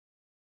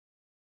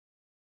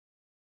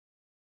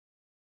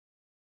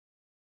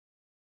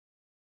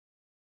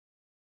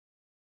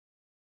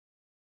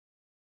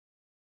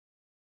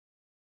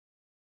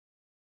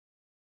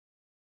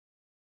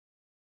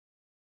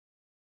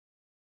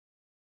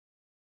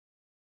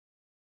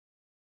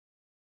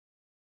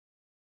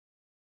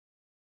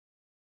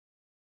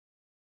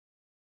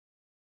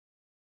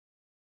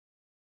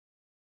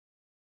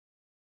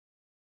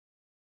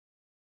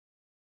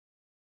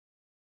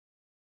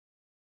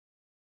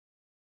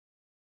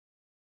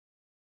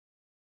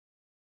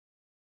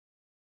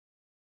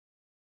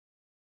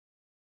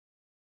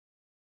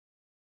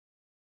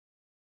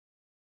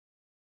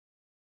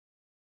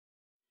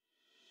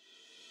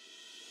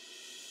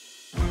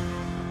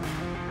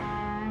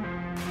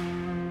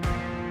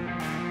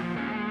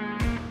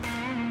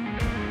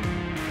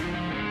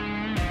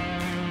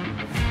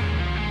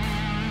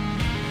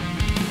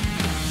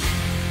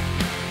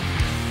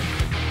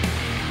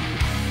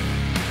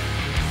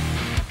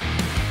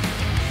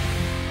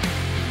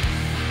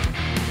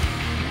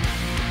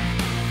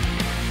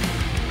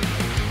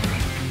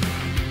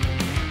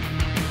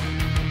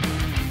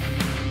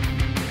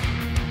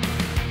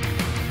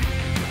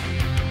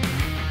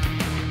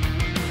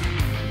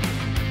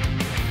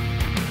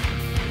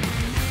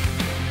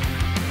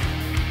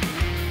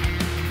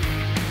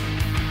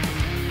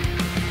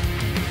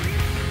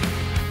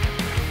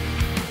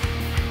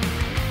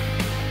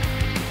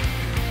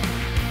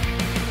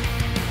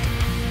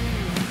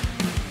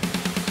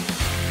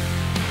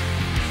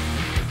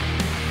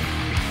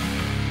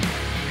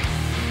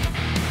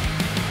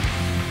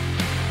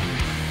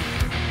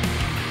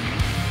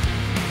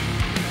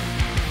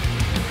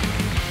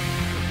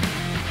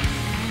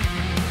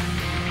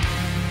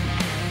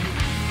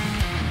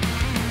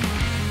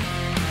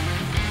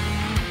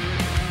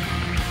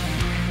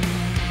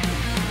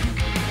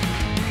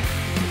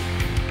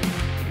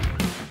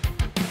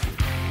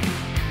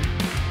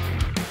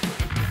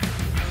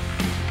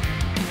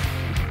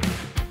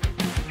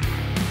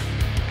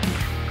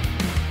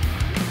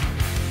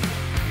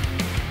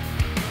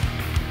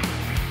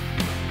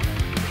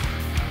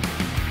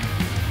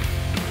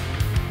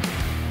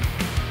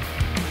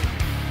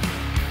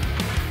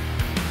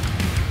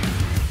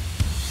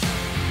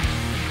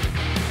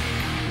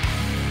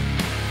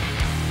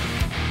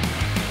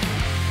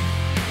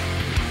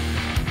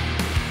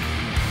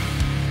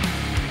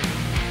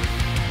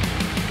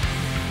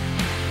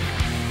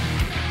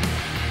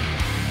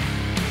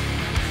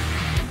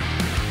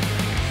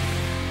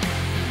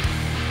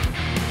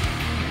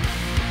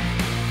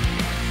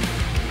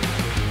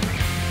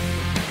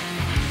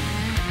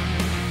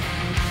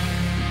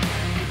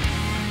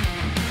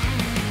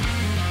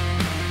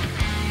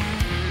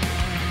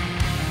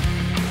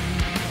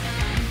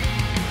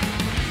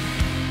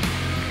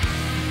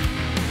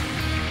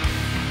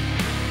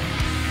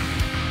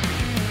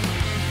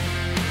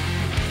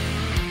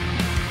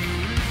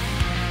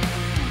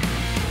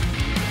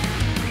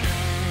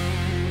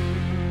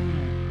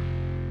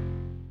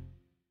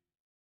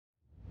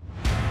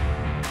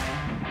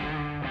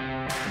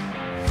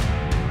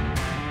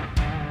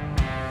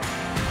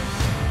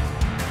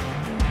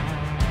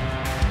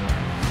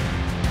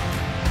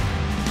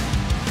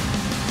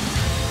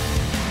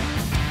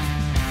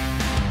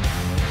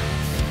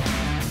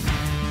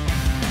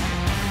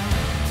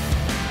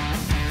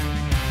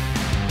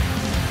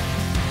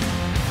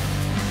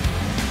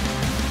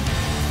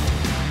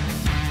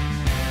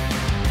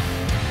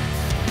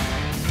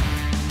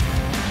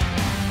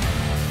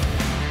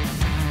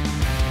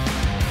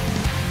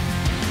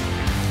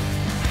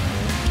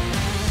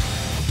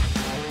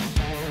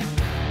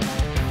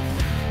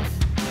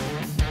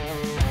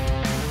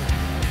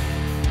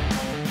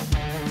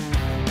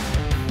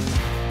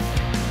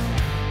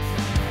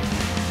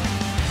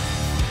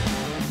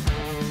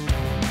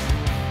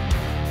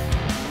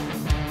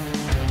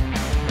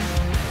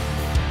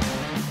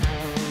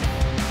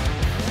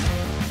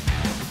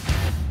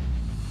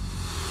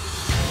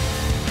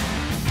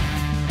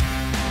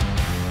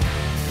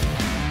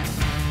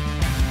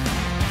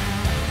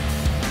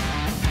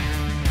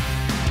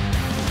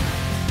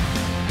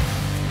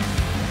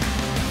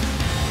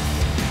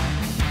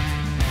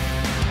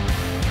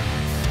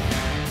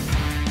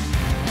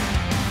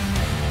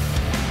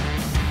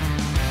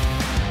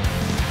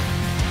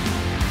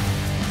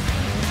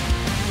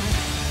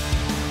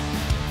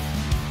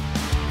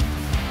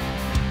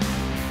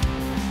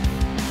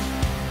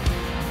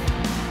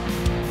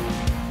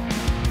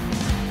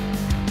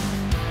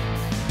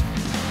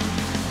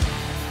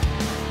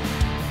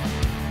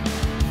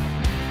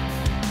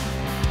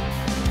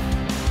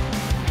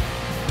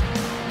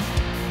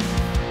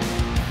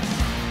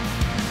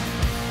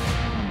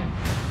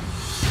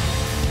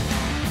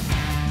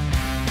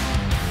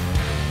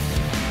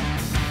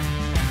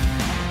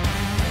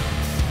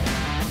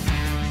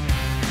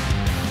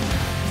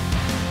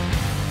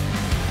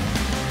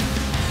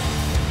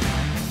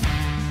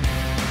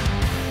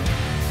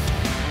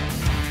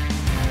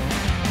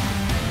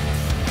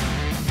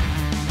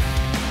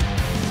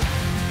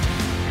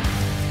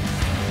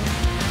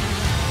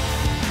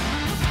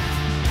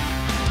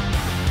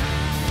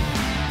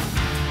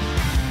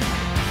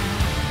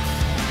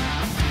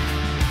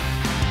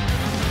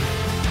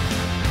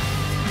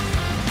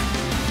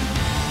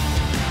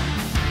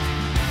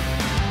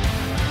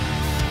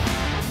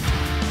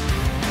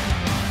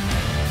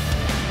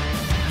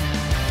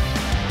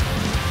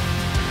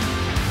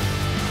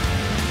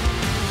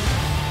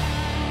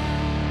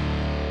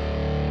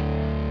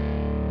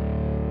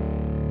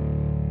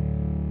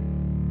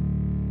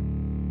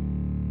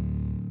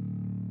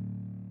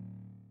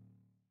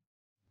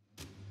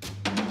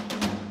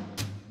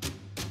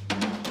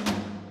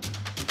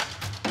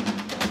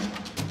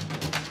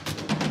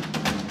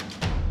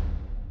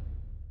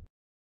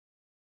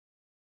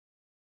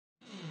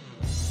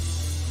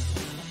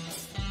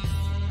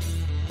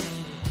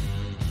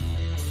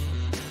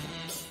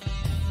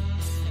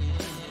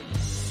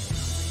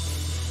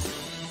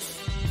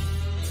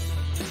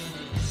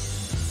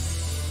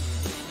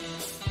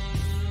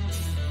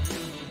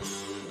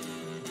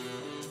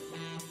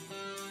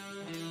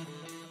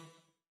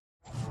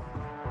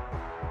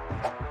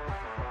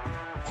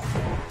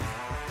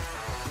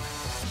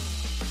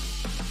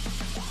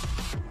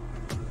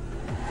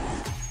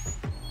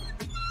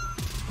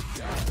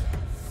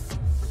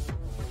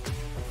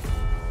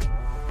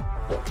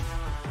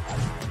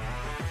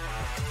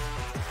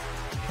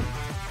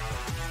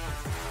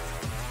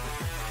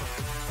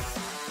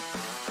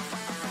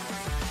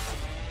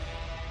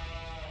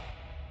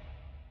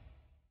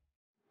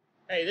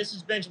Hey, this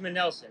is Benjamin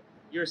Nelson,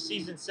 your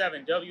Season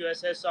 7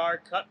 WSSR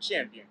Cup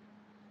champion.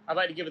 I'd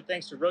like to give a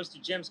thanks to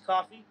Roasted Gems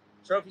Coffee,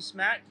 Trophy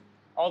Smack,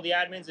 all the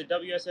admins at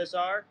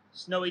WSSR,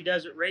 Snowy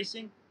Desert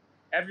Racing,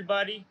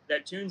 everybody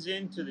that tunes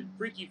in to the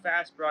Freaky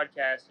Fast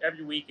broadcast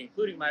every week,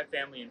 including my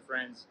family and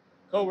friends,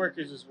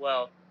 co-workers as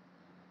well.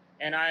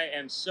 And I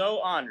am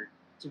so honored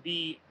to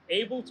be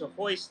able to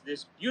hoist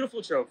this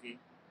beautiful trophy.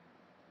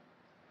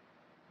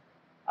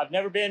 I've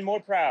never been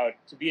more proud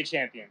to be a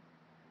champion.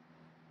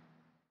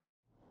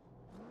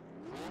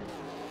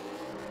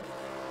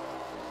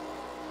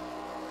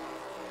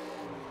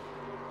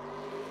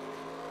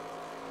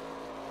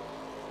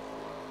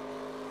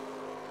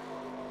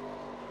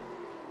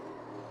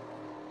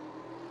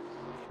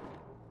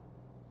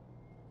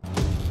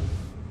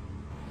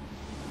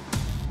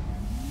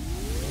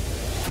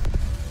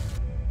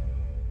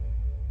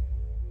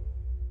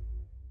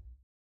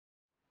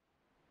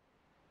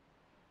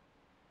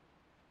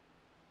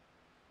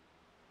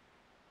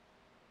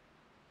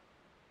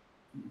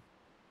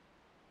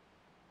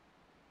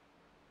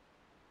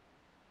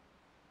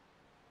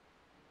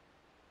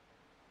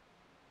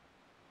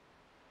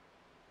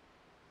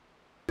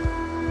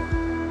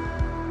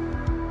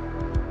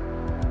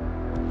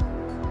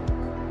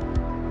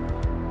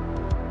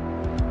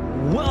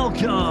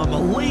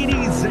 Welcome,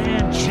 ladies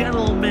and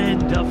gentlemen,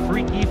 to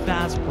Freaky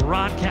Fast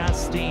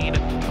Broadcasting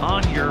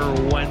on your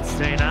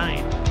Wednesday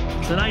night.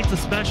 Tonight's a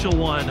special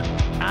one.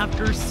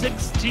 After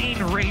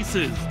 16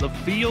 races, the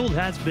field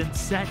has been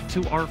set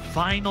to our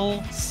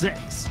final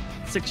six.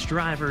 6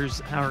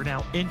 drivers are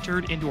now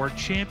entered into our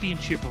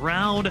championship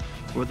round,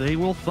 where they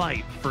will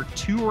fight for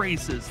 2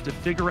 races to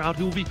figure out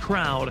who will be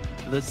crowned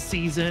the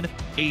Season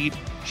 8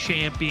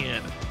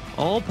 champion.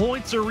 All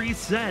points are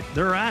reset.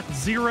 They're at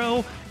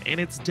 0. And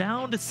it's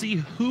down to see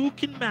who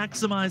can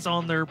maximize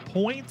on their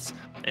points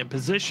and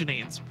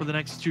positionings for the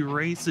next 2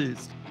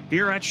 races.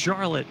 Here at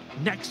Charlotte,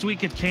 next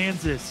week at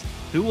Kansas,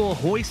 who will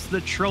hoist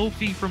the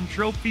trophy from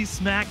Trophy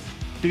Smack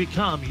to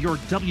become your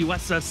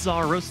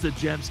WSSR Roasted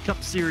Gems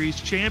Cup Series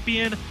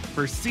champion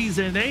for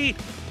Season 8?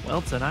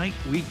 Well, tonight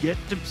we get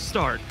to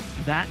start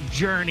that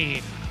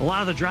journey. A lot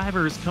of the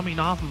drivers coming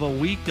off of a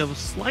week of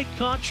slight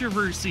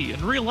controversy.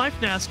 In real life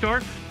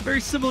NASCAR,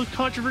 very similar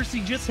controversy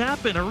just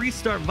happened. A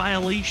restart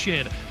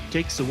violation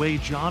takes away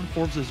John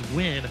Forbes'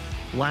 win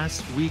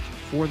last week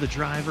for the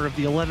driver of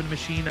the 11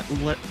 machine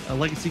at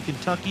Legacy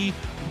Kentucky,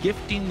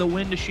 gifting the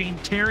win to Shane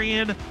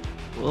Terrian.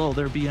 Will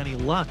there be any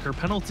luck or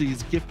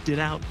penalties gifted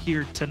out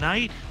here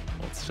tonight?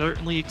 Well,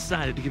 certainly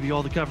excited to give you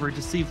all the coverage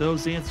to see if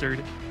those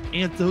answered,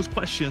 and those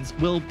questions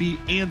will be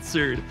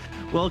answered.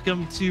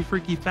 Welcome to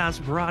Freaky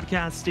Fast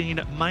Broadcasting.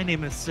 My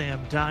name is Sam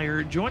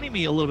Dyer. Joining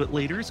me a little bit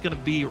later is going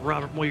to be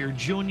Robert Moyer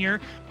Jr.,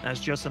 as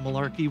Justin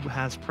Malarkey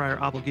has prior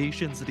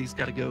obligations that he's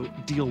got to go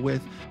deal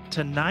with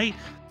tonight.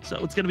 So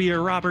it's going to be a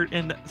Robert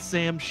and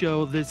Sam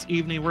show this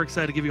evening. We're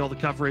excited to give you all the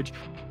coverage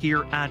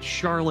here at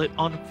Charlotte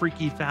on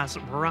Freaky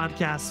Fast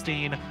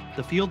Broadcasting.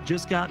 The field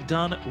just got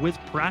done with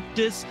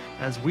practice,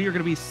 as we are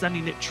going to be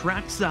sending it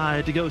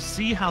trackside to go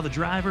see how the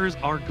drivers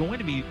are going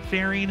to be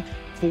faring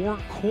for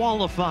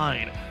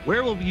qualifying.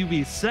 Where will you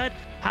be set?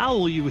 How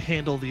will you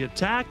handle the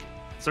attack?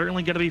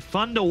 Certainly going to be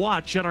fun to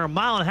watch at our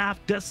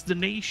mile-and-a-half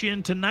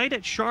destination tonight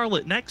at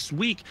Charlotte, next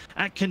week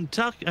at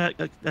Kentucky,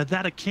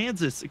 at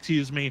Kansas,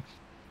 excuse me.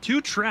 2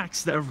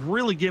 tracks that have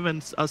really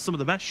given us some of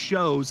the best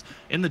shows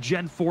in the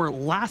Gen 4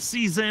 last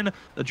season.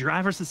 The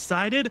drivers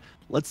decided,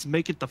 let's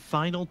make it the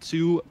final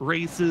 2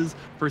 races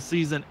for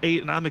Season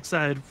 8, and I'm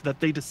excited that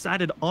they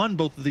decided on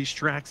both of these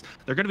tracks.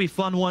 They're going to be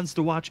fun ones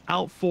to watch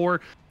out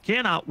for.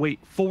 Cannot wait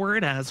for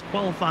it as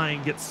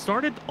qualifying gets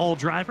started. All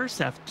drivers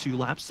have 2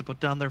 laps to put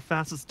down their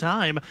fastest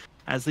time,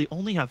 as they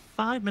only have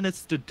 5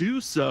 minutes to do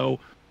so.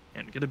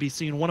 And going to be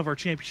seeing one of our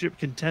championship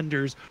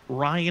contenders,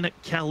 Ryan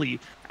Kelly,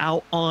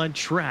 out on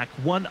track.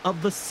 One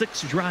of the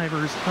 6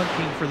 drivers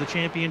hunting for the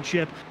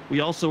championship.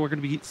 We also are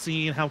going to be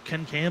seeing how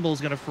Ken Campbell is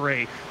going to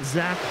fray.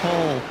 Zach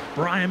Hall,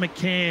 Brian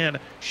McCann,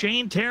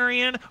 Shane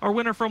Terrian, our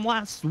winner from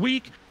last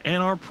week,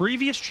 and our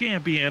previous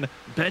champion,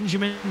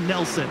 Benjamin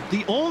Nelson,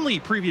 the only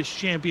previous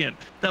champion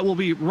that will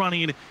be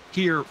running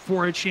here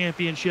for a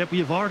championship. We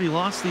have already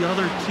lost the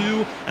other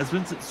 2, as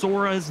Vincent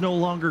Sora is no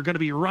longer going to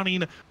be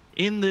running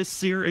in this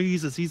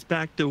series, as he's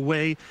backed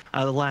away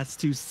the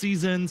last 2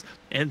 seasons.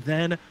 And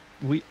then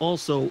we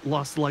also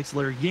lost the likes of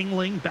Larry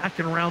Yingling back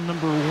in round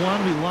number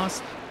 1. We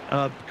lost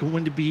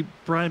going to be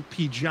Brian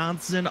P.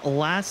 Johnson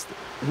last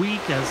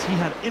week, as he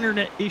had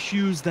internet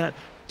issues that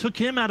took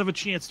him out of a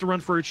chance to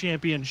run for a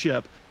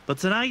championship. But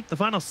tonight, the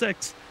final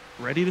 6,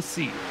 ready to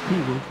see who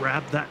will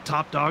grab that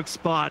top dog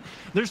spot.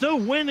 There's no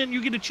win and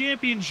you get a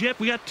championship.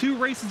 We got 2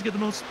 races to get the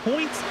most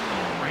points.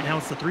 Right now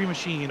it's the 3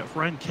 machine of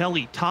Ryan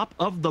Kelly, top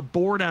of the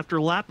board after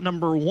lap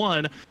number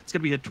 1. It's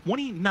going to be a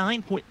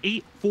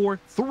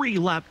 29.843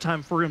 lap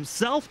time for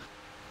himself.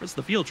 The rest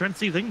of the field trying to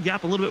see if they can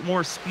gap a little bit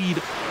more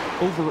speed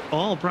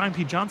overall. Brian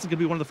P. Johnson going to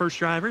be one of the first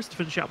drivers to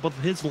finish out both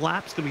of his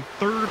laps. Going to be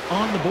 3rd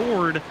on the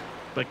board.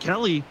 But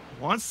Kelly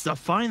wants to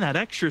find that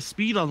extra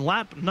speed on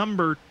lap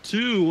number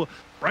 2.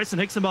 Bryson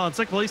Hixenbaugh in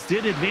second place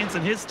did advance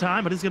in his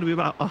time, but he's going to be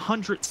about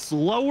 100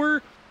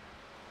 slower.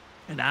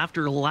 And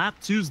after lap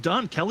 2's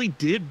done, Kelly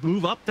did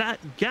move up that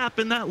gap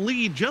in that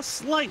lead just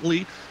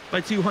slightly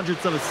by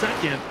 0.02 of a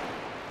second.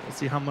 We'll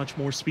see how much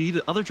more speed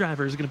the other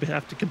drivers are going to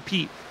have to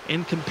compete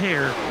and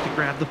compare to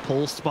grab the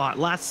pole spot.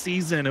 Last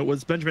season, it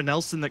was Benjamin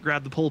Nelson that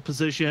grabbed the pole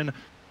position.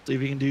 See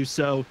if he can do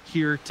so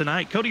here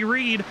tonight. Cody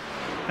Reed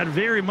had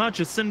very much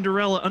a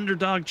Cinderella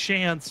underdog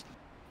chance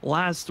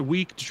last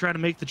week to try to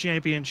make the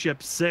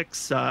championship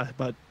 6,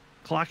 but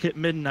clock hit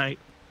midnight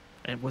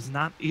and was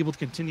not able to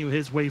continue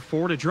his way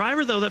forward. A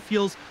driver, though, that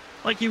feels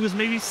like he was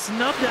maybe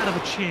snubbed out of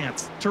a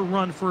chance to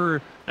run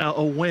for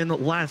a win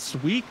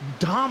last week.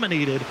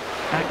 Dominated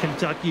at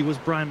Kentucky was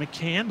Brian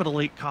McCann, but a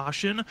late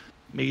caution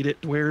made it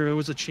where it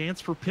was a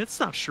chance for pit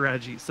stop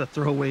strategies to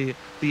throw away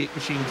the 8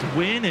 Machines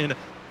win, and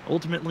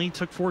ultimately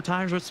took 4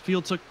 tires.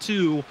 Westfield took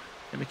 2.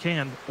 And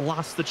McCann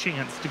lost the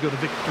chance to go to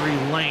victory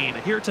lane.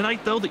 Here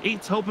tonight, though, the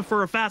 8's hoping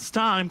for a fast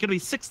time. Going to be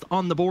 6th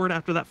on the board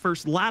after that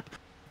first lap,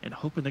 and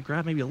hoping to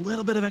grab maybe a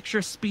little bit of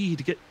extra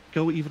speed to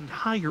go even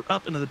higher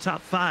up into the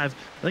top 5.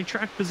 I think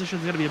track position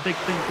is going to be a big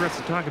thing for us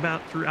to talk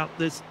about throughout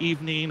this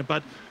evening,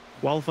 but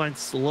qualifying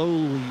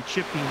slowly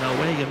chipping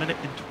away. 1 minute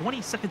and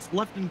 20 seconds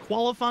left in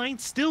qualifying.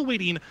 Still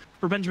waiting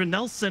for Benjamin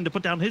Nelson to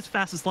put down his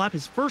fastest lap.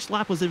 His first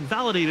lap was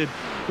invalidated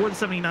for the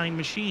 79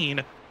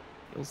 machine.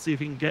 We'll see if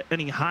he can get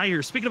any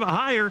higher. Speaking about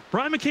higher,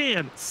 Brian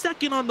McCann,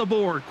 2nd on the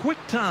board. Quick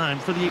time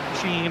for the 8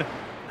 Machine.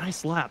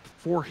 Nice lap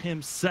for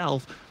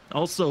himself.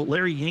 Also,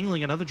 Larry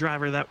Yingling, another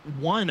driver that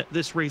won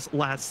this race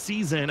last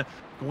season,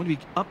 going to be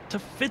up to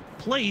 5th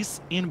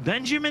place. And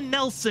Benjamin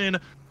Nelson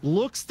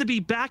looks to be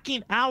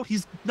backing out.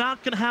 He's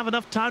not going to have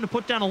enough time to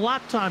put down a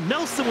lap time.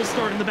 Nelson will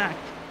start in the back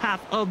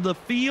half of the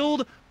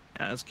field,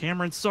 as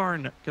Cameron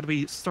Sarn going to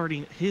be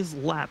starting his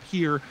lap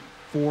here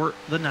for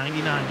the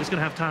 99. Just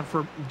gonna have time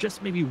for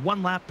just maybe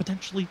 1 lap,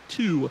 potentially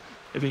 2,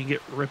 if we can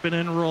get ripping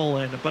and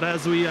rolling. But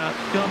as we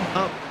come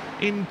up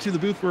into the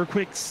booth for a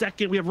quick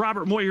second, we have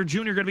Robert Moyer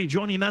Jr. going to be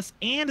joining us,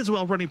 and as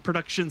well running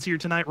productions here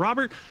tonight.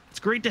 Robert, it's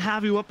great to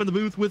have you up in the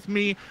booth with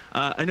me.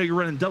 I know you're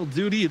running double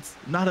duty. It's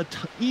not an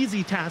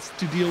easy task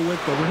to deal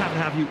with, but we're happy to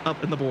have you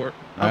up in the board,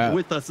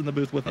 with us in the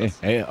booth with us.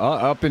 Hey,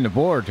 up in the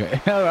board.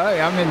 All right,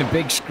 I'm in the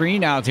big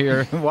screen out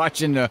here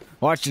watching the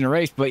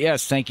race. But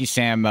yes, thank you,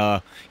 Sam.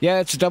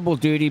 Yeah, it's double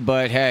duty,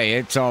 but hey,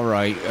 it's all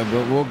right.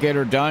 We'll get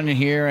her done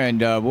here,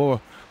 and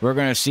we're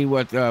gonna see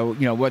what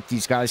what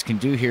these guys can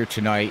do here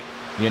tonight.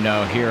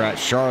 Here at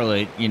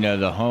Charlotte,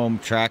 the home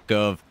track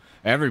of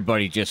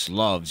everybody just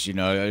loves.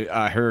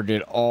 I heard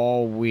it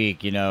all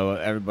week.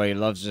 Everybody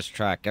loves this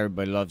track.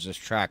 Everybody loves this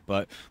track.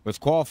 But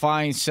with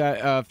qualifying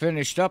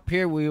finished up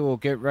here, we will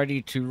get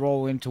ready to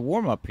roll into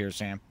warm-up here,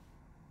 Sam.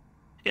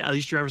 Yeah,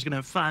 these drivers are going to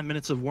have 5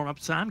 minutes of warm-up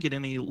time, get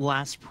any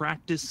last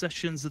practice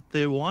sessions that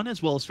they want,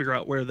 as well as figure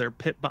out where their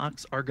pit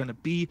box are going to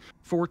be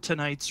for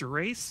tonight's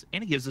race.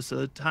 And it gives us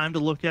a time to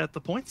look at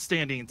the point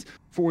standings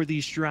for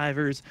these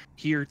drivers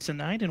here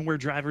tonight and where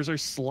drivers are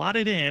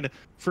slotted in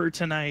for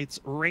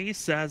tonight's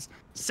race, as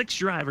 6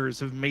 drivers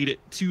have made it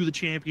to the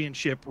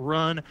championship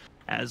run.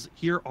 As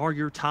here are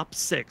your top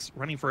 6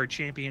 running for a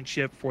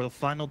championship for the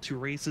final 2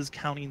 races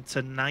counting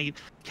tonight.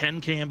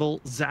 Ken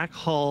Campbell, Zach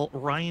Hall,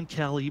 Ryan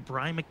Kelly,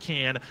 Brian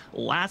McCann,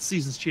 last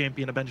season's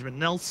champion Benjamin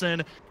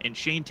Nelson, and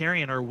Shane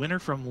Terrian, our winner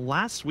from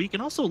last week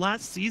and also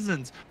last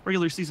season's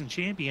regular season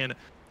champion,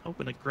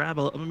 hoping to grab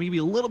maybe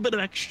a little bit of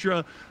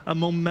extra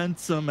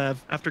momentum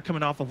after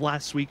coming off of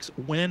last week's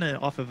win,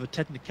 off of a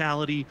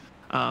technicality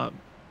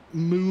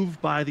move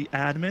by the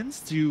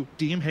admins to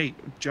deem, hey,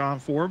 John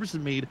Forbes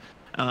had made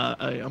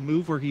a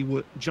move where he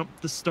would jump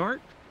the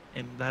start,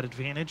 and that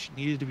advantage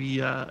needed to be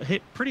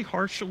hit pretty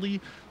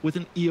harshly with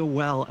an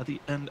EOL at the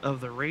end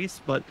of the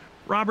race. But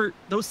Robert,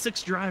 those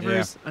 6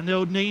 drivers, I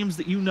know names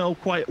that you know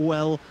quite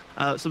well.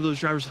 Some of those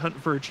drivers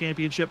hunting for a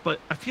championship, but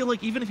I feel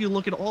like even if you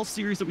look at all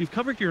series that we've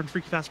covered here in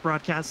Freaky Fast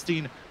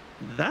Broadcasting,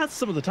 that's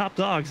some of the top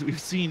dogs that we've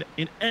seen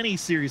in any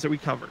series that we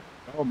cover.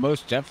 Oh,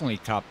 most definitely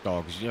top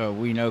dogs.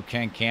 We know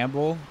Ken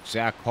Campbell,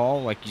 Zach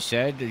Hall, like you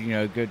said.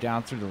 Go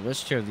down through the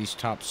list here, these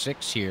top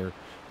 6 here.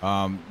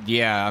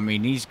 Yeah, I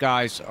mean, these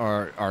guys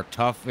are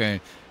tough, and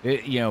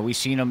we've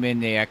seen them in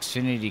the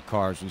Xfinity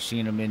cars, we've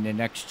seen them in the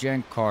next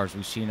gen cars,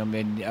 we've seen them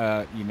in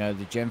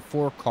the Gen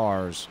 4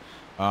 cars,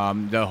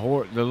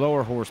 the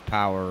lower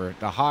horsepower,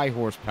 the high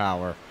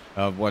horsepower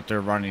of what they're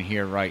running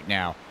here right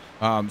now.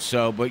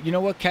 But you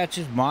know what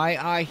catches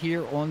my eye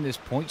here on this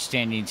point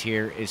standings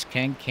here is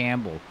Ken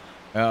Campbell.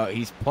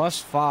 He's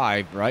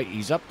 +5, right?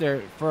 He's up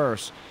there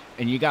first,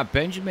 and you got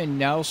Benjamin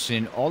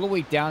Nelson all the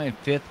way down in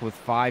 5th with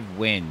 5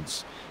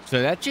 wins.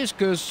 So that just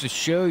goes to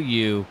show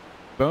you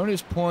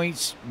bonus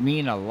points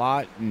mean a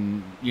lot,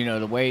 and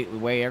the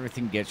way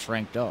everything gets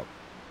ranked up.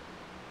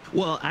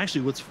 Well,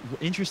 actually, what's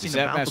interesting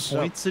about the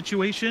point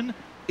situation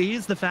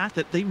is the fact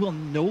that they will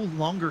no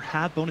longer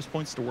have bonus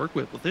points to work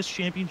with. With this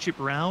championship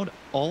round,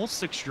 all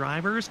 6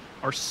 drivers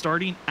are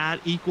starting at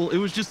equal. It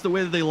was just the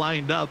way that they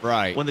lined up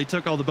when they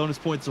took all the bonus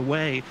points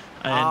away.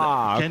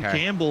 And Ken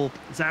Campbell,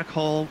 Zach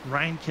Hall,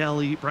 Ryan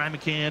Kelly, Brian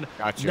McCann,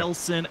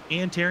 Nelson,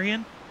 and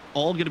Tarian,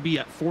 all going to be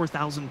at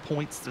 4,000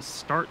 points to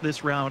start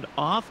this round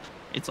off.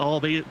 It's all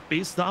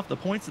based off the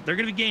points that they're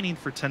going to be gaining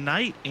for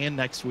tonight and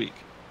next week.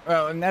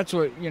 Well, and that's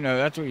what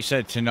you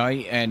said,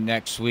 tonight and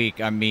next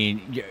week. I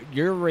mean,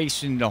 you're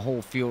racing the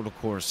whole field, of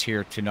course,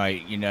 here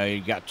tonight.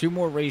 You got 2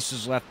 more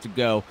races left to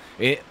go.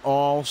 It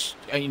all,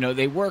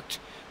 they worked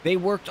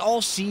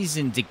all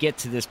season to get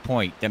to this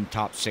point, them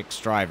top 6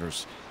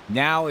 drivers.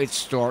 Now it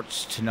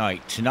starts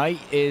tonight. Tonight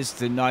is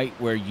the night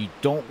where you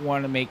don't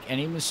want to make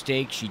any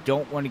mistakes. You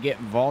don't want to get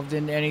involved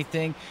in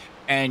anything.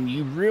 And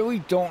you really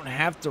don't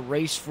have to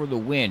race for the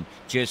win.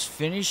 Just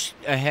finish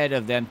ahead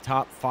of them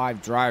top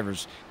 5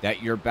 drivers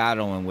that you're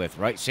battling with,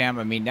 right, Sam?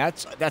 I mean,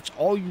 that's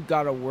all you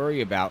got to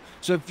worry about.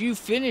 So if you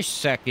finish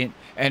second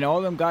and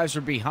all them guys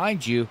are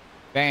behind you,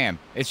 bam,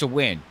 it's a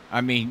win.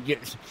 I mean,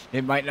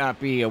 it might not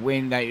be a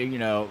win that,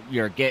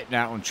 you're getting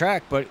out on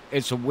track, but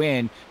it's a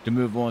win to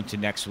move on to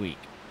next week.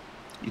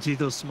 You take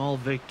those small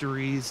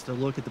victories to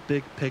look at the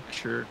big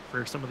picture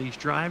for some of these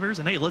drivers.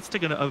 And hey, let's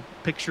take a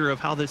picture of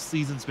how this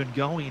season's been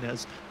going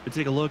as we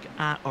take a look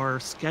at our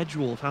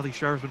schedule of how these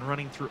drivers have been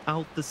running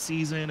throughout the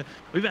season.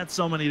 We've had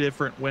so many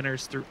different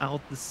winners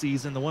throughout the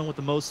season. The one with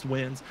the most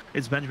wins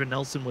is Benjamin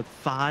Nelson with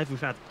 5. We've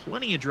had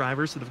plenty of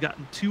drivers that have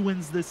gotten 2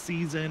 wins this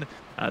season.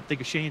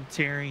 Think of Shane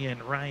Terry and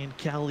Ryan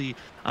Kelly,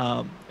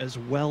 as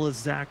well as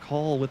Zach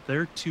Hall with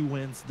their 2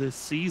 wins this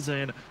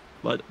season.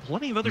 But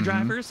plenty of other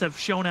drivers have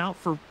shown out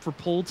for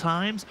pole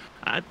times.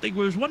 I think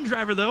there was one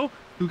driver, though,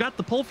 who got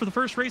the pole for the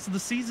first race of the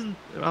season,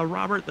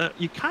 Robert, that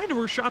you kind of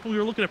were shocked when we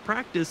were looking at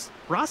practice.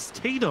 Ross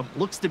Tatum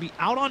looks to be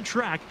out on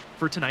track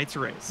for tonight's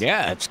race.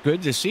 Yeah, it's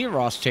good to see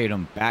Ross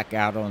Tatum back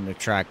out on the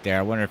track there.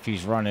 I wonder if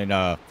he's running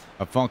a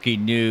funky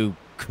new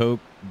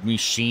Coke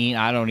machine.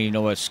 I don't even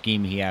know what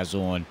scheme he has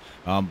on.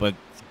 But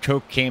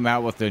Coke came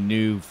out with a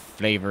new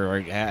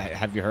flavor.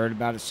 Have you heard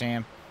about it,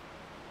 Sam?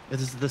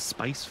 Is the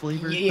spice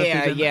flavor?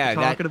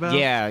 Talking about?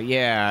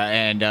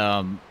 And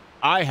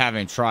I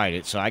haven't tried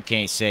it, so I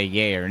can't say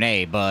yay or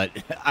nay, but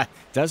it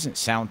doesn't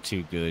sound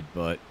too good.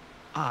 But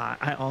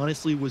I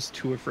honestly was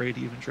too afraid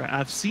to even try.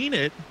 I've seen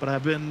it, but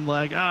I've been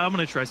like, I'm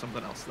going to try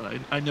something else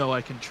that I know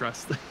I can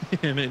trust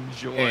and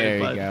enjoy. There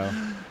you go.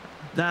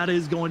 That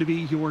is going to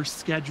be your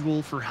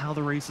schedule for how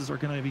the races are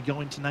going to be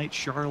going tonight.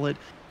 Charlotte,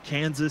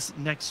 Kansas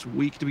next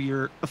week to be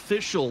your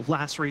official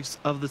last race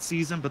of the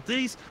season. But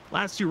these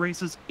last 2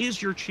 races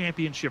is your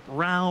championship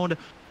round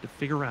to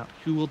figure out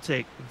who will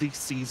take the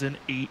Season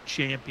 8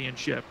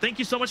 championship. Thank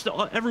you so much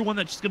to everyone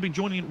that's going to be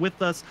joining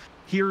with us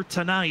here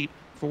tonight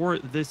for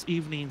this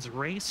evening's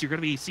race. You're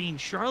going to be seeing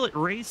Charlotte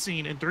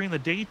racing and during the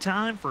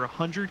daytime for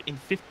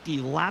 150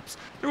 laps.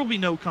 There will be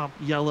no comp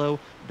yellow,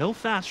 no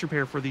fast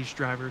repair for these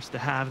drivers to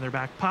have in their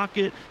back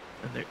pocket.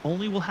 And they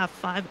only will have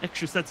 5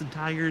 extra sets of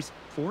tires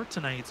for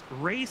tonight's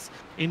race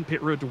in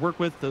pit road to work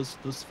with. Those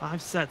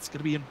 5 sets going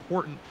to be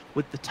important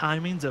with the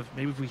timings of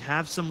maybe if we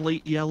have some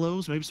late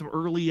yellows, maybe some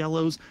early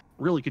yellows,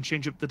 really could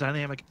change up the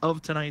dynamic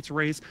of tonight's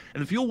race.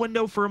 And the fuel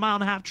window for a 1.5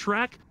 mile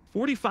track,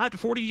 45 to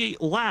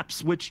 48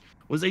 laps, which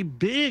was a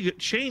big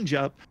change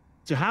up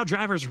to how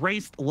drivers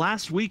raced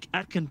last week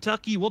at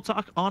Kentucky. We'll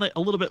talk on it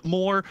a little bit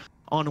more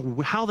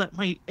on how that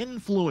might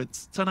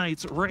influence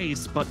tonight's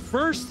race. But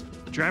first,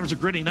 the drivers are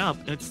gridding up,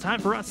 and it's time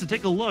for us to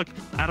take a look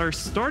at our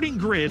starting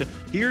grid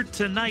here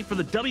tonight for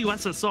the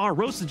WSSR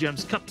Roasted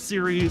Gems Cup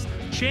Series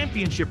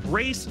Championship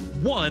Race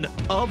 1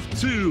 of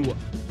 2.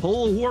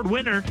 Pole award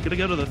winner gonna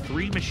go to the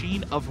 3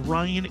 machine of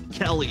Ryan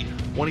Kelly,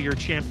 one of your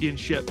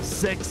championship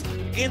 6.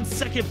 In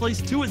second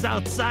place, to his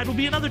outside, will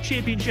be another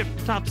championship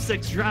top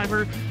 6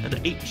 driver, and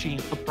the 8 machine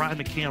of Brian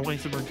McCann winning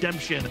some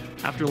redemption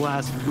after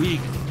last week.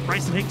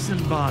 Bryson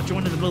Hicksonbaugh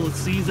joined in the middle of the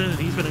season, and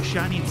he's been a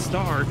shining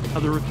star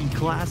of the rookie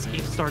class,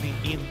 starting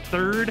in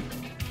 3rd.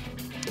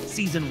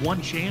 Season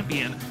 1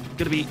 champion going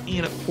to be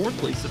in 4th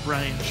place of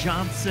Brian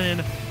Johnson,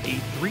 a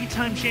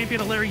 3-time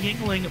champion of Larry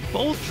Yingling.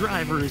 Both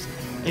drivers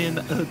in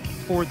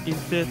 4th and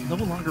 5th,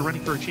 no longer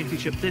running for a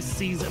championship this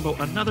season, but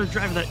another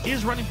driver that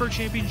is running for a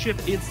championship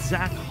is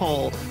Zach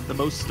Hall, the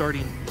most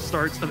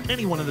starts of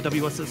anyone in the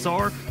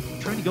WSSR,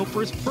 trying to go for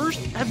his first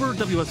ever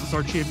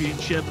WSSR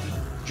championship.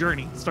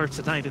 Journey starts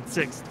tonight in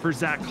 6th for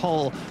Zach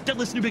Hall.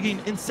 Douglas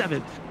Newbegin in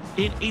 7th.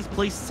 In 8th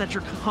place,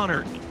 Cedric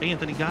Hunter.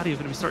 Anthony Gotti is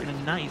going to be starting in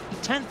 9th.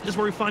 10th is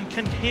where we find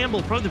Ken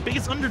Campbell, probably the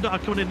biggest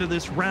underdog coming into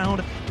this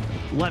round.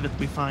 11th,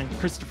 we find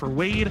Christopher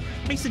Wade.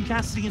 Mason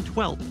Cassidy in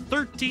 12th.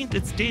 13th,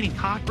 it's Danny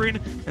Cochran.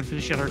 And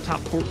finish at our top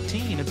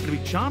 14, it's going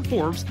to be John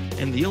Forbes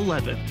in the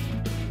 11th.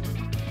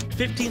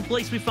 15th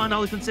place, we find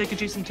Ollie Fonseca,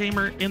 Jason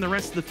Tamer, and the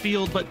rest of the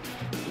field. But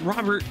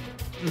Robert,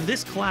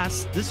 this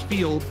class, this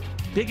field,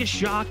 biggest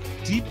shock,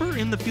 deeper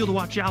in the field to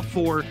watch out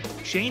for.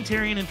 Shane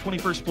Tarian in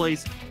 21st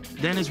place.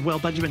 Then as well,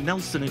 Benjamin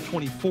Nelson in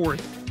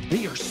 24th.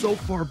 they are so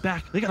far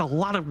back. They got a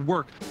lot of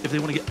work if they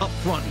want to get up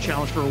front and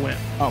challenge for a win.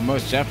 Oh,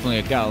 most definitely.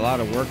 I've got a lot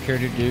of work here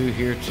to do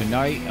here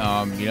tonight.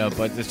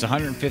 But it's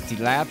 150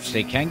 laps.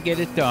 They can get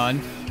it done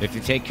if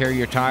you take care of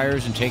your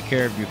tires and take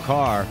care of your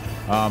car.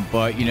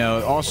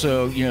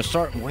 Also,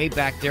 starting way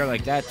back there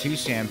like that too,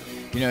 Sam.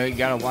 You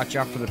got to watch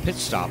out for the pit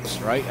stops,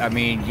 right? I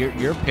mean,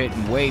 you're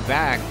pitting way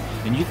back,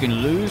 and you can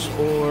lose,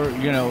 or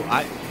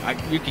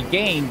you can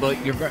gain,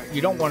 but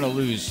you don't want to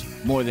lose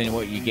more than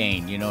what you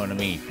gain. You know what I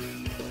mean?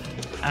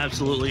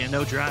 Absolutely, and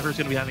no driver is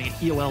going to be having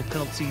EOL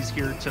penalties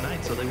here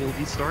tonight, so they will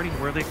be starting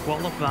where they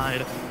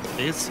qualified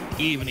this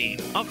evening.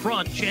 Up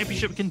front,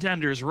 championship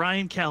contenders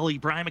Ryan Kelly,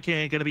 Brian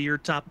McCann going to be your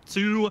top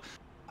two.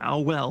 How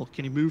well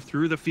can he move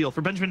through the field? For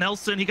Benjamin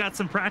Nelson, he got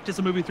some practice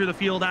of moving through the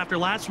field after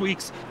last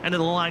week's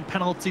end-of-the-line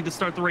penalty to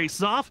start the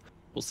race off.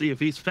 We'll see if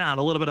he's found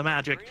a little bit of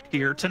magic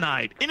here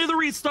tonight. Into the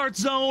restart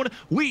zone,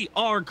 we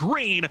are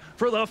green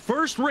for the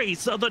first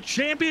race of the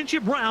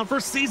championship round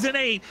for Season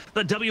 8.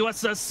 The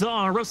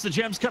WSSR Roast to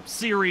Gems Cup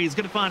Series.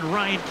 Going to find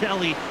Ryan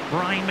Kelly,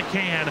 Brian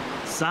McCann,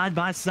 side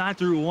by side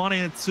through 1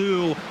 and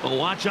 2. But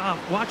watch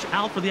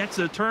out for the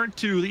exit of turn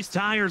 2. These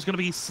tires going to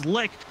be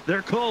slick.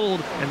 They're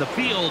cold, and the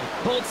field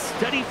holds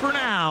steady for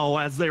now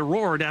as they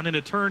roar down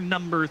into turn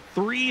number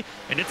 3.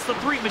 And it's the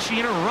 3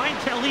 machiner, Ryan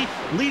Kelly,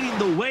 leading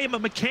the way.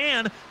 But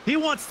McCann,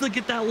 he wants to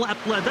get that lap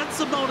lead.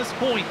 That's a bonus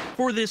point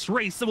for this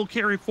race that will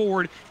carry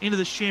forward into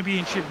this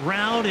championship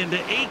round. And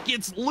the 8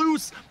 gets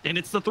loose, and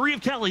it's the 3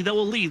 of Kelly that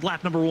will lead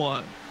lap number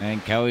 1.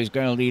 And Kelly's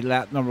going to lead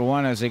lap number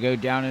 1 as they go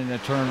down into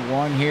turn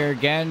 1 here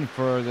again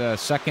for the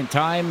second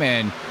time.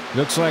 And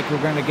looks like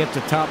we're going to get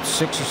the top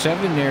 6 or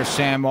 7 there,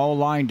 Sam, all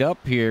lined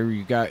up here.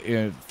 You got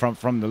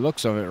from the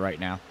looks of it right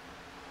now.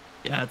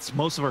 Yeah, it's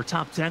most of our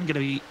top 10 going to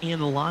be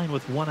in line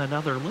with one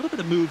another. A little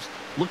bit of moves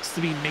looks to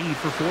be made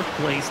for 4th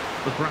place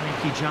with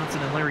Brian P. Johnson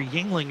and Larry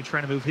Yingling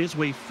trying to move his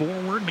way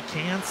forward.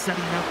 McCann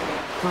setting up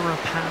for a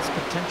pass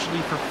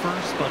potentially for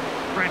 1st, but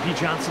Brian P.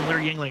 Johnson,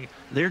 Larry Yingling,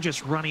 they're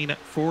just running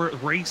for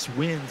race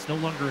wins, no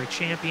longer a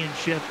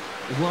championship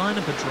run.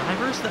 But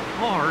drivers that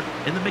are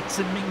in the mix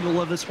and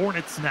mingle of this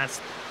Hornet's Nest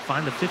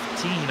find the 15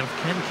 of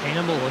Ken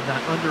Campbell and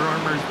that Under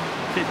Armour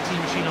 15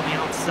 machine on the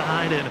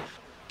outside, and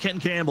Ken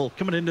Campbell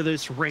coming into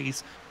this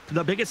race,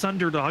 the biggest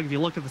underdog. If you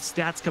look at the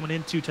stats coming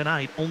into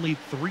tonight, only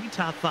 3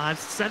 top 5s,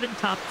 7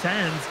 top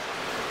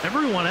 10s.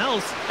 Everyone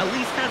else at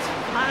least has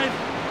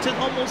 5 to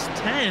almost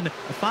 10,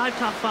 5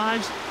 top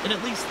 5s, and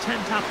at least 10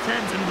 top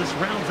 10s into this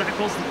round. Zach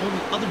Hall's the only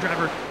other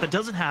driver that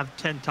doesn't have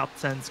 10 top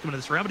 10s coming into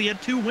this round, but he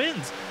had 2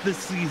 wins this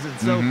season.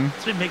 So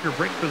it's been make or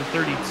break for the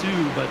 32,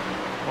 but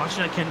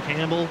watching at Ken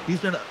Campbell, he's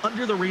been an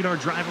under the radar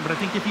driver, but I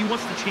think if he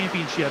wants the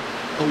championship,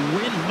 a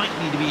win might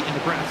need to be in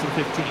the grasp of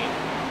 15.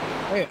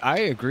 I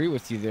agree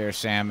with you there,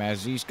 Sam,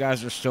 as these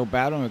guys are still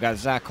battling. We've got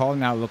Zach Hall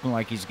now looking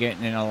like he's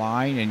getting in a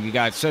line, and you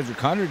got Cedric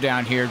Hunter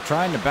down here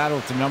trying to battle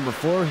with the number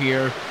 4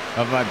 here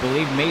of, I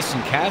believe,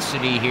 Mason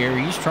Cassidy here.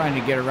 He's trying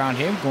to get around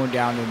him going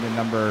down into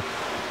number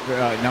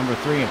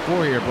 3 and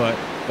 4 here, but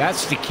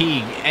that's the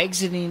key.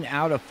 Exiting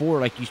out of 4,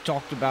 like you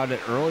talked about it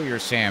earlier,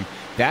 Sam,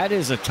 that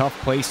is a tough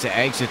place to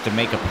exit to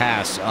make a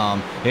pass.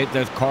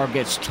 The car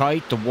gets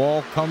tight, the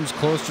wall comes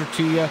closer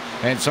to you,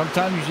 and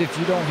sometimes if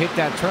you don't hit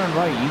that turn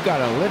right, you got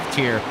to lift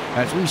here,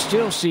 as we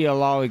still see a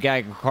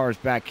lollygag of cars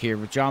back here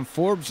with John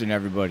Forbes and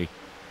everybody.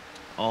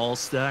 All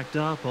stacked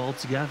up, all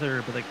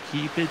together, but they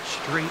keep it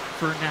straight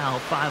for now.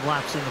 5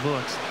 laps in the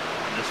books.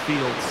 This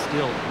field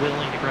still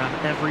willing to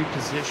grab every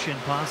position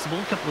possible.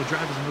 A couple of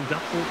drivers moved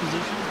up 4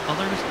 positions.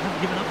 Others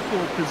have given up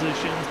 4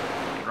 positions.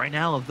 And right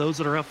now, of those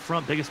that are up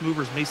front, biggest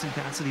movers, Mason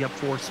Cassidy up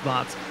 4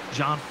 spots.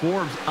 John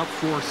Forbes up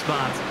 4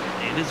 spots.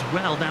 And as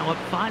well, now up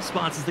 5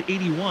 spots is the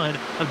 81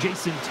 of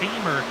Jason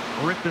Tamer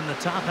ripping the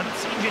top. Haven't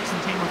seen Jason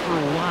Tamer for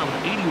a while.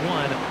 The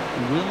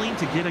 81 willing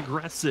to get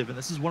aggressive. And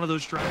this is one of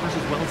those drivers,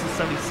 as well as the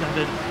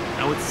 77.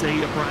 I would say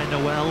Brian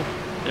Noel.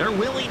 They're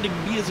willing to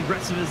be as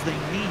aggressive as they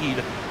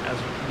need as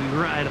we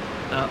ride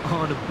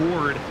on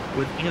board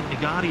with Anthony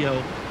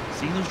Gaudio.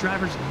 Seeing those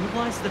drivers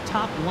utilize the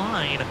top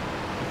line.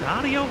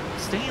 Gaudio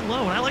staying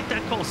low, and I like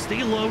that call.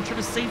 Stay low, try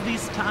to save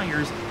these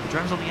tires. The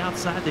drivers on the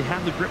outside, they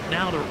have the grip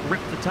now to rip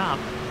the top.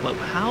 But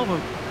how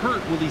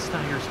hurt will these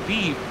tires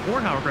be, or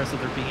how aggressive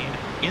they're being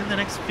in the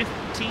next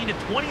 15 to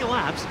 20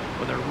 laps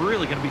when they're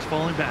really going to be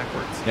falling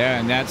backwards? Yeah,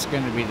 and that's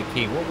going to be the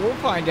key. We'll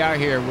find out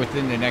here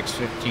within the next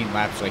 15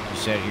 laps, like you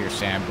said here,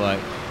 Sam. But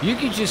you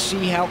can just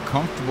see how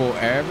comfortable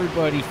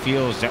everybody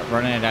feels that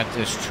running at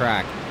this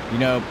track. You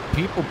know,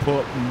 people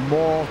put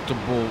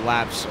multiple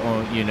laps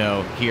on,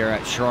 here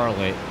at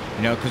Charlotte,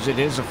 because it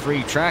is a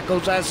free track.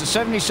 Goes as the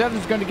 77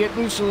 is going to get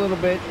loose a little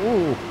bit.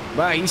 Ooh,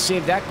 wow, he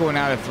saved that going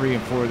out of 3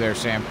 and 4 there,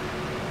 Sam.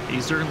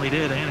 He certainly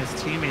did, and his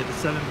teammate, the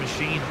 7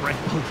 machine, right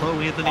below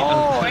Anthony.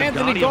 Oh,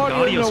 Anthony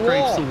Gaudio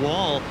scrapes the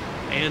wall.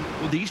 And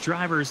these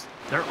drivers,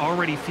 they're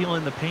already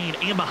feeling the pain.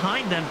 And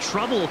behind them,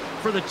 trouble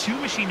for the 2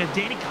 machine of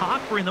Danny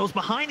Cochran. Those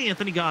behind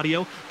Anthony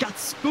Gaudio got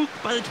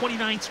spooked by the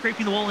 29,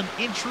 scraping the wall in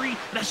entry,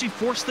 and actually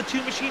forced the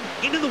 2 machine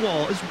into the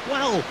wall as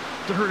well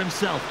to hurt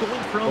himself.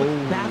 Going from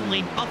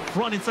battling up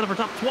front inside of our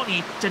top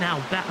 20 to now,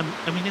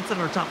 inside of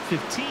our top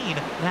 15,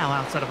 now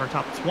outside of our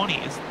top 20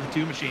 is the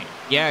 2 machine.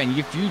 Yeah, and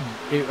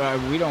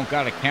we don't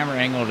got a camera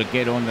angle to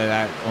get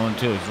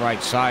onto his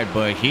right side,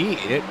 but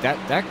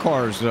that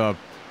car's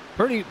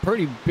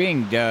pretty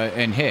binged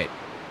and hit.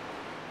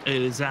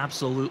 It is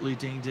absolutely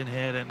dinged and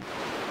hit, and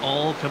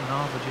all coming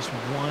off of just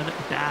one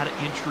bad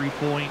entry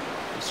point,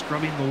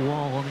 scrubbing the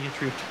wall on the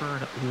entry of turn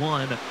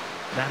 1.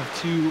 That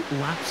of 2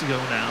 laps ago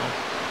now.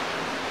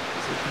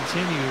 So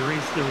continue to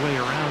race their way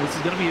around. This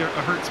is going to be a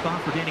hurt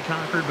spot for Danny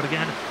Cochran, but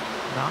again,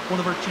 not one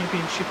of our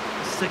championship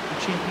 6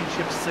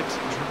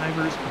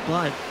 drivers,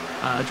 but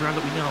a driver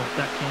that we know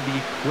that can be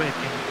quick.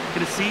 And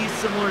going to see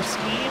similar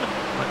scheme,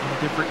 but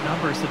in different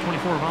numbers. The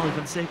 24 of Ollie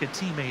Fonseca,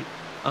 teammate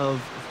of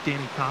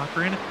Danny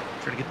Cochran,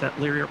 trying to get that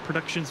Lariat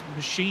Productions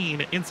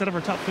machine inside of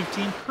our top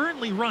 15,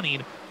 currently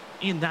running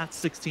in that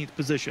 16th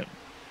position.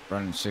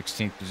 Running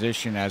 16th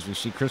position as we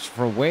see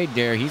Christopher Wade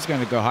there. He's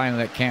going to go high and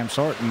let Cam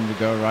Sarton to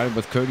go right,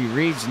 with Cody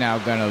Reed's now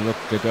going to look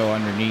to go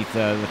underneath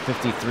the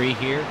 53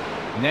 here.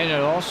 And then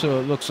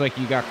it looks like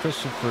you got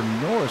Christopher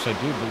Norris. I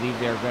do believe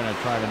they're going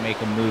to try to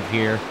make a move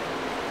here.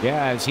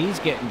 Yeah, as he's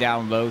getting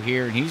down low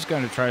here, and he's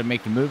going to try to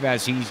make the move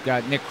as he's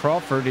got Nick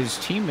Crawford, his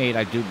teammate,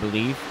 I do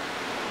believe,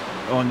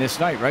 on this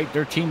night, right?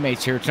 They're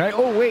teammates here tonight.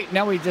 Oh, wait,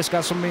 now we just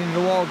got somebody in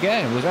the wall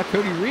again. Was that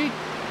Cody Reed?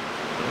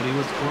 But he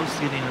was close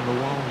to getting in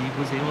the wall. He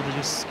was able to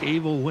just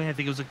scave away. I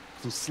think it was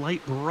a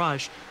slight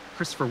brush.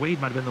 Christopher Wade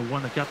might have been the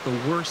one that got the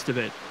worst of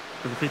it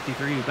for the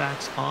 53 who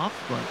backs off,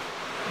 but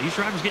these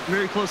drivers getting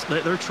very close.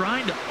 They're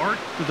trying to arc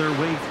their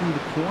way through the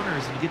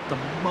corners and get the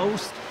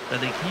most that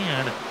they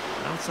can.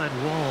 Outside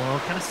wall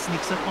kind of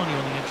sneaks up on you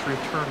on the entry of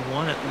turn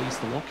 1 at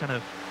least. The wall kind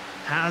of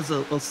has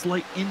a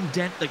slight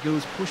indent that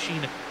goes pushing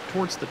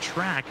towards the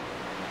track.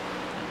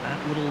 And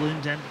that little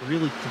indent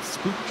really can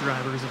spook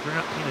drivers if they're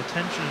not paying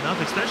attention enough,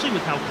 especially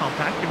with how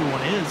compact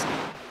everyone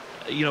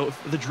is. You know,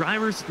 if the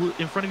drivers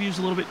in front of you is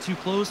a little bit too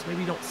close,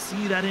 maybe you don't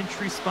see that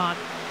entry spot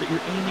that you're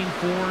aiming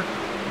for.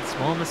 And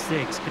small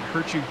mistakes can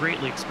hurt you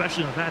greatly,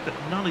 especially in the fact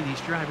that none of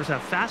these drivers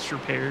have fast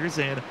repairs.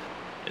 And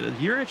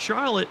here at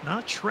Charlotte,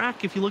 not a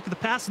track, if you look at the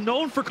past,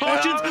 known for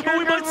cautions, but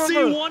we might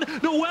see one.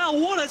 Noel,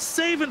 what a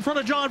save in front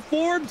of John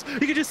Forbes. You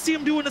can just see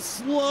him doing a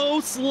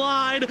slow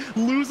slide,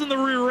 losing the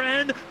rear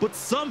end, but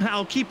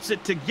somehow keeps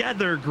it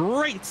together.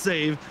 Great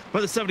save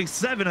by the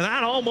 77, and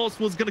that almost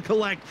was going to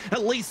collect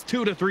at least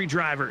 2 to 3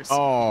 drivers.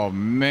 Oh,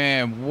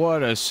 man,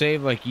 what a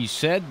save like you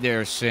said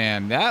there,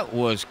 Sam. That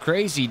was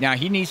crazy. Now,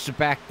 he needs to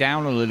back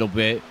down a little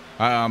bit.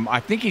 I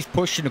think he's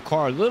pushing the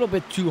car a little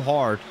bit too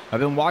hard. I've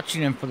been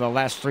watching him for the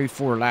last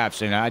 3-4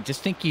 laps, and I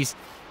just think he's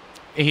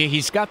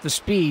got the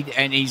speed,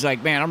 and he's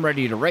like, man, I'm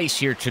ready to race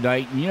here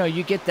tonight. And, you know,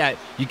 you get that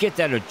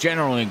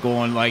adrenaline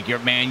going, like,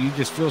 man, you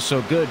just feel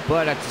so good.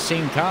 But at the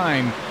same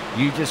time,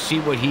 you just see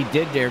what he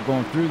did there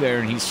going through there,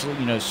 and he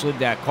slid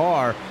that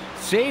car.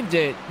 Saved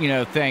it,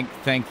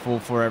 thankful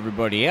for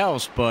everybody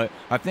else, but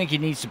I think he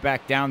needs to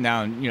back down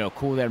now and,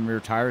 cool them rear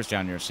tires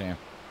down there, Sam.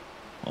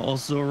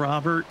 Also,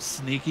 Robert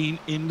sneaking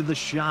into the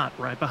shot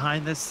right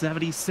behind this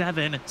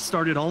 77.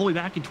 Started all the way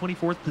back in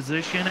 24th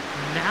position.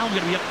 Now going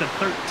to be up to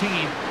 13.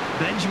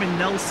 Benjamin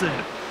Nelson.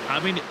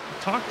 I mean,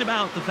 talked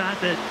about the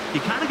fact that he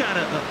kind of got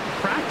a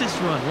practice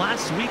run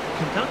last week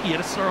in Kentucky. He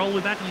had to start all the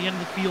way back in the end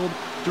of the field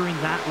during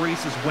that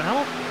race as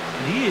well.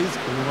 And he is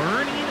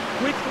learning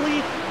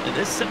quickly. And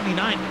this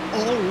 79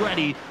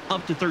 already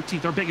up to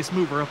 13th. Our biggest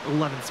mover, up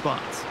 11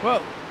 spots.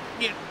 Well,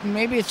 yeah,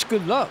 maybe it's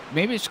good luck.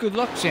 Maybe it's good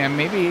luck, Sam.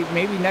 Maybe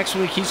next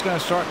week he's going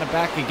to start in the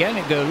back again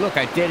and go, look,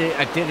 I did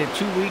it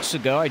 2 weeks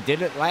ago. I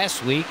did it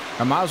last week.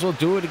 I might as well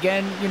do it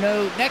again,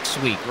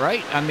 next week,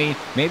 right? I mean,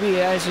 maybe he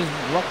has his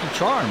lucky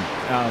charm.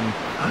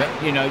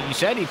 You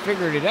said he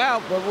figured it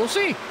out, but we'll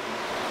see.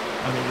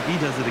 I mean, if he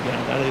does it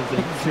again, that is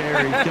a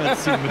very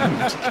gutsy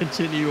move to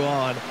continue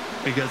on,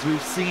 because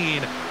we've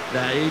seen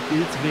that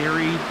it's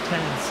very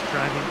tense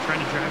trying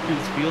to drive through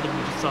this field. And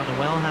we just saw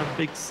Noel have a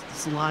big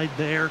slide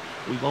there.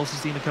 We've also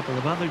seen a couple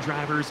of other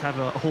drivers have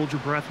a hold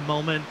your breath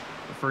moment.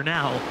 But for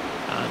now,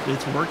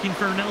 it's working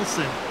for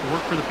Nelson to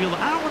work for the field.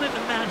 I don't want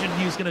to imagine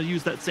he's going to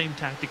use that same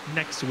tactic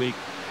next week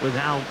with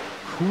how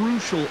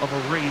crucial of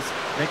a race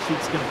next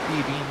week's going to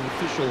be, being the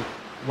official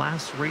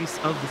last race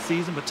of the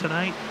season. But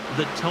tonight,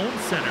 the tone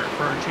center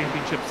for our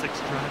Championship 6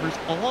 drivers,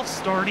 all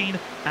starting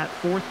at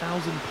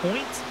 4,000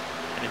 points.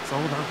 And it's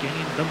all about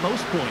getting the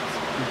most points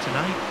through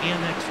tonight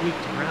and next week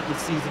to grab the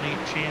Season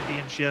 8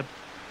 championship.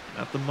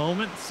 At the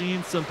moment,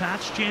 seeing some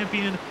patch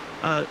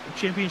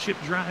championship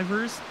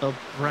drivers of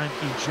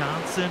Frankie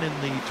Johnson in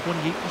the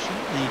 28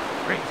 machine.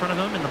 Right in front of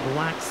him in the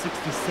black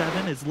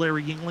 67 is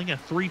Larry Yingling,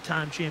 a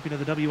 3-time champion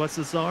of the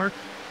WSSR.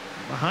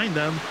 Behind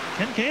them,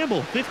 Ken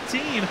Campbell,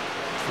 15,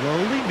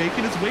 slowly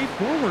making his way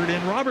forward.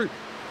 And Robert,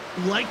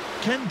 like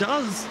Ken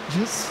does,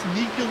 just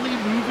sneakily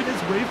moving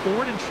his way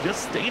forward and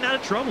just staying out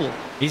of trouble.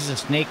 He's a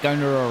snake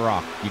under a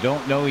rock. You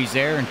don't know he's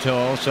there until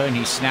all of a sudden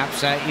he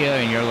snaps at you,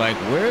 and you're like,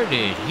 where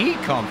did he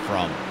come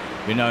from?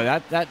 You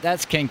know,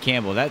 that's Ken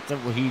Campbell. That's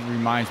what he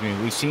reminds me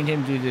of. We've seen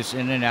him do this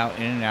in and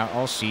out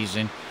all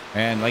season.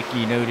 And like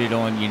you noted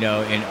on, you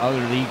know, in other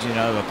leagues and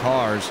other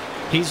cars,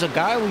 he's a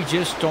guy we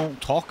just don't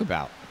talk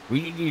about.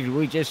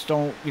 We just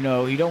don't, you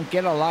know, he don't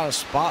get a lot of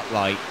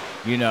spotlight,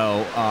 you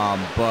know,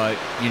 but,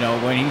 you know,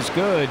 when he's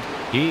good,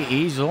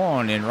 he's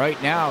on. And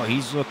right now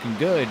he's looking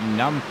good.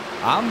 And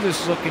I'm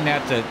just looking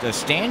at the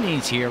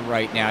standings here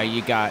right now.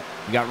 You got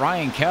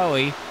Ryan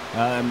Kelly,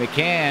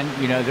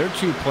 McCann, you know, they're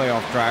two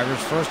playoff drivers,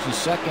 first and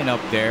second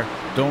up there,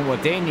 doing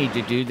what they need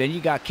to do. Then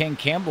you got Ken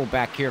Campbell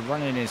back here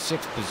running in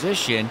sixth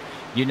position,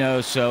 you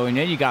know, so, and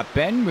then you got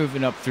Ben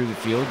moving up through the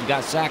field. You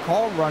got Zach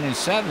Hall running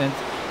seventh.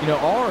 You know,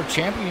 all our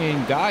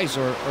champion guys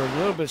are a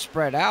little bit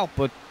spread out,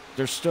 but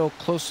they're still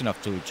close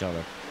enough to each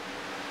other.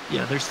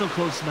 Yeah, they're still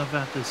close enough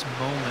at this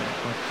moment,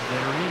 but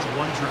there is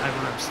one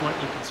driver I'm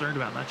slightly concerned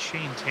about, and that's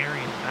Shane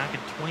Terrian back in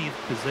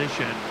 20th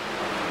position.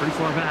 Pretty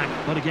far back,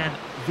 but again,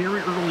 very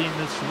early in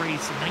this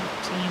race,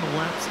 19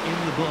 laps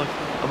in the book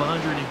of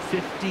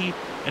 150.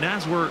 And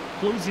as we're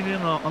closing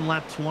in on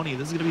lap 20,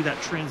 this is going to be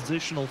that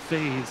transitional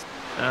phase.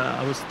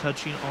 I was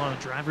touching on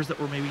drivers that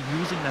were maybe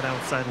using that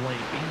outside lane,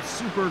 being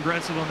super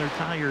aggressive on their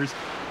tires.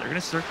 They're going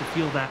to start to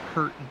feel that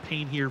hurt and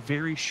pain here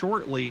very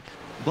shortly.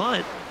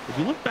 But if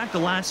you look back to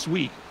last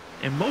week,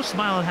 in most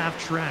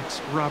mile-and-a-half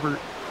tracks, Robert,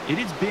 it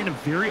has been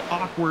very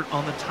awkward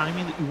on the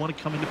timing that you want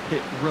to come into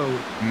pit road.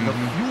 The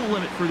fuel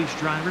limit for these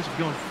drivers, if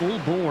you're going full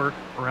bore,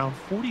 around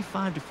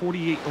 45 to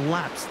 48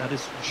 laps. That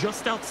is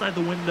just outside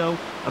the window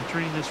of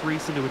turning this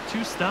race into a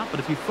two-stop.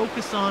 But if you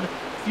focus on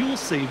fuel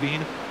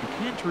saving, you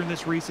can turn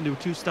this race into a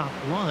two-stop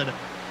run.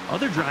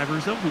 Other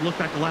drivers, though, if we look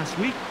back to last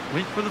week,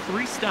 went for the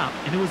three-stop,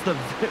 and it was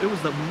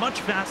the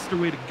much faster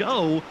way to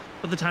go.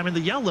 But the time in the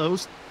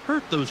yellows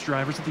hurt those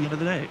drivers at the end of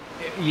the day.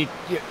 You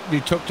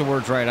took the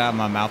words right out of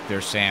my mouth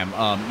there, Sam.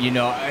 You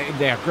know,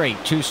 they're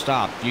great,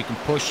 two-stop. You can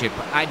push it,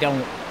 but I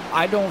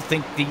don't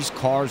think these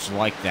cars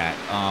like that.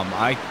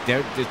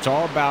 It's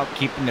all about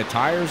keeping the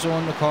tires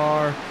on the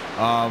car.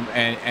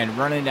 And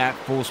running at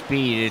full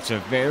speed. It's a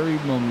very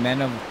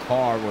momentum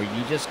car where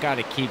you just got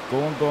to keep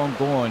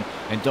going,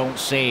 and don't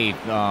save.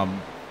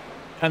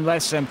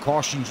 Unless them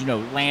cautions, you know,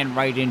 land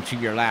right into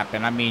your lap.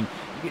 And I mean,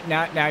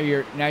 now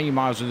you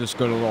might as well just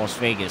go to Las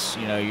Vegas.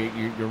 You know,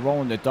 you're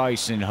rolling the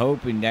dice and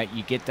hoping that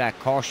you get that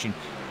caution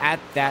at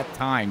that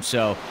time.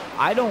 So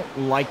I don't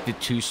like the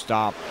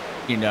two-stop,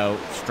 you know,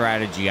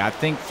 strategy. I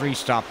think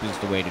three-stop is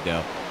the way to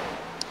go.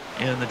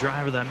 And the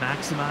driver that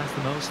maximized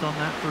the most on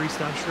that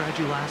three-stop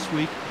strategy last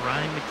week,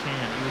 Ryan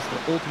McCann. He was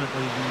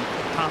ultimately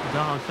the top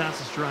dog,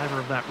 fastest driver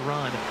of that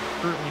run.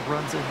 Currently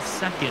runs in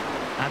second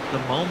at the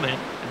moment.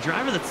 The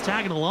driver that's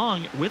tagging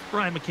along with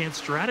Ryan McCann's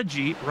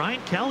strategy,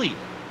 Ryan Kelly.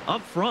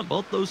 Up front,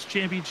 both those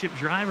championship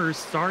drivers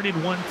started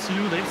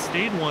 1-2. They've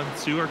stayed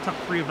 1-2. Our top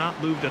three have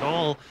not moved at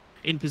all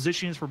in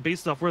positions for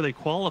based off where they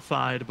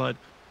qualified. But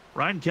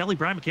Ryan Kelly,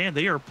 Brian McCann,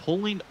 they are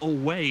pulling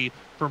away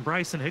from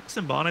Bryson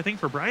Hixenbaugh. I think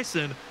for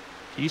Bryson,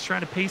 he's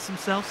trying to pace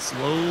himself,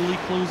 slowly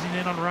closing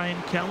in on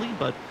Ryan Kelly,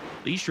 but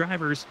these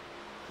drivers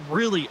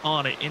really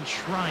on it and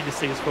trying to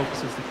stay as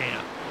focused as they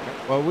can.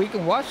 Well, we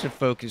can watch the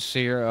focus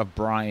here of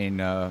Brian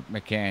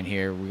McCann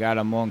here. We got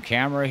him on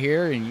camera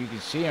here, and you can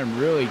see him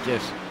really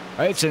just,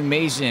 it's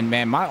amazing,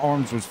 man. My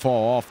arms would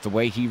fall off the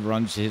way he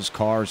runs his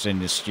cars and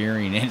the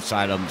steering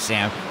inside of them,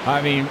 Sam.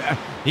 I mean,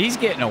 he's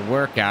getting a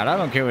workout. I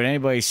don't care what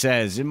anybody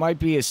says. It might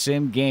be a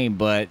sim game,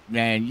 but,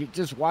 man, you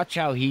just watch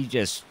how he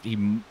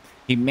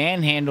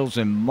manhandles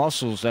and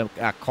muscles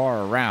that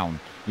car around,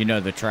 you know,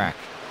 the track.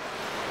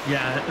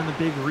 Yeah, and the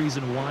big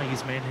reason why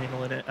he's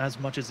manhandling it as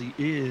much as he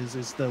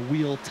is the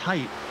wheel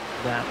type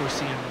that we're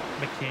seeing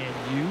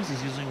McCann use.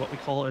 He's using what we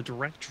call a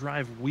direct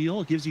drive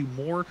wheel. It gives you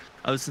more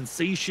of a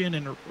sensation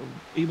and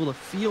able to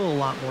feel a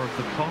lot more of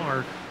the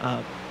car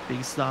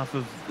based off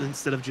of,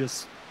 instead of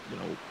just, you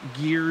know,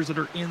 gears that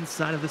are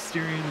inside of the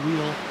steering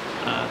wheel.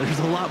 There's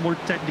a lot more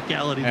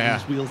technicality to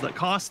these wheels that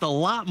cost a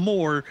lot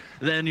more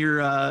than your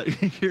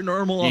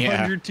normal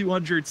 $100,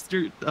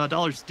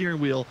 $200 steering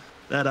wheel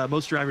that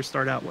most drivers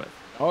start out with.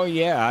 Oh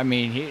yeah, I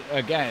mean,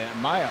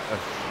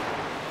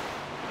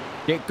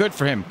 good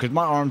for him, because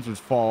my arms would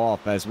fall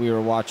off as we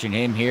were watching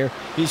him here.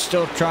 He's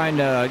still trying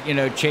to, you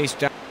know, chase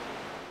down.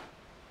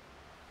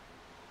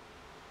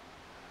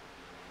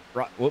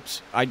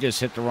 Whoops, I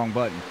just hit the wrong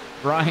button.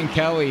 Brian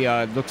Kelly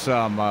looks,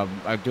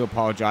 I do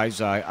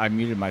apologize. I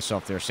muted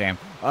myself there, Sam.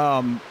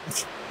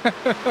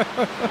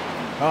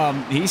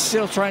 He's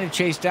still trying to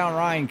chase down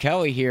Ryan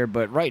Kelly here,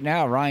 but right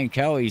now Ryan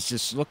Kelly's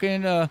just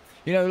looking,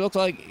 you know, it looks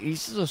like he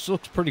just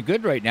looks pretty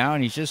good right now,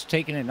 and he's just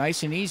taking it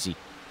nice and easy.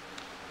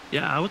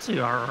 Yeah, I would say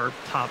our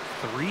top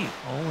three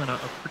all in a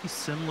pretty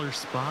similar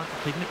spot,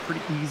 taking it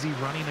pretty easy,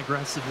 running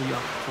aggressively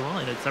up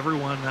front. It's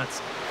everyone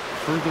that's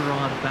further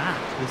on back.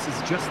 This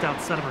is just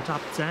outside of our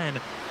top 10,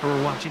 where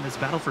we're watching this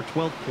battle for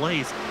 12th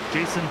place.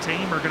 Jason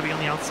Tamer going to be on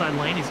the outside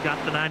lane. He's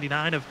got the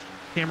 99 of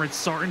Cameron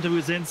Sarton to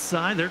his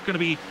inside. They're going to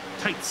be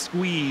tight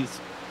squeeze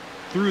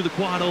through the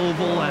quad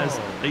oval as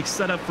they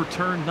set up for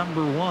turn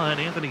number 1.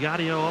 Anthony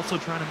Gaudio also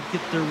trying to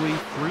get their way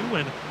through,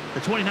 and the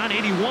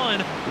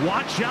 2981,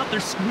 watch out, they're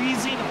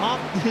squeezing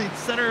off the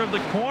center of the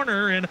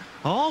corner and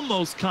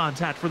almost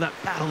contact for that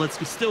battle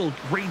that's still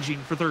raging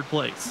for 3rd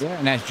place. Yeah,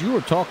 and as you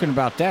were talking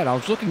about that, I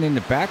was looking in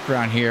the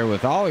background here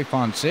with Ollie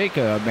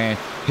Fonseca, man.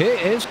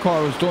 His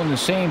car was doing the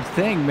same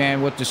thing,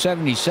 man, what the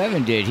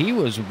 77 did. He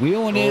was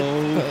wheeling it.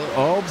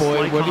 Oh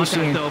boy, what are you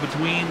seeing? Though,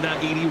 between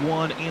that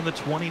 81 and the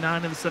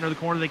 29 in the center of the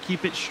corner, they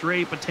keep it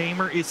straight, but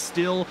Tamer is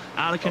still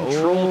out of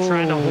control,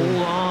 trying to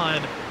hold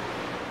on.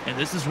 And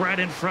this is right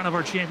in front of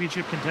our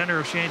championship contender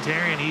of Shane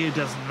Tarian. He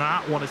does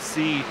not want to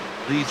see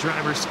these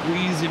drivers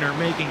squeezing or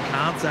making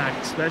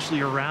contact, especially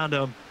around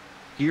him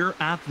here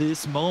at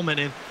this moment.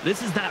 And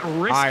this is that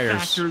risk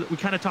factor that we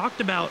kind of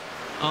talked about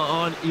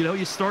on,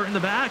 you start in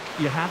the back,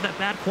 you have that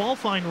bad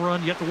qualifying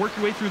run, you have to work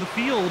your way through the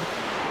field.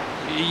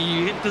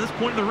 You get to this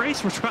point of the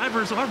race where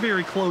drivers are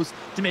very close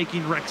to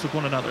making wrecks with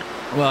one another.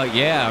 Well,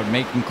 yeah,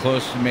 making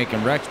close to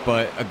making wrecks,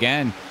 but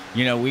again,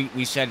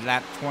 we said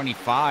lap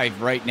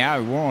 25 right now.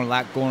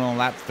 We're going on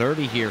lap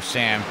 30 here,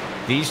 Sam.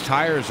 These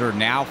tires are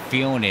now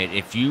feeling it.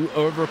 If you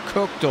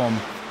overcooked them,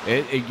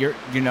 you're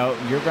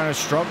going to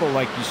struggle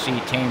like you see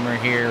Tamer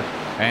here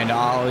and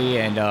Ollie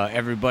and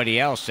everybody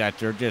else that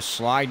they're just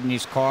sliding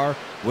this car,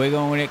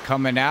 wiggling it,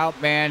 coming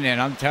out, man. And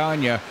I'm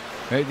telling you,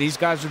 these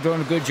guys are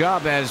doing a good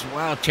job as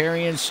well.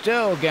 Tarian's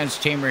still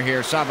against Tamer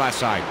here, side by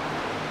side.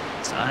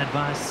 Side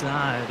by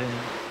side, and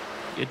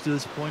get to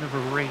this point of a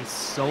race,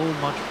 so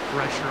much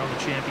pressure on the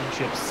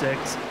championship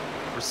 6.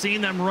 We're seeing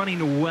them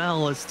running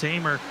well as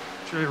Tamer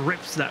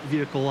rips that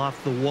vehicle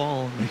off the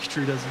wall and makes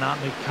sure he does not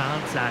make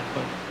contact.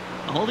 But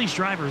all these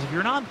drivers, if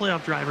you're a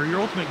non-playoff driver, your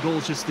ultimate goal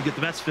is just to get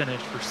the best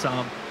finish. For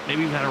some,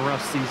 maybe you've had a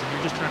rough season,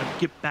 you're just trying to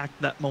get back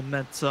that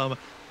momentum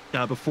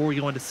before we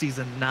go into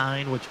season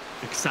 9, which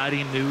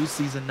exciting news.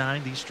 Season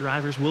 9, these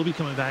drivers will be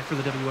coming back for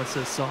the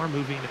WSSR,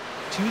 moving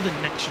to the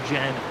next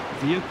gen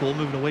vehicle,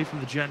 moving away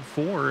from the Gen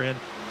 4. And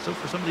so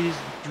for some of these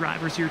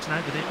drivers here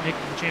tonight that didn't make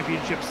the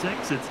championship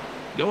 6, it's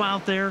go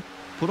out there,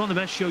 put on the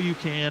best show you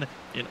can,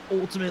 and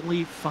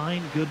ultimately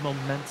find good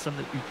momentum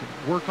that you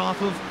can work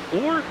off of,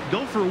 or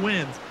go for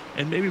wins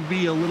and maybe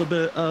be a little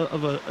bit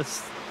of a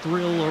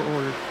thrill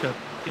or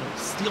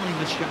stealing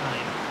the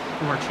shine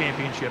from our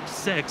championship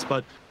 6.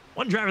 But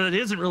one driver that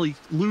isn't really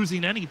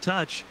losing any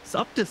touch, it's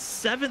up to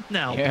 7th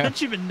now. Yeah.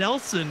 Benjamin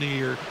Nelson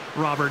here,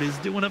 Robert, is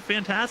doing a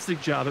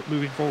fantastic job at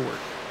moving forward.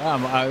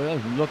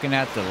 I'm looking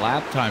at the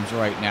lap times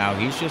right now.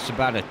 He's just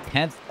about a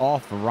 10th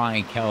off of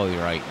Ryan Kelly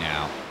right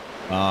now.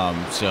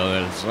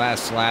 So his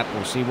last lap,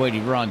 we'll see what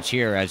he runs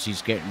here as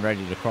he's getting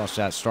ready to cross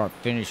that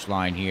start-finish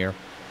line here.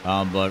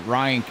 But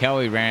Ryan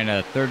Kelly ran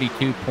a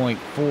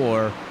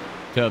 32.4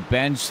 to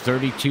Ben's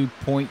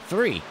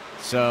 32.3.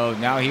 So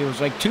now he was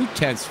like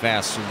 2/10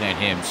 faster than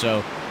him.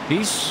 So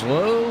he's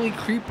slowly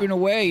creeping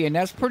away, and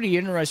that's pretty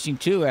interesting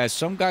too, as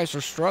some guys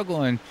are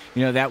struggling,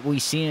 that we've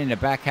seen in the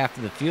back half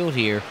of the field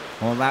here.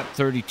 On lap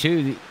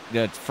 32,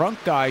 the front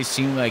guys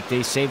seem like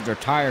they saved their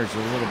tires a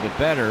little bit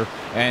better,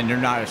 and they're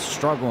not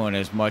struggling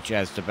as much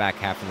as the back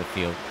half of the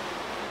field.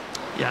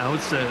 Yeah, I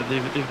would say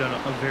they've done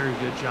a very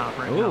good job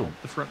right now,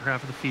 the front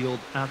half of the field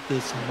at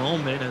this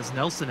moment, as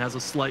Nelson has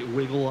a slight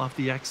wiggle off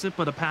the exit,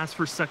 but a pass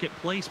for 2nd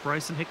place.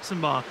 Bryson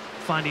Hixenbaugh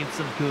finding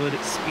some good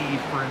speed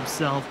for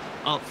himself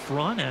up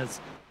front, as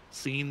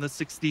seeing the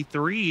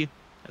 63,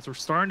 as we're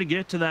starting to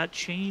get to that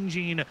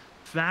changing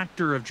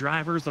factor of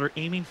drivers that are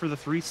aiming for the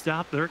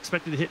 3-stop. They're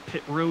expected to hit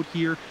pit road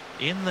here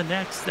in the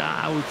next,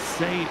 I would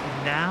say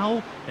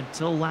now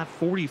until lap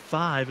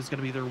 45 is going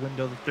to be their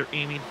window that they're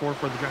aiming for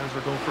the drivers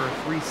are going for a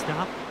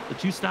 3-stop. The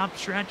 2-stop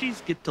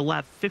strategies get to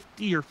lap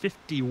 50 or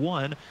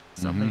 51.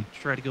 Some may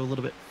try to go a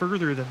little bit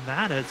further than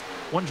that, as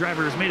one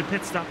driver has made a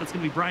pit stop. That's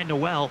going to be Brian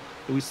Noel,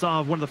 who we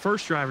saw one of the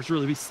first drivers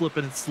really be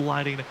slipping and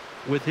sliding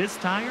with his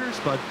tires.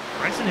 But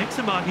Bryson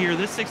Hixenbaugh here,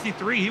 this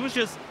 63, he was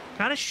just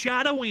kind of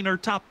shadowing our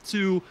top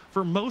 2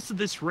 for most of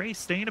this race,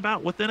 staying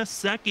about within a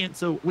second,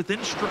 so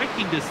within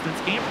striking distance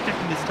and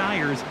protecting his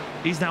tires.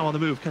 He's now on the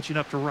move, catching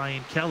up to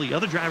Ryan Kelly.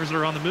 Other drivers that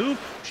are on the move,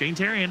 Shane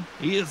Tarian,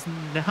 he has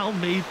now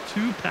made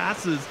 2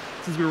 passes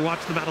since we were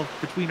watching the battle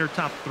between our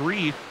top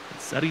 3,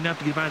 setting up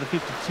to get by the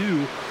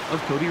 52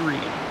 of Cody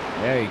Reed.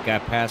 Yeah, he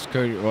got past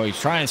Cody. Well, he's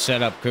trying to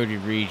set up Cody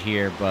Reed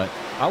here, but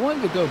I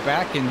wanted to go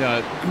back and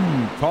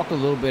talk a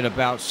little bit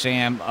about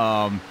Sam,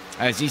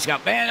 as he's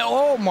got, man,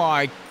 oh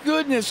my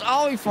goodness,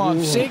 Ollie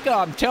Fonseca,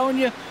 I'm telling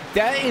you,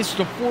 that is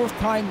the 4th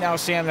time now,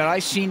 Sam, that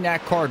I've seen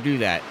that car do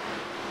that.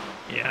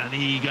 Yeah, and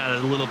he got a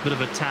little bit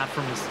of a tap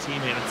from his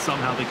teammate, and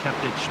somehow they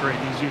kept it straight.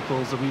 These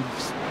vehicles that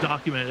we've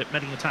documented it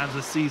many times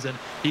this season,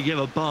 he gave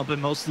a bump,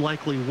 and most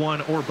likely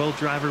one or both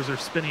drivers are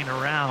spinning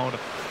around.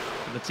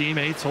 And the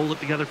teammates hold it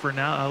together for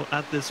now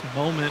at this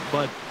moment,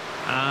 but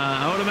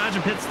I would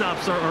imagine pit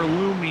stops are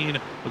looming.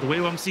 But the way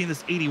I'm seeing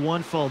this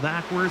 81 fall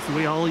backwards, the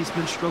way Ollie's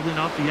been struggling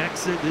off the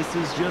exit, this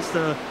is just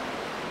a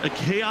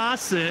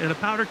chaos and a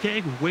powder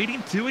keg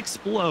waiting to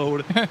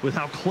explode with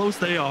how close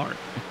they are.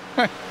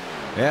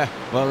 Yeah,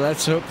 well,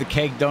 let's hope the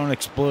keg don't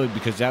explode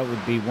because that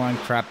would be one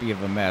crappy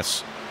of a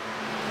mess.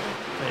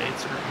 It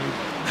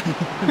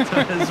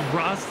certainly does.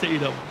 Ross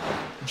Tatum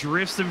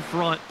drifts in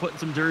front, putting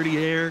some dirty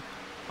air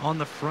on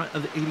the front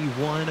of the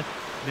 81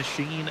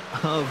 machine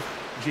of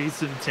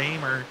Jason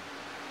Tamer.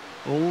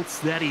 Hold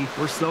steady.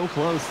 We're so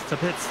close to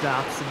pit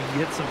stops, and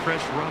you get some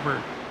fresh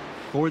rubber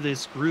for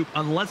this group,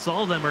 unless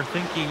all of them are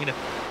thinking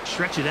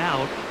stretch it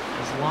out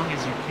as long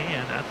as you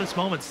can. At this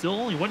moment, still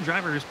only one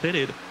driver is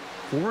pitted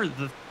for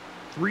the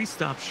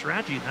 3-stop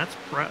strategy, and that's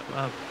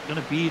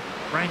going to be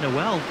Brian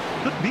Noel.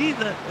 Could be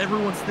that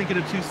everyone's thinking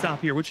of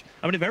 2-stop here, which,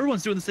 I mean, if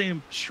everyone's doing the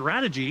same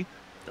strategy,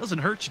 it doesn't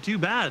hurt you too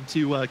bad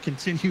to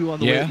continue on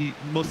the way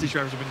most of these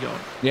drivers have been going.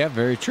 Yeah,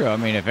 very true. I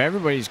mean, if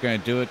everybody's going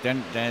to do it,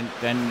 then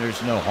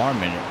there's no harm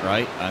in it,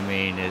 right? I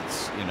mean,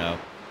 it's, you know,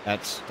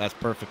 that's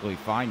perfectly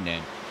fine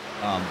then.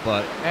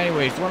 But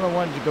anyways, what I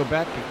wanted to go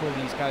back before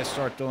these guys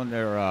start doing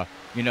their,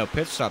 you know,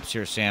 pit stops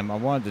here, Sam, I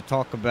wanted to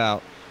talk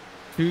about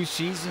 2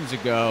 seasons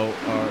ago,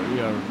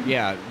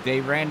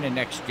 they ran the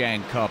Next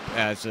Gen Cup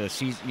as a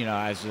season, you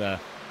know,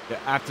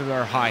 after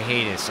their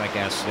hiatus, I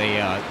guess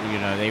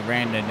they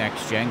ran the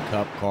Next Gen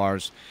Cup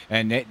cars,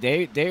 and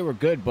they were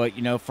good. But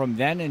you know, from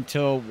then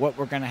until what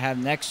we're gonna have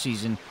next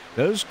season,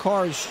 those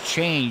cars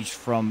changed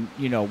from,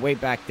 you know, way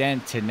back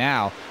then to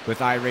now, with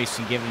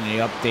iRacing giving the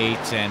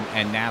updates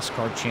and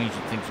NASCAR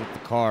changing things with the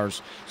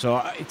cars. So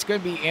it's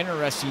going to be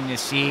interesting to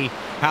see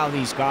how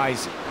these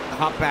guys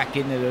hop back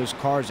into those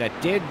cars that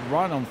did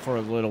run them for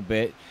a little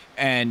bit,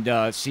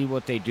 and see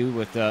what they do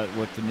with the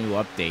new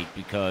update,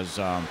 because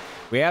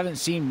we haven't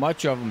seen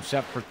much of them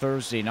except for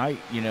Thursday night.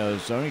 You know,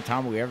 it's the only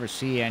time we ever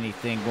see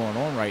anything going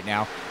on right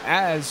now.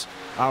 As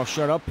I'll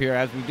shut up here,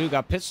 as we do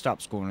got pit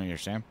stops going on here,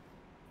 Sam.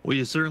 Well,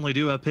 you certainly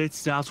do have pit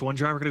stops. One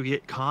driver going to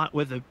get caught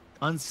with an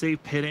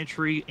unsafe pit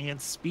entry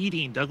and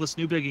speeding. Douglas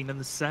Newbigging in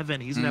the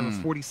 7. He's going to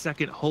have a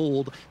 40-second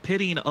hold.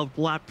 Pitting of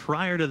lap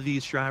prior to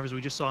these drivers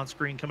we just saw on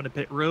screen coming to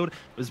pit road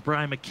was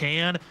Brian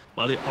McCann.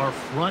 But our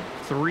front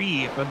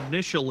 3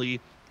 initially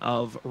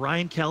of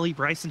Ryan Kelly,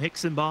 Bryson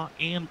Hicksonbaugh,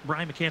 and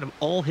Brian McCann have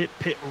all hit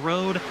pit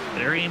road.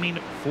 They're aiming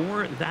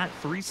for that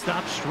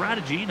 3-stop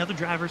strategy. And other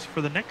drivers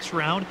for the next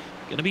round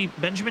going to be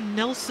Benjamin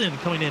Nelson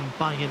coming in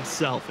by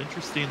himself.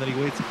 Interesting that he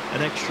waits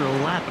an extra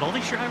lap. But all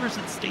these drivers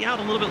that stay out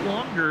a little bit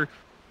longer,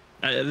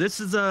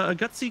 this is a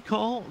gutsy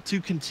call to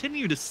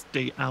continue to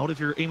stay out if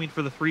you're aiming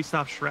for the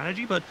 3-stop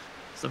strategy. But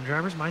some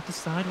drivers might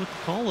decide with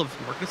the call of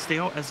we're going to stay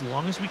out as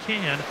long as we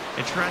can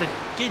and try to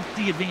get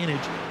the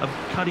advantage of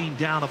cutting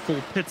down a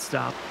full pit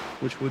stop,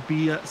 which would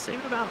be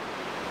saving about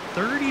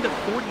 30 to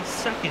 40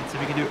 seconds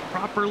if you can do it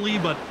properly.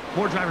 But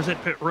more drivers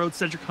at pit road.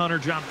 Cedric Hunter,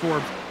 John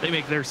Forbes, they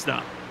make their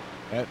stop.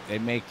 Yep, they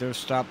make their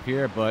stop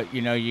here, but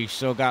you know, you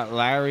still got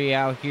Larry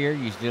out here.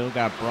 You still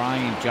got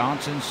Brian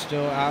Johnson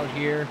still out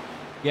here.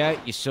 Yeah,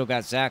 you still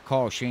got Zach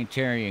Hall, Shane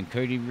Terrian,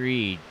 Cody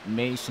Reed,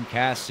 Mason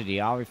Cassidy,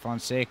 Ollie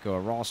Fonseca,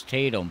 Ross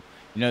Tatum.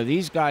 You know,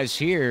 these guys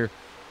here,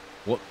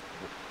 well,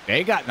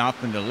 they got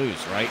nothing to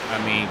lose, right?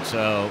 I mean,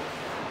 so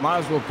might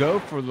as well go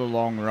for the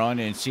long run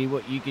and see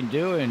what you can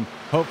do, and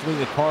hopefully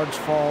the cards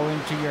fall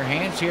into your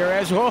hands here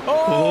as well.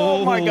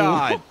 Oh my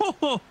God.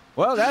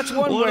 Well, that's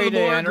one way of the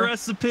to more enter.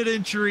 Aggressive pit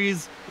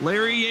entries.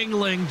 Larry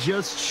Yingling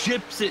just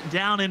ships it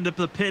down into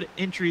the pit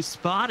entry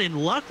spot,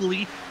 and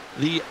luckily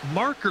the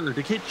marker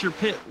to hit your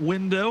pit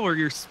window or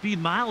your speed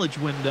mileage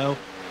window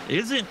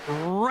isn't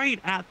right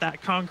at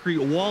that concrete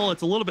wall.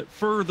 It's a little bit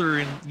further,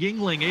 and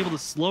Yingling able to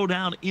slow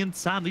down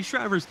inside. These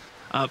drivers,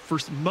 for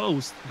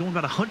most, going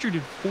about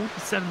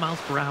 147 miles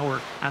per hour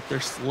at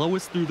their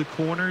slowest through the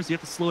corners. You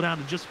have to slow down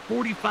to just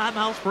 45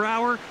 miles per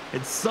hour,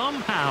 and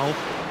somehow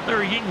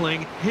Larry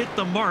Yingling hit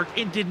the mark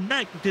and did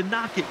not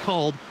get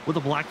called with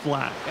a black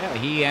flag. Yeah,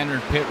 he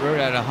entered pit road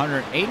at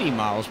 180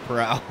 miles per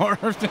hour.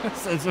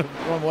 That's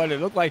what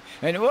it looked like.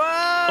 And whoa!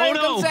 Oh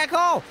no! Zach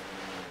Hall.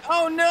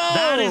 Oh no!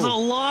 That is a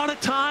lot of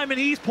time, and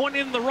he's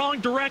pointing in the wrong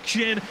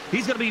direction.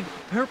 He's going to be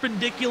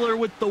perpendicular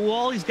with the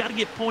wall. He's got to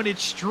get pointed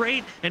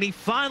straight, and he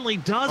finally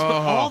does, but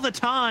all the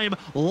time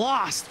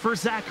lost for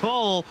Zach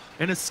Hall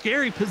in a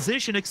scary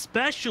position,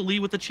 especially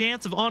with the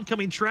chance of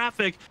oncoming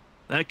traffic.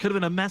 That could have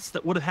been a mess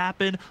that would have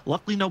happened.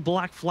 Luckily, no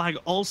black flag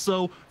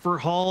also for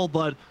Hall,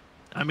 but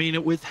I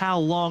mean, with how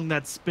long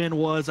that spin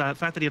was, the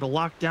fact that he had to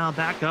lock down,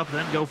 back up, and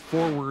then go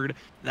forward,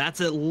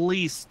 that's at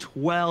least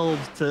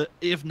 12 to,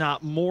 if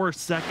not more,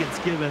 seconds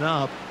given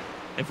up.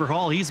 And for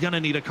Hall, he's going to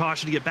need a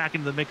caution to get back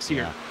into the mix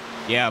here.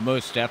 Yeah,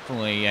 most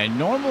definitely. And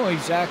normally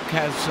Zach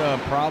has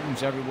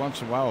problems every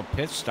once in a while with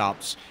pit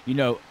stops, you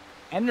know,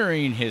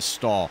 entering his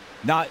stall,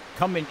 not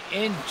coming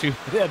into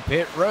the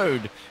pit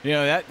road. You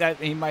know, that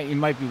he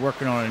might be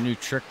working on a new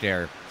trick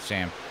there,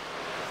 Sam.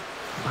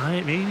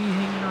 Maybe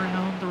hanging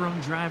around the wrong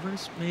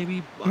drivers,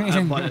 maybe.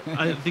 But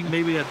I think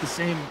maybe at the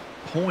same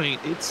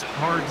point, it's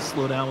hard to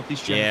slow down with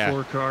these Gen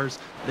 4 cars.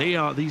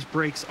 These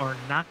brakes are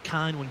not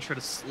kind when you try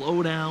to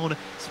slow down,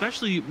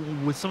 especially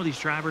with some of these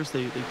drivers.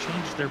 They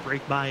change their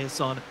brake bias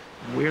on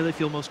where they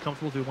feel most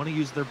comfortable. If they want to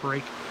use their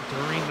brake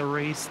during the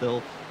race,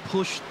 they'll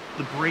push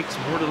the brakes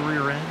more to the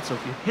rear end. So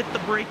if you hit the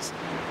brakes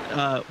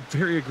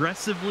very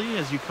aggressively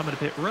as you come into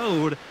pit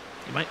road,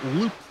 you might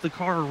loop the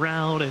car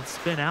around and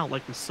spin out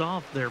like we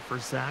saw there for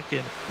Zach.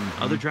 And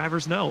other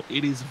drivers know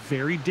it is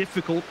very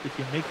difficult if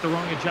you make the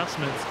wrong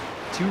adjustments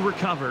to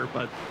recover.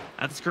 But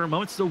at this current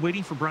moment, still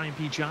waiting for Brian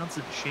P.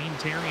 Johnson, Shane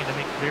Terrian to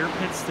make their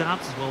pit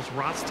stops, as well as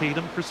Ross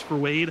Tatum, Christopher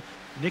Wade,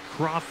 Nick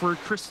Crawford,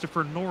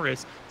 Christopher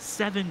Norris.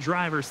 7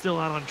 drivers still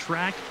out on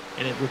track.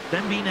 And with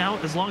them being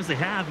out as long as they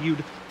have,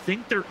 you'd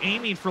think they're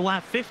aiming for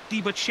lap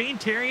 50, but Shane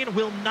Terrian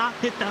will not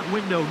hit that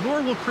window,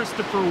 nor will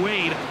Christopher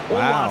Wade or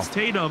Ross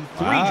Tatum.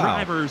 3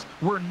 drivers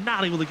were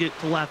not able to get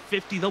to lap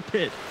 50. They'll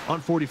pit on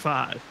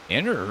 45.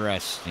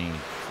 Interesting.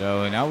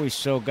 So now we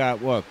still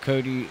got what?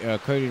 Cody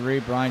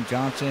Reed, Brian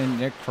Johnson,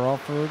 Nick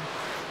Crawford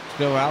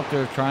still out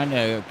there trying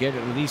to get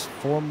at least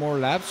 4 more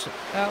laps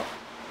out.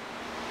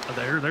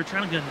 They're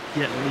trying to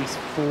get at least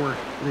 4.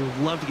 They would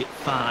love to get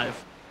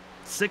 5.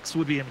 6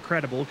 would be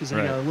incredible because they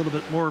got a little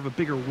bit more of a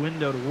bigger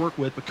window to work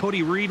with. But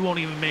Cody Reed won't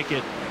even make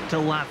it to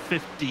lap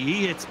 50.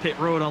 He hits pit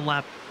road on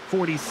lap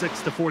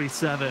 46 to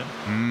 47.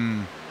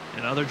 And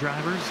other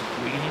drivers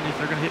waiting if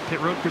they're going to hit pit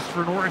road.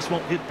 Christopher Norris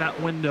won't hit that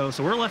window.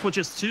 So we're left with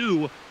just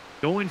 2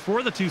 going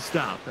for the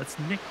 2-stop. That's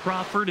Nick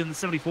Crawford in the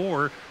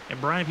 74 and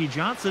Brian P.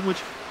 Johnson,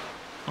 which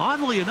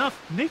oddly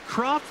enough, Nick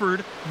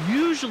Crawford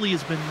usually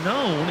has been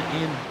known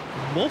in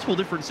multiple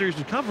different series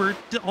we've covered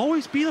to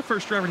always be the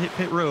first driver to hit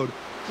pit road.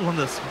 It's one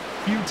of the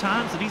few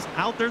times that he's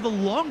out there the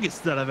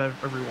longest that I've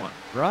ever won.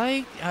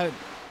 Right?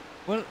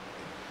 Well,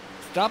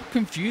 stop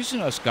confusing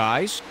us,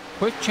 guys.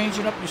 Quit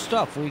changing up your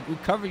stuff. We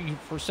covered you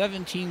for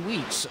 17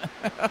 weeks.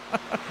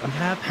 We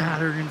have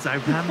patterns. I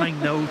have my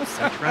notes.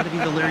 I try to be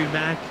the Larry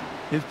Mack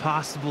if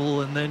possible,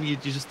 and then you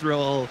just throw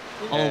all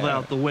of it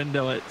out the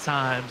window at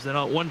times.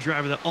 And one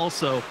driver that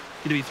also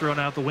going to be thrown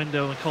out the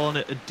window and calling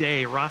it a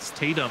day, Ross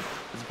Tatum,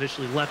 has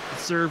officially left the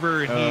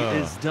server, and he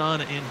is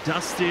done and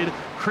dusted.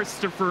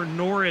 Christopher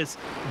Norris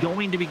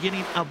going to be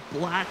getting a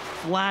black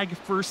flag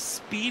for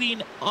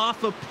speeding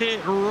off a pit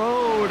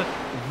road.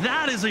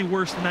 That is a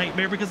worst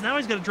nightmare because now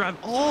he's got to drive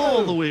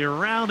all the way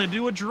around and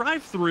do a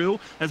drive-through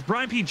as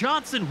Brian P.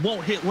 Johnson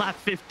won't hit lap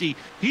 50.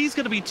 He's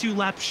going to be 2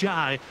 laps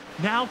shy.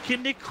 Now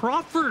can Nick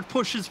Crawford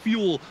push his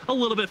fuel a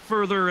little bit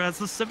further as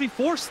the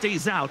 74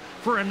 stays out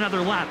for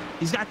another lap?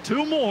 He's got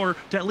 2 more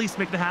to at least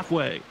make the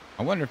halfway.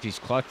 I wonder if he's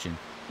clutching.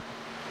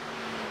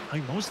 He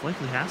most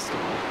likely has to.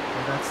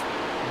 And that's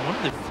one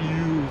of the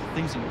few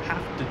things you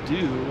have to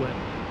do.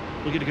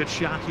 And we'll get a good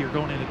shot here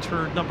going into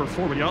turn number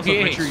 4. But you also have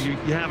to make sure you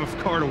have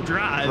a car to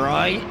drive.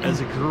 Right. As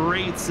a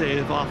great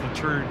save off of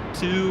turn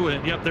 2.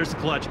 And yep, there's the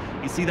clutch.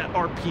 You see that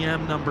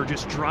RPM number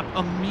just drop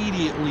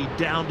immediately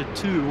down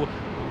to 2.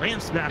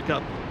 Ramps back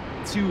up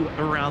to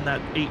around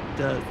that 8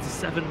 to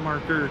 7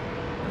 marker.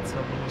 That's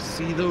how when you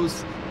see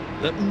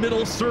that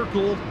middle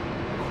circle,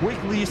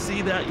 quickly you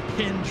see that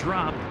pin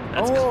drop.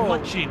 That's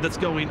clutching that's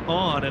going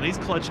on, and he's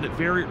clutching it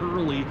very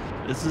early.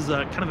 This is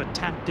a kind of a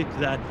tactic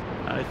that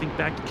I think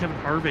back to Kevin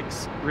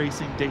Harvick's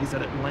racing days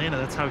at Atlanta.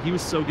 That's how he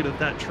was so good at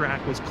that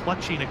track, was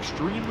clutching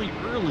extremely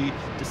early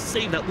to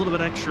save that little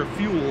bit extra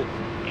fuel.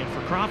 And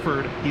for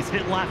Crawford, he's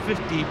hit lap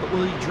 50, but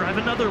will he drive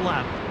another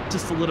lap to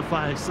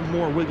solidify some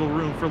more wiggle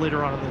room for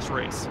later on in this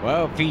race?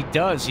 Well, if he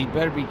does, he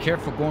better be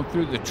careful going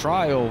through the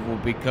tri-oval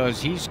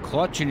because he's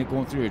clutching it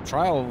going through the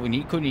tri-oval and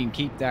he couldn't even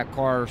keep that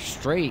car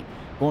straight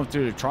going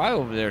through the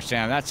tri-oval there,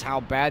 Sam. That's how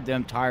bad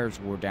them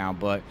tires were down.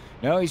 But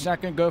no, he's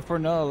not going to go for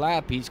another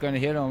lap. He's going to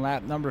hit on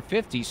lap number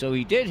 50. So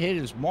he did hit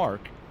his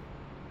mark.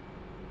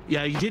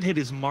 Yeah, he did hit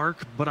his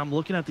mark, but I'm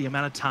looking at the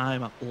amount of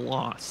time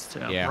lost.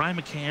 Brian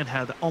McCann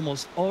had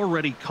almost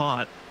already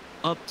caught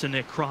up to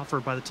Nick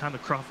Crawford by the time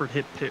that Crawford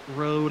hit pit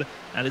road.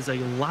 That is a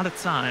lot of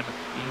time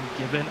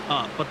being given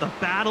up. But the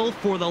battle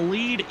for the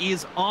lead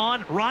is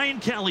on. Ryan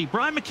Kelly,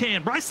 Brian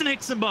McCann, Bryson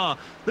Hixenbaugh.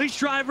 These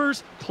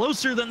drivers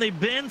closer than they've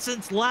been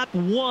since lap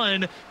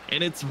 1.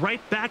 And it's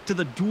right back to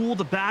the duel,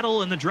 the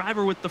battle, and the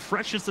driver with the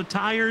freshest of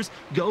tires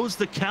goes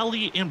to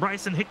Kelly and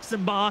Bryson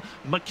Hixenbaugh.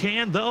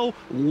 McCann, though,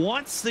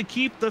 wants to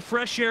keep the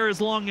fresh air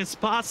as long as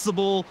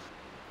possible.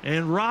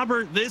 And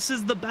Robert, this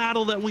is the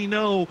battle that we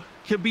know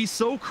can be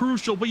so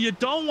crucial, but you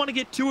don't want to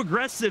get too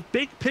aggressive.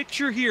 Big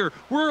picture here.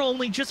 We're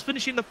only just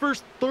finishing the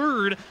first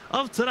third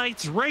of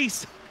tonight's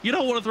race. You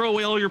don't want to throw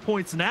away all your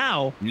points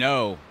now.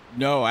 No,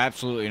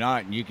 absolutely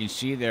not. And you can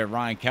see there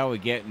Ryan Kelly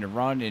getting the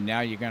run, and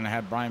now you're going to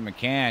have Brian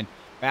McCann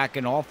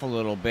backing off a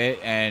little bit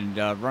and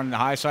running the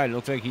high side. It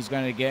looks like he's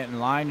going to get in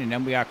line. And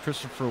then we got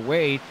Christopher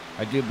Wade,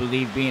 I do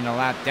believe, being a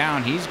lap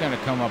down. He's going to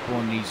come up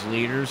on these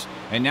leaders.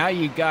 And now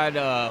you got,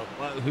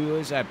 who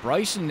is that?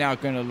 Bryson now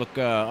going to look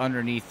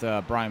underneath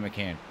Brian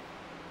McCann.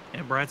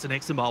 And Bryson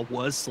Hixenbaugh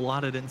was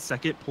slotted in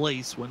second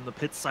place when the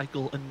pit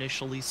cycle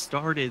initially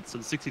started. So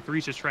the 63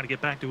 is just trying to get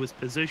back to his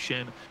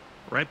position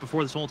right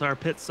before this whole entire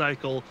pit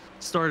cycle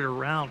started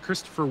around.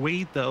 Christopher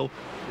Wade, though,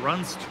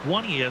 runs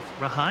 20th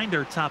behind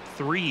our top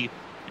 3.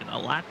 And a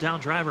lap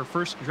down driver,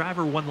 first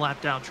driver 1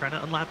 lap down, trying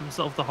to unlap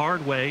himself the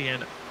hard way.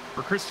 And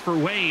for Christopher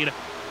Wade,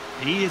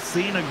 He is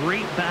seeing a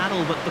great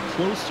battle, but the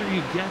closer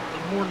you get,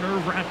 the more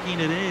nerve-wracking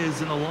it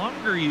is, and the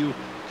longer you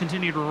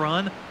continue to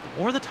run, the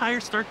more the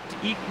tires start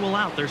to equal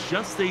out. There's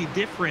just a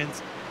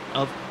difference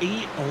of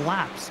 8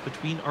 laps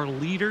between our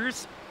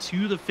leaders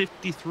to the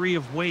 53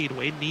 of Wade.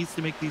 Wade needs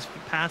to make these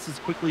passes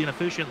quickly and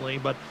efficiently,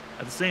 but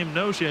at the same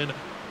notion,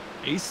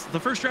 he's the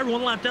first driver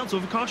 1 lap down, so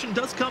if a caution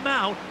does come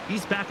out,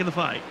 he's back in the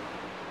fight.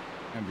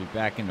 Gonna be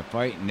back in the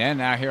fight, and then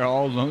out here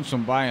all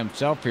lonesome by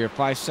himself here,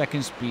 5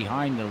 seconds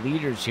behind the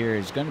leaders here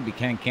is going to be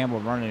Ken Campbell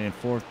running in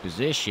 4th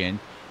position.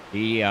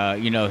 He,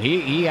 you know,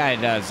 he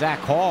had Zach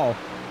Hall,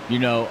 you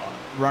know,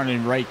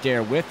 running right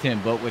there with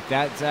him, but with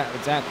that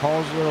Zach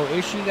Hall's little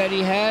issue that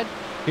he had,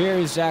 here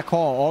is Zach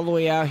Hall all the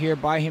way out here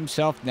by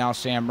himself now,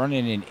 Sam,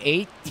 running in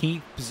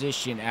 18th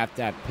position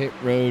after that pit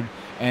road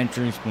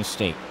entrance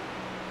mistake.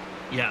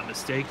 Yeah,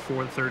 mistake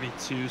for the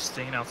 32,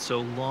 staying out so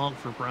long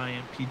for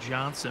Brian P.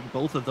 Johnson.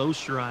 Both of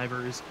those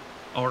drivers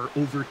are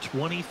over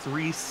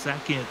 23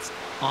 seconds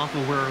off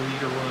of where our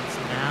leader runs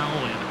now.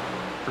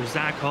 And for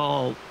Zach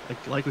Hall,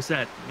 like we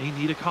said, may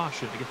need a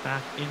caution to get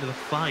back into the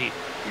fight.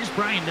 Here's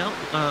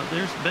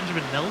there's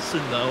Benjamin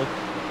Nelson, though,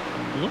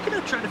 looking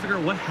at trying to figure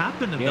out what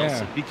happened to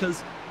Nelson,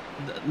 because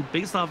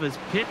based off his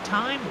pit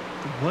time,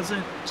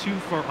 wasn't too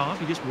far off.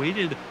 He just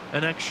waited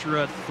an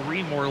extra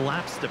 3 more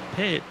laps to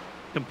pit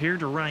compared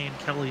to Ryan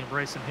Kelly and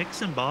Bryson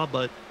Hixenbaugh,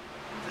 but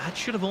that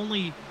should have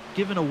only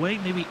given away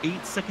maybe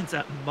 8 seconds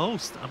at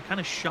most. I'm kind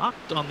of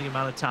shocked on the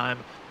amount of time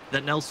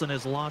that Nelson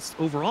has lost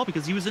overall,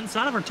 because he was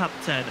inside of our top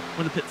 10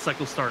 when the pit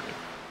cycle started.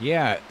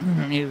 Yeah,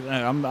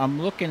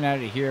 I'm looking at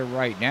it here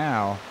right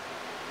now,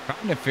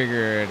 trying to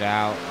figure it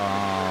out,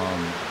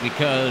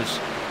 because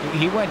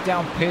he went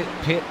down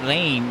pit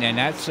lane, and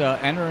that's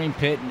entering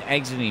pit and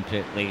exiting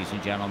pit, ladies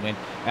and gentlemen,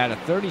 at a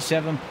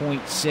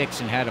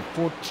 37.6 and had a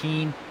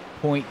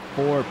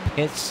 14.4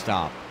 pit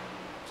stop.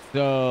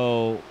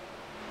 So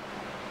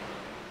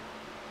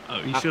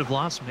he should have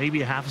lost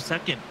maybe a half a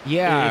second.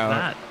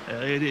 Yeah,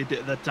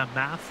 if that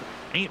math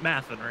ain't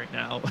mathing right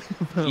now.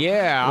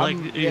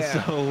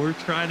 Yeah, so we're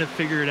trying to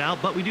figure it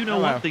out, but we do know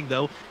one thing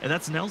though, and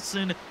that's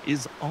Nelson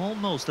is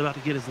almost about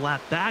to get his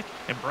lap back,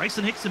 and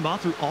Bryson Hixenbaugh,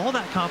 through all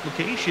that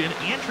complication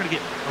and trying to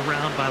get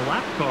around by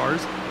lap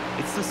cars,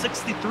 it's the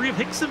 63 of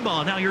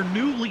Hixenbaugh, now your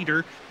new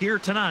leader here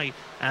tonight,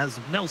 as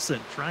Nelson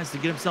tries to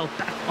get himself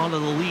back onto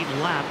the lead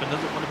lap and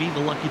doesn't want to be the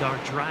lucky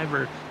dog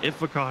driver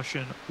if a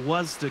caution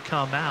was to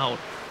come out.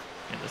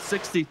 And the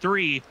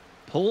 63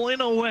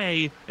 pulling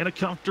away in a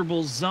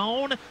comfortable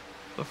zone.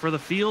 But for the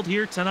field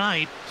here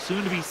tonight,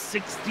 soon to be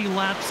 60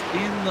 laps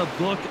in the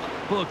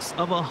books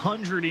of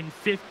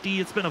 150.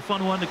 It's been a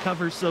fun one to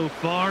cover so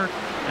far,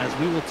 as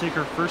we will take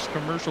our first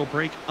commercial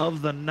break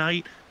of the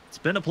night. It's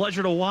been a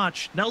pleasure to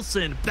watch.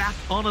 Nelson back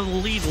onto the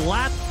lead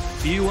lap.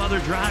 Few other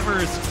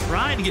drivers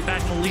trying to get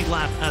back in the lead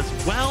lap as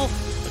well.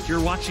 But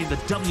you're watching the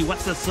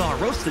WSSR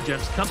Roast to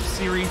Gems Cup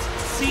Series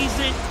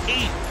Season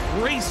 8,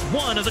 Race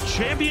 1 of the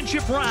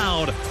championship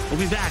round. We'll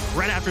be back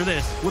right after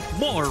this with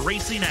more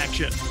racing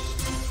action.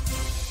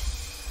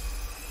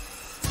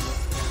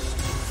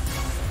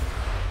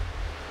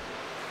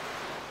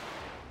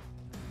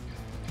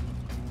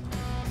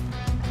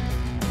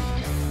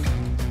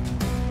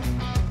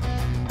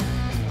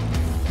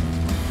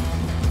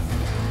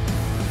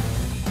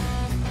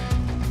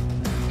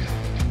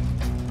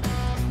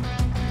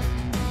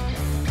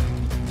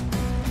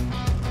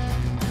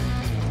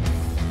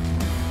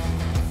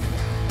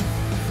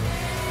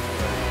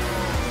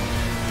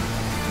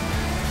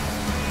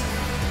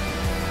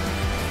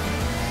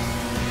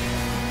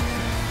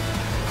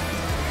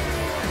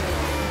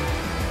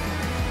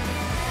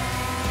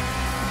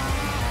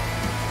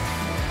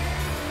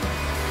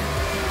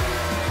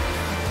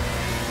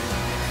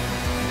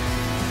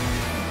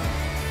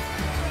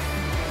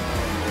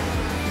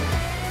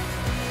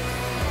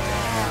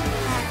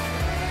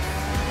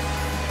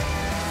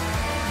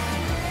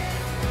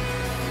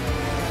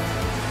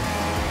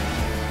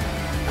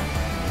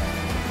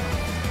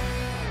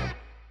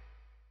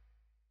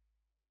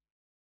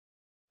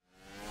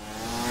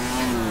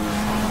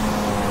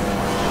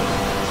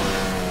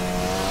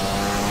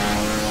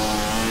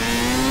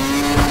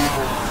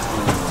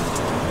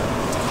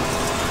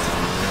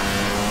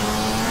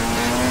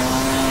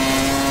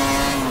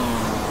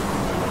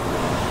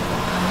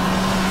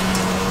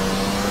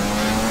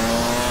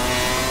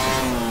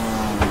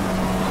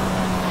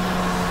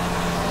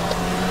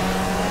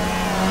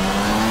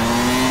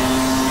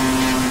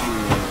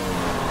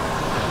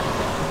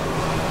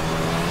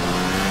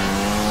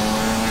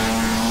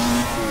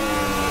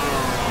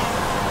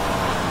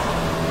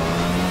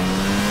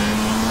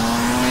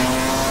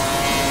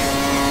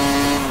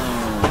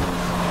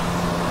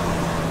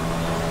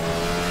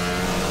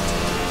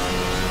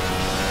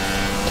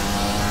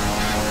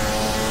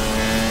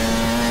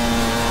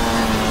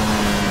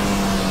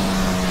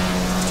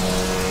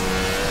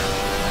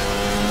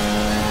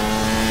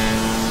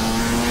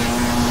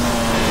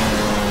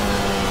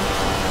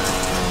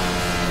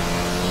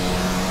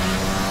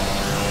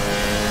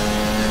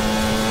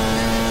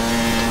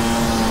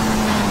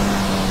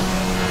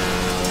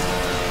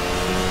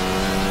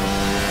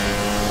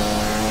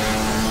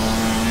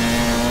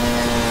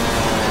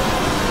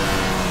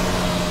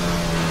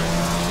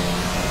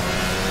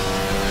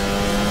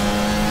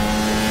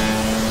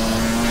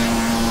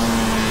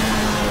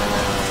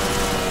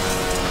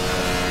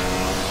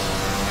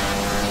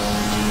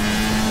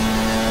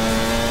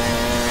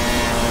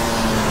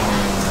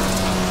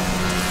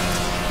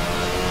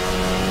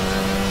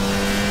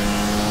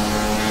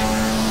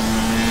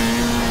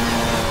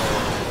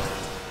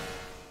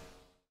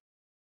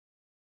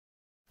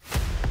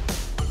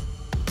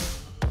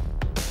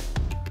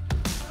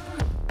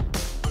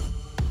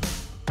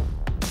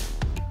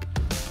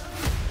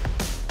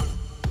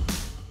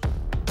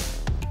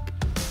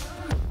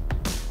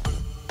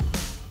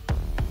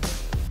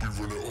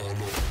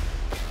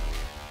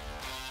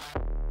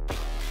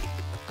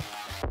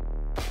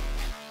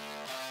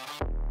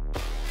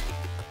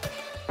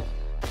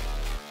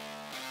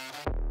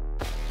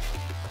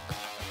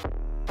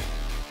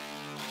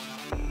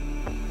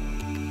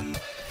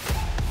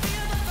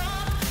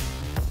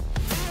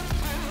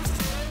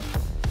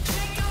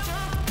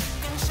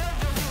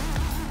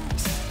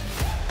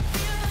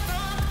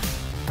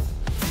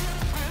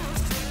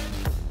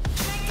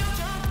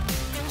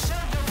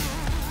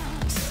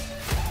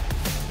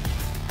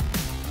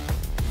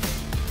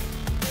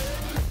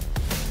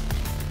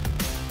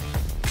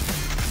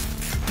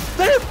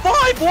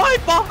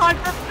 wide behind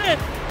for pit.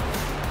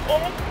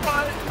 Oh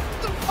my,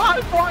 the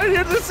 5 wide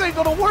here, this ain't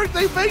gonna work.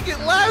 They make it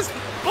last,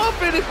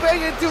 bumping and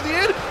banging to the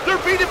end. They're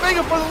beating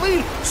banging for the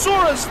lead.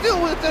 Sora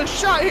still with the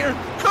shot here,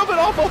 coming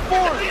off a 4.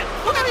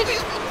 Look at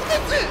it,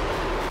 that's it.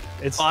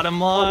 It's bottom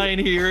line,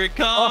 here it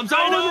comes.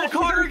 Oh no,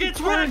 Carter gets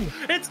wrecked.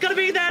 It's gonna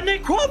be that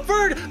Nick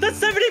Crawford. The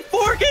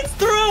 74 gets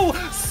through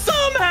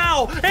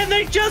somehow, and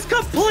they just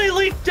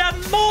completely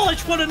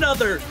demolish one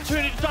another.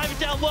 Trying to drive it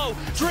down low,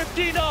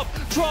 drifting up,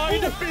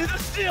 trying to be the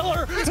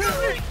stealer.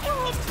 Here he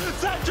comes,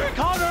 Cedric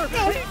Hunter.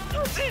 He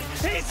does it,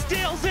 he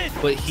steals it.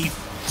 But he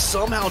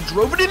somehow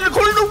drove it into the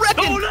corner to wreck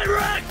it. Oh, they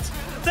wrecked!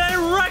 They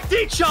wrecked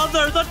each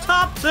other. The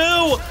top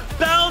two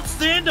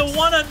bounced into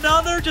one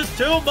another. Just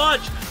too much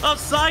of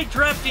side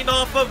drifting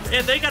off of,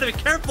 and they got to be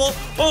careful.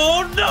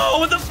 Oh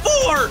no! The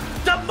 4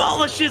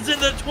 demolishes in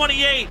the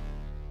 28.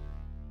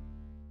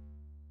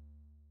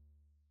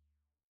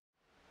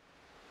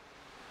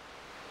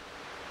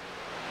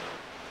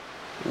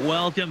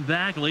 Welcome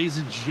back, ladies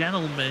and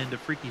gentlemen, to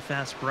Freaky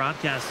Fast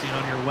Broadcasting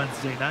on your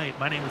Wednesday night.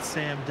 My name is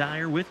Sam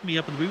Dyer. With me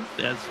up in the booth,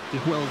 as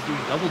well as doing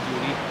double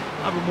duty,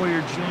 Albert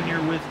Moyer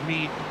Jr. with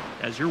me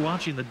as you're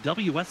watching the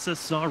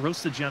WSSR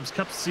Roasted Gems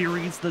Cup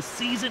Series, the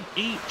Season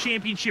 8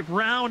 Championship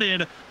round,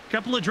 and a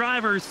couple of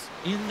drivers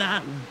in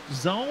that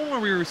zone where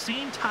we were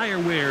seeing tire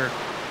wear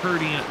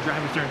hurting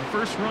drivers during the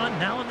first run.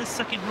 Now in the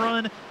second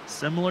run,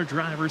 similar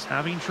drivers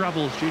having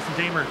troubles. Jason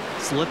Damer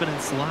slipping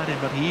and sliding,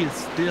 but he is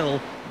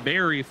still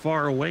very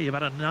far away,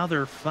 about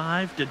another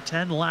 5 to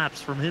 10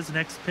 laps from his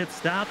next pit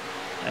stop,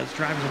 as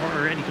drivers have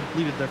already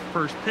completed their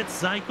first pit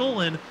cycle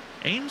and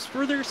aims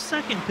for their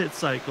second pit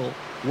cycle.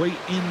 Wait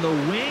in the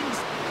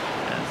wings,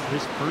 as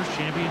this first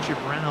championship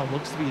round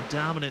looks to be a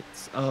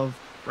dominance of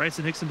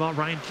Bryson Hicksonbaugh,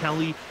 Ryan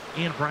Kelly,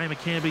 and Brian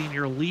McCann being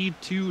your lead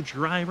 2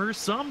 drivers.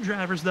 Some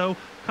drivers, though,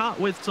 caught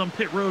with some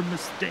pit road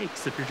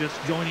mistakes. If you're just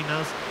joining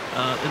us,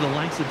 in the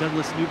likes of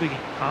Douglas Newbigin,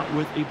 caught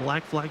with a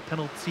black flag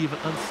penalty of an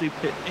unsafe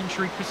pit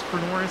entry. Christopher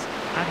Norris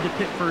had to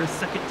pit for a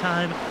second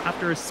time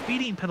after a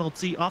speeding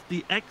penalty off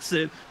the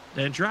exit.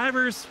 And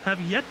drivers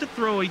have yet to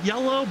throw a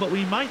yellow, but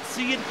we might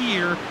see it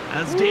here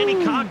as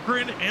Danny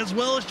Cochran as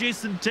well as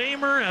Jason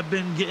Tamer have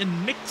been getting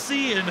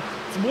mixy, and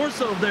it's more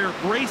so they're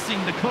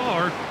racing the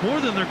car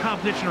more than their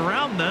competition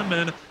around them.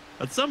 And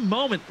at some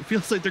moment, it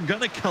feels like they're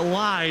going to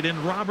collide. And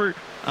Robert,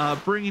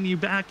 bringing you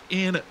back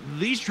in,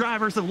 these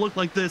drivers have looked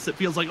like this, it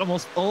feels like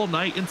almost all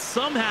night, and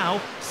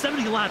somehow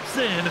 70 laps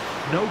in,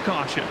 no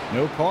caution.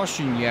 No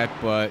caution yet,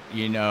 but,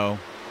 you know,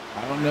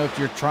 I don't know if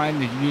you're trying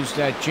to use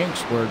that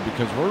jinx word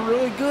because we're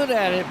really good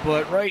at it,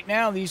 but right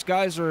now these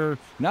guys are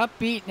not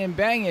beating and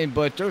banging,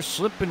 but they're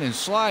slipping and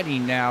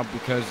sliding now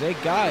because they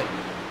got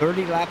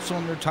 30 laps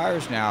on their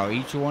tires now.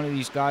 Each one of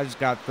these guys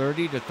got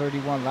 30 to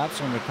 31 laps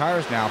on their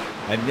tires now,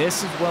 and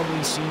this is when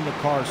we've seen the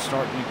cars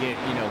starting to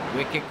get, you know,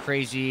 wicked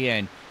crazy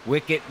and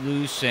wicked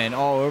loose and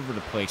all over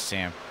the place,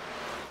 Sam.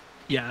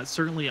 Yeah,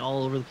 certainly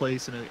all over the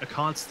place, and a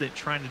constant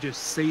trying to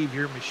just save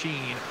your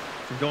machine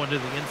from going to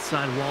the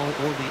inside wall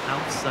or the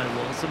outside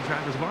wall. Some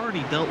drivers have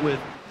already dealt with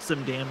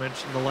some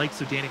damage, and the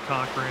likes of Danny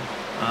Cochran,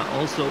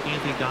 also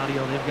Anthony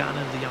Gaudio, they've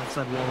gotten into the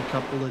outside wall a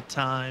couple of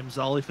times.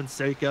 Ollie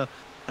Fonseca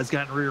has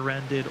gotten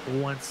rear-ended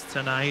once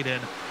tonight,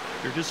 and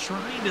you're just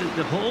trying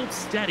to hold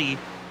steady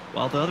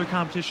while the other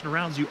competition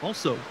around you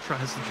also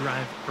tries to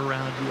drive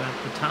around you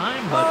at the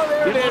time.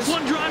 But there's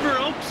one driver.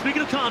 Oh,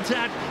 speaking of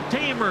contact,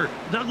 Tamer,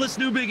 Douglas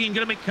Newbigin going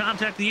to make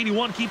contact. The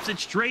 81 keeps it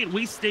straight.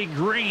 We stay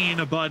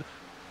green, but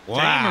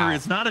Tamer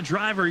is not a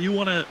driver you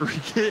want to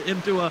get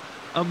into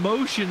a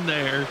motion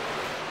there.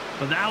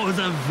 But that was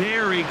a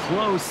very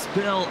close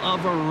spill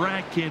of a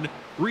wreck, and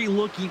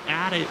re-looking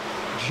at it,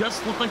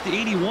 just looked like the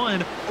 81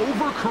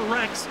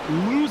 overcorrects,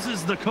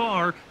 loses the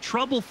car,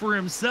 trouble for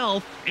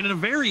himself, and in a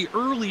very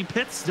early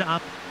pit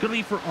stop, going to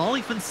be for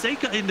Ollie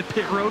Fonseca into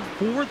pit road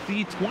for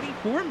the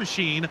 24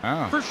 machine.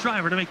 First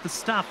driver to make the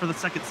stop for the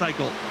second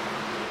cycle.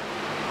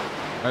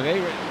 Are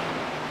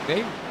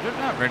they're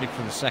not ready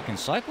for the second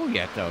cycle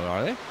yet, though,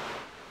 are they?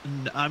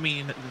 I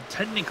mean,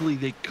 technically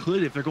they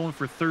could if they're going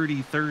for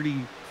 30,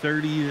 30,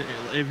 30.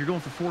 If you're going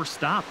for 4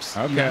 stops,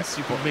 yes,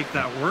 you can make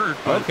that work.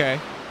 Okay.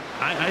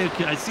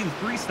 I see the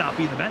 3 stop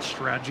being the best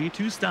strategy.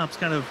 2 stops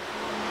kind of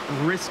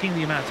risking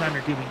the amount of time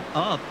you're giving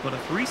up, but a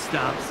 3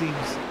 stop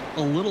seems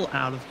a little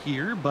out of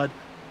here. But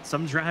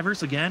some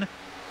drivers, again,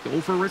 go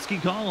for a risky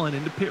call and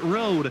into pit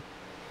road.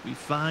 We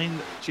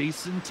find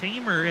Jason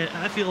Tamer, and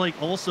I feel like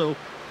also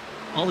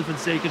Ollie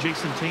Fonseca,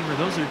 Jason Tamer,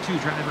 those are 2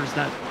 drivers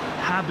that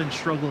have been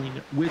struggling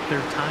with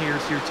their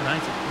tires here tonight.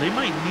 So they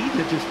might need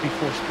to just be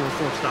forced for a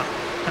 4-stop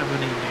kind of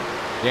an evening.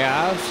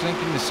 Yeah, I was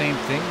thinking the same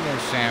thing there,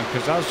 Sam,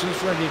 because I was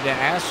just ready to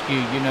ask you,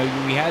 you know,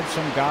 we had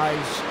some guys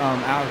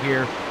out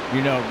here,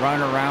 you know,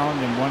 run around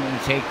and wanting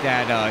to take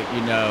that,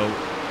 you know,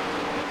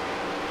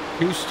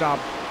 2-stop,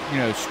 you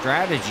know,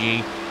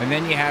 strategy, and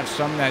then you have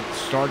some that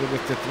started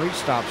with the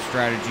 3-stop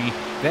strategy.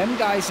 Them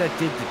guys that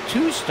did the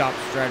 2-stop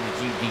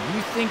strategy, do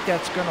you think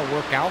that's going to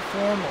work out for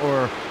them,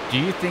 or do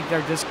you think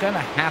they're just going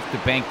to have to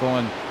bank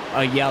on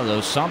a yellow,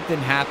 something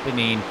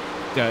happening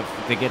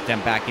to get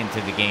them back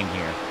into the game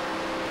here?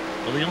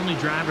 Well, the only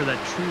driver that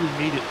truly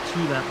made it to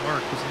that mark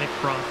was Nick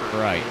Crawford.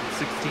 Right. In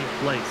 16th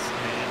place.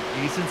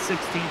 And he's in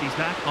 16th. He's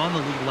back on the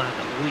lead lap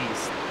at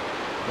least.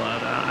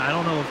 But I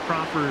don't know if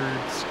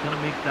Crawford's going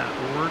to make that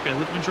work. And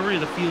with the majority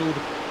of the field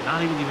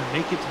not even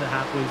make it to the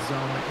halfway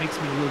zone, it makes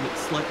me a little bit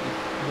slightly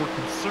more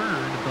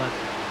concerned. But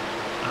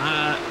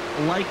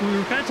like we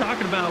were kind of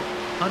talking about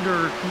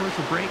under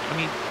commercial break, I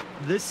mean,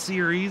 this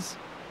series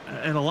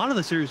and a lot of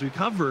the series we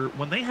cover,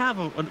 when they have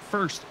a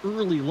first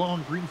early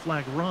long green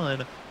flag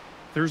run,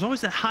 there's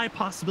always that high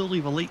possibility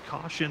of a late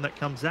caution that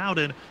comes out.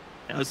 And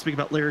speaking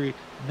about Larry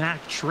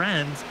Mack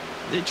trends,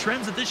 it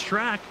trends at this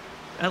track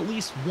at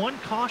least one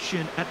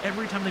caution at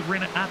every time they've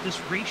ran it at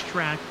this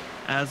racetrack,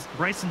 as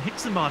Bryson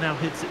Hixenbaugh now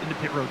hits it into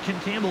pit road. Ken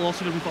Campbell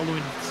also going to be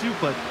following suit,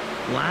 but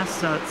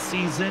last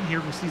season here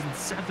for season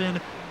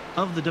 7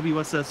 of the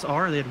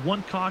WSSR, they had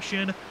one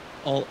caution.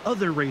 All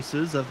other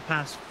races of the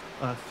past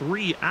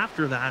 3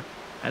 after that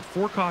had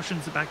 4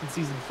 cautions back in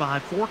season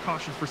 5, 4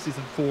 cautions for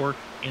season 4,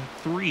 and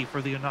 3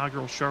 for the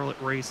inaugural Charlotte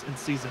race in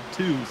season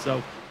 2.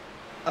 So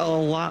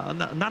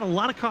not a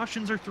lot of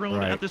cautions are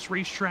thrown at this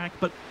racetrack,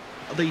 but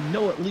they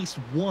know at least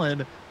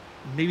one.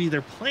 Maybe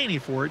they're planning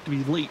for it to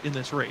be late in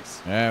this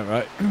race. Yeah,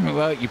 right.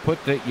 Well, you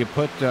put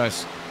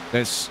this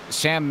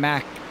Sam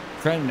Mack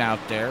trend out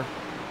there.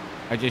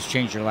 I just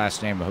changed your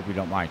last name. I hope you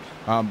don't mind.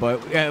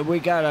 But we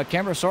got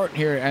Cameron Sarton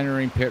here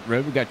entering pit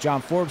road. We got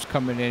John Forbes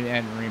coming in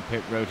entering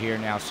pit road here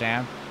now,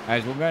 Sam.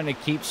 As we're going to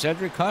keep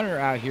Cedric Hunter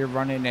out here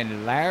running,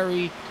 and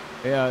Larry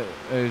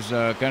is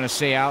going to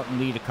stay out and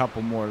lead a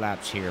couple more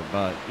laps here.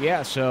 But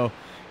yeah, so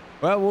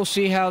well, we'll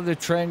see how the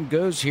trend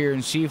goes here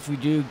and see if we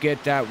do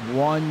get that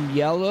one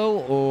yellow,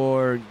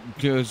 or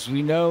because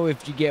we know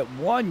if you get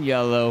one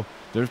yellow,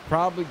 there's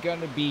probably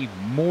going to be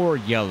more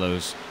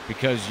yellows,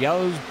 because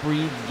yellows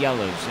breed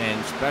yellows, and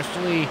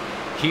especially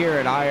here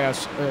at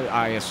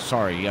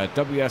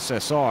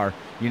WSSR,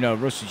 you know,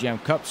 Roasted Gem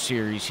Cup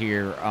Series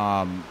here,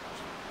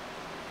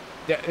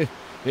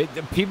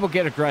 people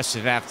get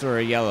aggressive after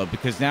a yellow,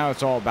 because now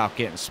it's all about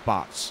getting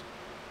spots.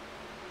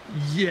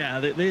 Yeah,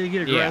 they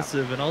get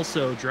aggressive, and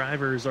also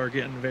drivers are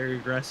getting very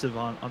aggressive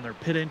on their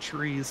pit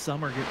entries.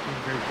 Some are getting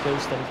very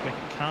close to almost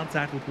making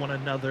contact with one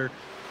another.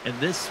 And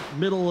this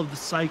middle of the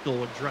cycle,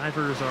 when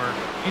drivers are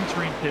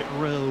entering pit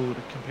road,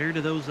 compared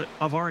to those that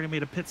have already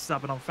made a pit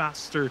stop and on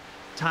faster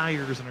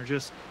tires and are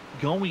just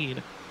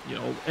going, you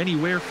know,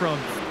 anywhere from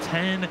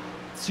 10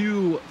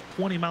 to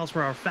 20 miles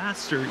per hour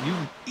faster, you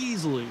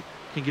easily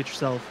can get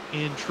yourself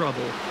in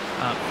trouble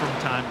from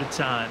time to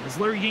time. Is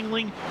Larry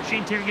Yingling,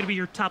 Shane Terry going to be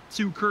your top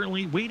 2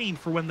 currently, waiting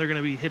for when they're going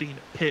to be hitting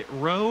pit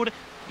road?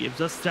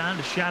 Gives us time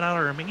to shout out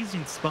our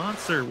amazing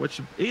sponsor,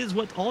 which is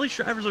what all these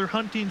drivers are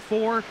hunting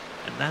for,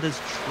 and that is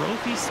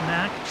Trophy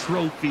Smack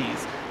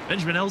Trophies.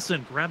 Benjamin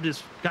Elson got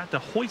to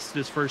hoist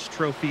his first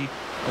trophy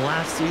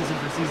last season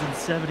for season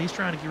 7. He's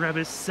trying to grab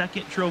his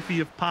second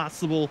trophy if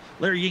possible.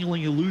 Larry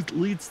Yingling, who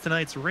leads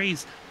tonight's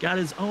race, got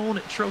his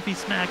own Trophy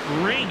Smack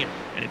ring.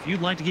 And if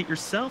you'd like to get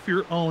yourself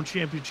your own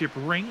championship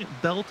ring,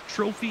 belt,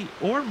 trophy,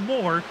 or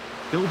more,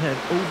 go head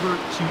over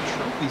to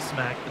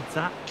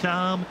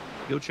TrophySmack.com.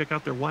 Go check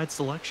out their wide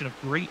selection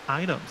of great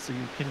items, so you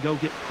can go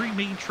get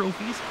pre-made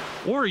trophies,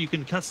 or you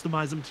can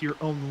customize them to your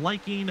own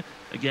liking.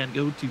 Again,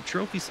 go to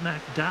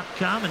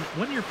TrophySmack.com, and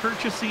when you're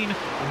purchasing,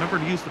 remember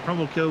to use the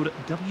promo code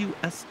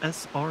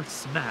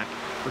WSSRSmack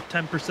for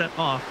 10%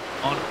 off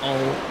on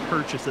all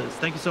purchases.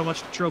 Thank you so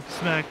much to Trophy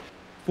Smack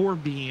for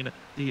being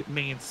the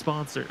main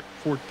sponsor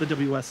for the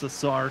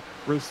WSSR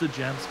Roasted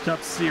Gems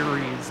Cup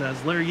Series,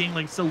 as Larry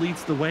Yingling still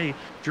leads the way.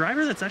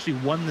 Driver that's actually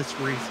won this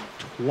race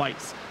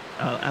twice.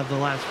 Out of the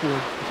last 4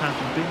 times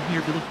we've been here.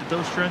 If you looked at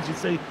those trends, you'd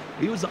say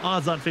he was the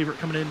odds-on favorite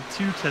coming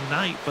into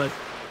tonight, but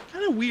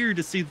kind of weird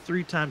to see the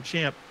 3-time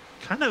champ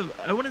kind of,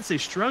 I wouldn't say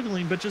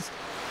struggling, but just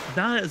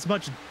not as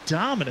much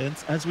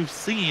dominance as we've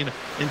seen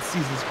in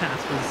seasons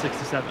past for the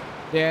 67.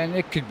 Yeah, and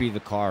it could be the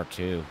car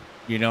too.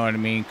 You know what I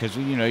mean? Because,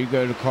 you know, you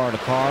go to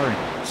car,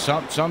 and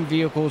some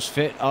vehicles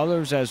fit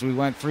others, as we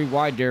went 3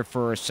 wide there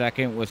for a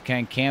second with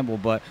Ken Campbell.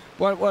 But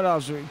what I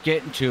was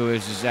getting to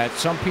is that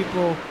some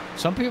people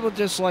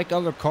just like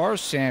other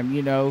cars, Sam,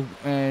 you know,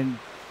 and,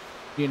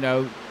 you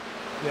know,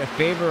 they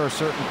favor a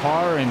certain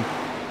car and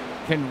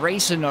can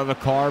race another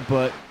car,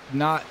 but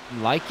not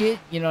like it.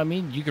 You know what I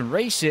mean? You can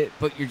race it,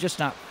 but you're just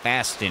not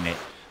fast in it.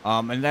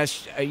 And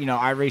that's, you know,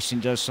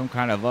 iRacing does some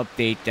kind of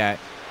update that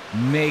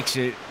makes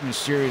it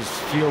mysterious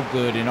feel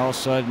good, and all of a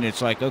sudden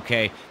it's like,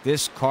 okay,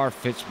 this car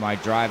fits my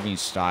driving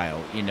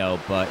style, you know.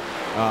 But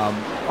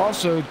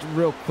also,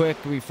 real quick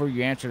before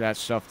you answer that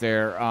stuff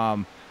there,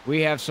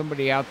 we have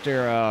somebody out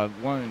there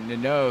wanting to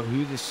know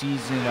who the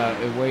season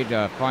a way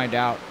to find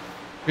out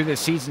who the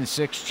season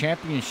 6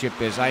 championship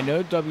is. I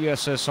know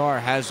WSSR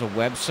has a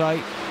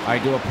website. I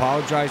do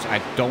apologize, I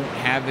don't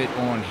have it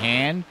on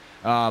hand,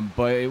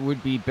 but it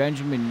would be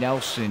Benjamin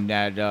Nelson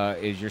that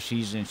is your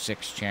season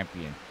 6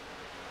 champion.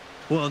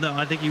 Well, no,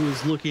 I think he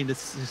was looking to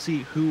see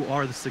who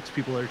are the 6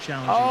 people that are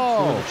challenging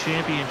for the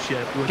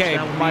championship. Which Okay,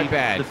 that would my be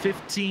bad. The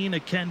 15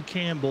 of Ken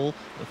Campbell,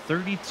 the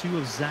 32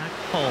 of Zach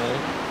Hull,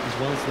 as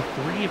well as the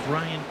 3 of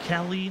Ryan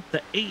Kelly,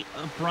 the 8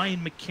 of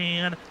Brian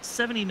McCann,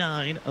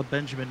 79 of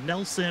Benjamin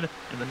Nelson,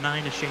 and the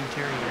 9 of Shane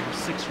Terry. There are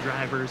 6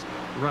 drivers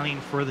running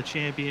for the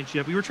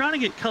championship. We were trying to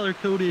get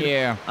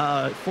color-coded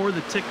for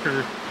the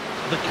ticker.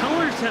 The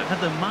colors have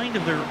the mind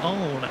of their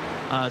own,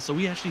 so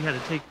we actually had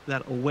to take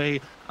that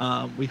away.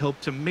 We hope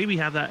to maybe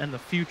have that in the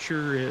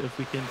future if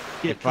we can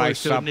get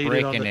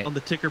color-coordinated on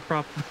the ticker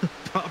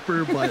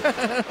proper,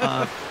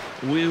 but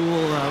we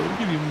will we'll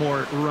give you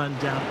more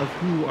rundown of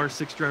who our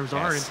 6 drivers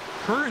are. And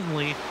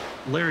currently,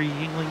 Larry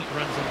Yingling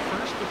runs in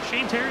first, but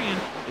Shane Terrian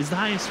is the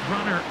highest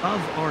runner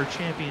of our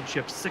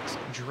championship. 6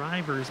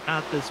 drivers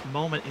at this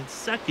moment in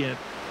second,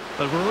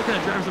 but we're looking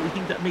at drivers that we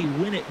think that may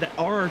win it, that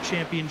are our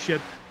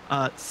championship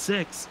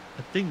 6.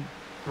 I think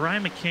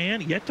Brian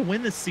McCann, yet to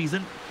win this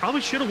season,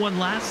 probably should have won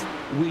last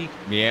week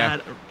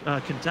at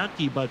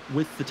Kentucky, but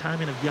with the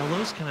timing of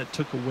yellows, kind of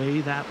took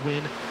away that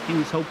win he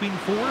was hoping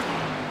for.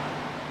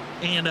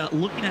 And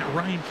looking at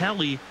Ryan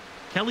Kelly,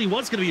 Kelly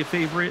was going to be a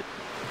favorite,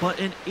 but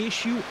an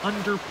issue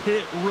under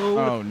pit road.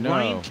 Oh, no.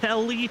 Ryan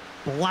Kelly,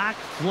 black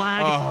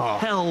flag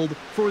held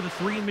for the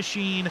 3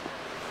 machine.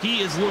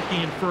 He is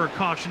looking for a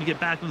caution to get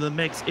back into the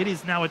mix. It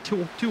is now a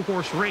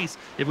two-horse race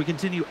if we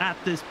continue at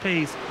this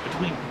pace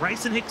between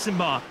Bryson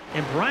Hicksonbaugh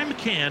and Brian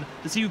McCann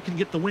to see who can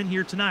get the win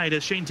here tonight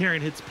as Shane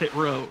Terrian hits pit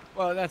road.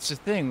 Well, that's the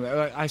thing.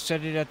 I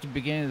said it at the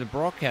beginning of the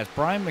broadcast.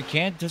 Brian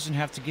McCann doesn't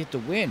have to get the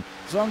win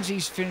as long as he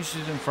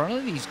finishes in front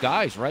of these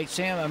guys, right,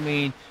 Sam? I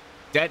mean,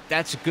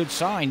 that's a good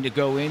sign to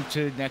go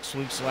into next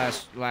week's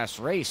last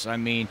race. I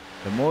mean,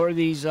 the more of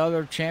these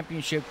other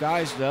championship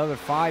guys, the other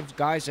 5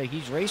 guys that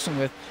he's racing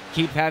with,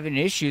 keep having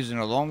issues,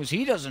 and as long as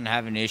he doesn't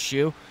have an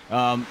issue,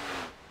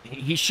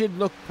 he should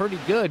look pretty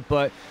good.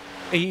 But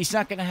he's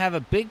not going to have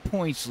a big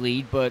points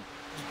lead, but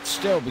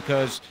still,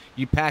 because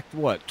you packed,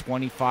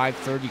 25,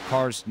 30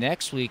 cars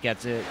next week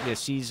at the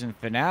season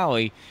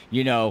finale,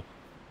 you know,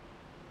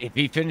 if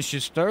he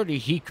finishes 30,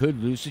 he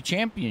could lose the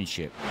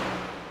championship.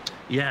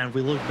 Yeah, and if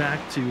we look back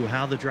to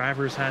how the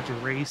drivers had to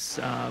race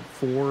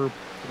for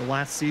the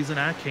last season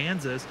at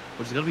Kansas,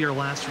 which is going to be our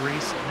last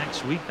race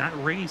next week, that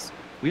race,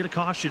 we had a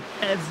caution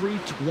every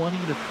 20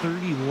 to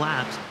 30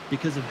 laps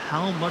because of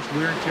how much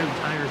wear and tear the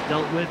tires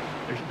dealt with.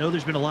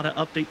 There's been a lot of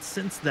updates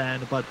since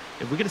then, but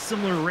if we get a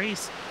similar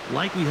race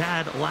like we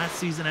had last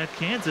season at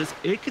Kansas,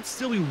 it could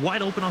still be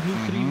wide open on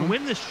who could even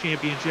win this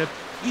championship,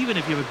 even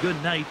if you have a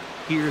good night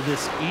here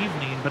this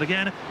evening. But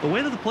again, the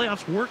way that the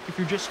playoffs work, if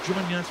you're just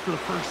joining us for the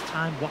first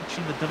time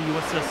watching the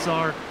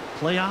WSSR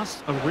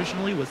playoffs,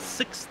 originally was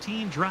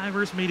 16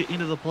 drivers made it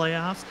into the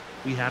playoffs.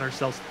 We had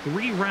ourselves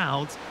 3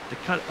 rounds to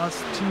cut us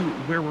to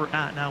where we're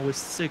at now with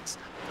 6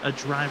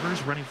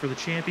 drivers running for the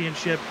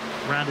championship.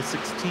 Round of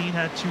 16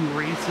 had 2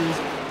 races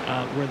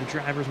where the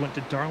drivers went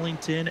to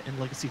Darlington and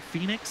Legacy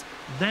Phoenix.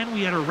 Then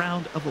we had a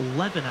round of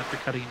 11 after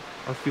cutting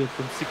our field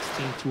from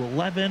 16 to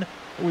 11.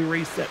 We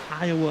raced at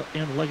Iowa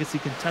and Legacy,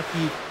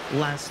 Kentucky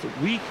last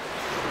week.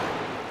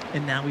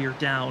 And now we are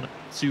down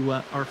to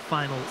our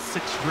final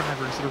 6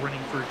 drivers that are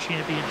running for a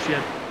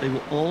championship. They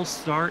will all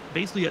start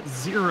basically at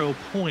 0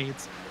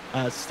 points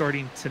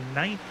starting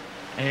tonight.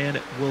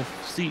 And we'll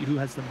see who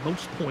has the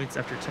most points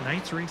after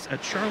tonight's race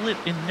at Charlotte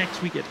and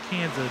next week at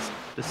Kansas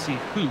to see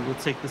who will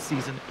take the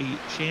Season 8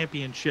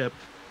 championship.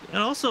 And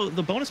also,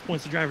 the bonus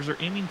points the drivers are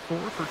aiming for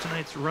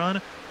tonight's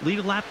run. Lead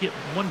a lap, get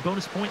 1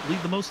 bonus point.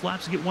 Lead the most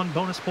laps, get 1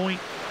 bonus point.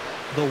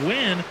 The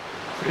win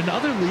in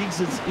other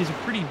leagues is a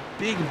pretty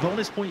big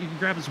bonus point you can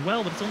grab as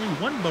well, but it's only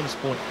 1 bonus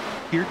point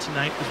here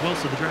tonight as well.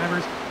 So the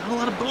drivers not a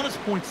lot of bonus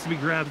points to be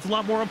grabbed. It's a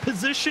lot more on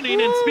positioning.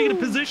 Woo! And speaking of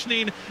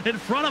positioning, in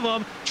front of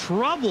them,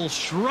 trouble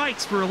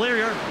strikes for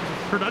Larry Art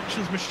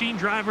Productions machine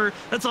driver.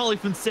 That's Ollie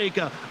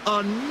Fonseca.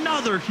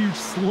 Another huge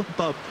slip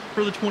up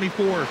for the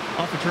 24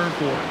 off of turn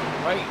 4.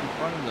 Right in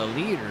front of the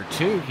leader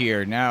too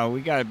here. Now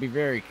we got to be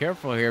very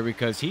careful here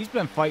because he's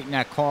been fighting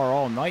that car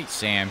all night,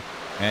 Sam.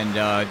 And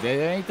that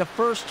ain't the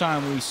first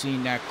time we've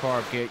seen that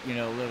car get,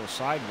 a little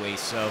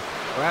sideways. So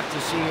we'll have to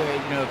see,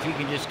 if he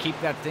can just keep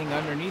that thing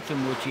underneath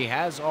him, which he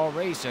has all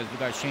race. As we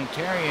got Shane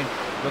Terrian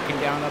looking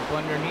down up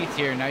underneath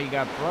here. Now you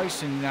got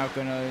Bryson now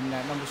going to, in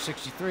that number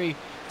 63,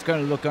 it's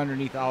going to look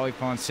underneath Ollie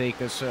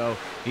Fonseca. So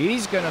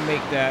he's going to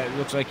make that. It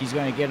looks like he's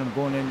going to get him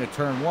going into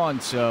turn 1.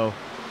 So,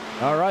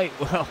 all right,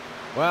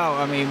 well,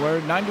 I mean, we're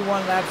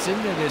 91 laps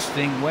into this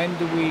thing. When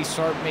do we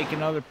start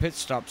making other pit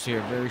stops here?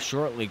 Very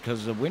shortly,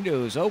 because the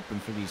window is open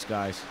for these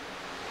guys.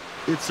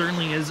 It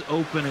certainly is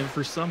open, and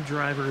for some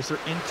drivers, they're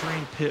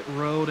entering pit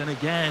road. And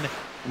again,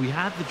 we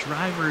have the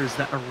drivers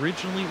that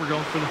originally were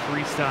going for the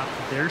 3 stop.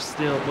 They're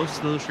still, most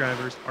of those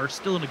drivers are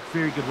still in a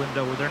very good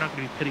window where they're not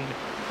going to be pitting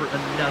for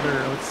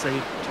another, let's say,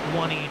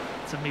 20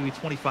 to maybe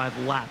 25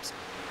 laps.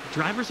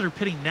 Drivers that are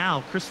pitting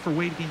now, Christopher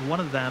Wade being one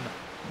of them,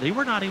 they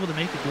were not able to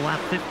make it to lap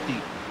 50.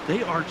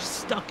 They are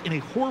stuck in a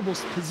horrible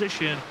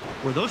position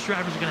where those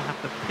drivers are going to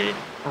have to pit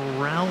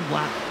around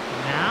lap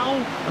now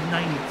of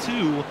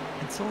 92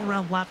 and until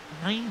around lap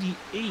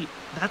 98.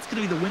 That's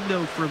going to be the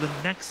window for the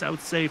next, I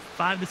would say,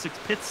 5 to 6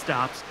 pit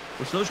stops,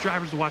 which those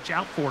drivers to watch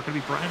out for are going to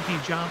be Brian P.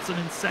 Johnson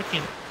in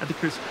second at the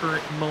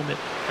current moment,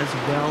 as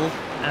well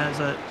as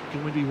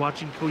going to be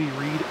watching Cody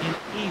Reed in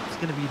 8th. Is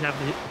going to be having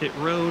to hit pit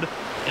road,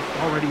 and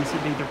already has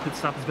made their pit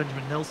stop is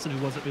Benjamin Nelson,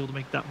 who wasn't able to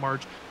make that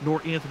march,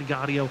 nor Anthony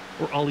Gaudio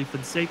or Ali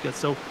Fonseca.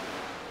 So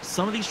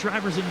some of these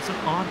drivers in some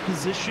odd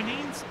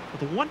positionings,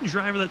 but the one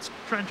driver that's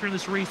trying to turn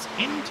this race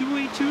into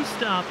a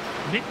 2-stop,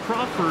 Nick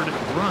Crawford,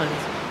 runs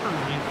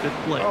currently in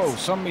 5th place. Oh,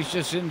 somebody's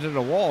just into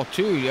the wall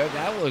too. Yeah,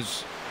 that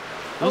was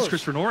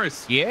Christopher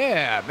Norris.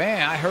 Yeah,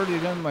 man, I heard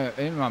it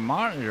in my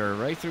monitor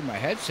right through my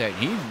headset.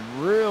 He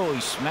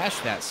really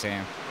smashed that,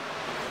 Sam.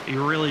 He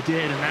really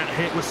did, and that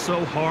hit was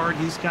so hard.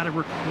 He's got a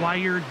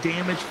required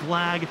damage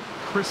flag.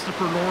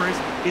 Christopher Norris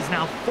is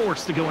now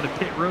forced to go into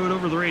pit road.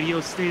 Over the radio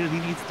stated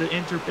he needs to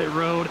enter pit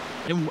road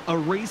in a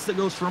race that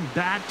goes from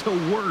bad to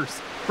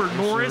worse for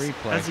Norris,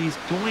 as he's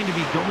going to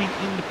be going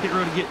into pit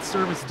road to get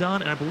service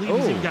done. And I believe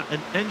he's even got an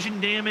engine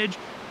damage.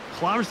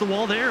 Clouders the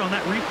wall there on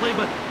that replay,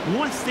 but we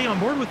want to stay on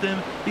board with him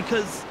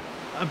because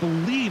I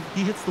believe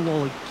he hits the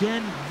wall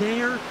again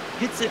there,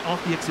 hits it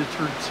off the exit of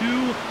turn 2,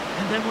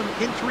 and then when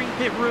entering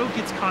pit road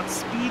gets caught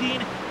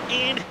speeding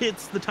and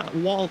hits the top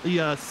wall,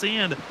 the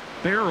sand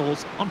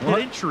barrels on pit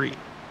entry.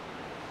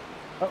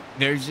 Oh,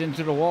 there's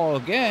into the wall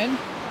again,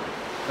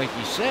 like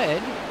you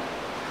said.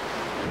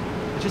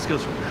 It just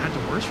goes from bad to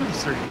worse for the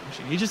circuit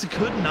machine. He just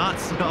could not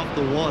stop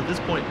the wall at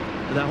this point.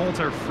 That whole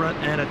entire front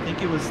end, I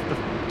think it was the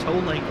toe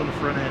length on the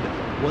front end,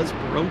 was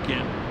broken.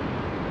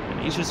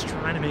 And he's just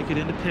trying to make it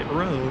into pit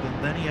road.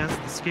 And then he has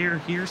the scare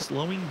here,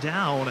 slowing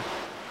down.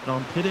 And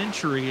on pit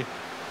entry,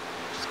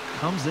 just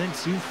comes in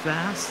too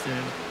fast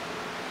and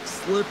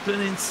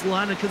slipping and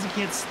sliding because he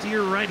can't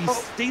steer right. He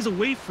stays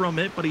away from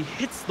it, but he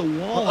hits the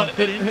wall on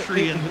pit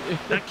entry, and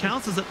that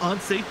counts as an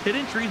unsafe pit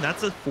entry, and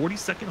that's a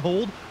 40-second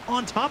hold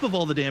on top of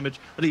all the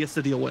damage that he has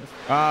to deal with.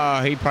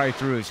 He probably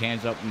threw his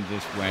hands up and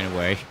just went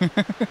away.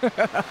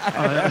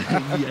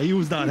 Yeah, he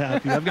was not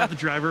happy. I've got the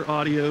driver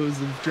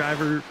audios of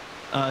driver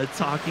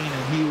talking,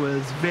 and he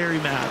was very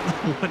mad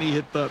when he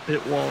hit the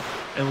pit wall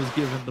and was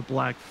given the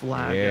black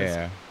flag. Yeah.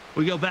 As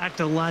we go back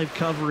to live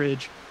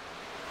coverage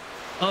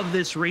of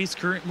this race.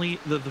 Currently,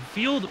 the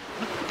field,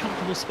 not a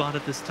comfortable spot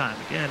at this time.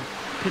 Again,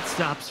 pit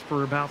stops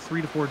for about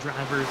 3 to 4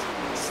 drivers.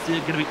 Still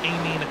going to be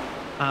aiming,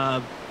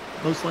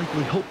 most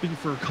likely hoping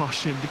for a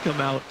caution to come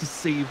out to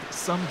save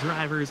some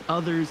drivers.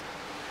 Others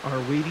are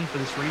waiting for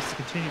this race to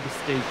continue to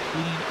stay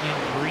clean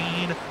and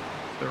green.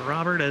 But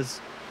Robert,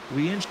 as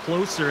we inch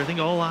closer, I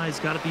think all eyes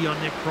got to be on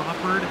Nick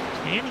Crawford.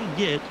 Can he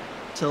get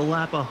to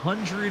lap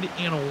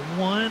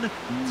 101 to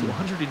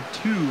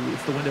 102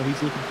 is the window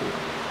he's looking for?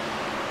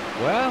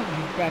 Well,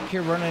 he's back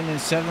here running in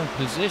 7th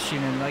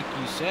position, and like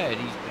you said,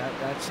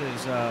 that's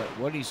his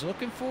what he's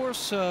looking for.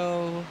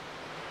 So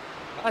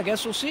I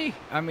guess we'll see.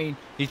 I mean,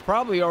 he's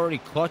probably already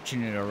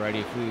clutching it already.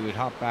 If we would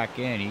hop back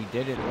in, he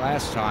did it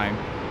last time.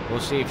 We'll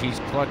see if he's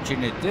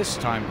clutching it this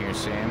time here,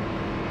 Sam.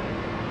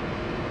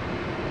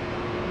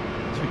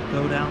 As we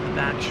go down the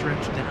back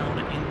stretch down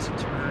into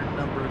turn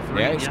number 3.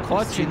 Yeah, he's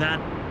clutching.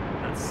 That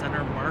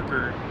center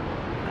marker,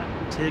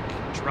 that tick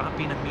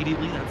dropping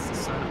immediately. That's the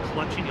sign of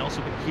clutching. You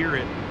also can hear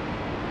it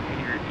in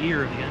your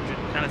ear. The engine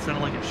kind of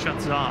sounded like it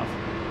shuts off,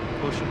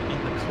 pushing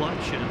in the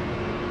clutch, and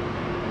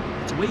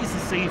it's ways to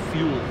save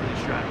fuel for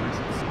these drivers.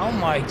 Oh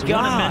my God!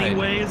 One of many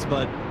ways,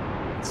 but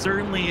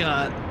certainly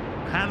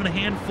having a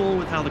handful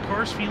with how the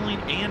car's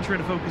feeling and trying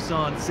to focus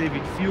on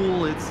saving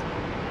fuel. It's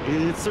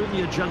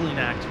certainly a juggling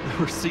act that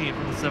we're seeing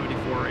from the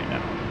 74 right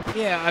now.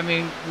 Yeah, I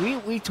mean,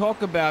 we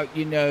talk about,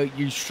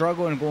 you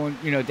struggling going,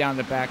 down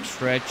the back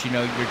stretch,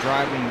 you're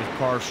driving the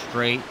car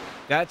straight.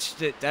 That's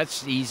the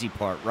easy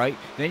part, right?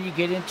 Then you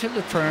get into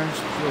the turns,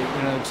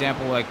 for,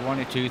 example like 1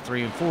 and 2,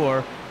 3 and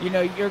 4,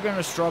 you're going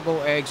to struggle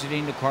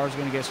exiting, the car's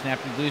going to get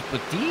snappy loose,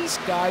 but these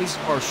guys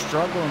are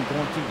struggling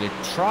going through the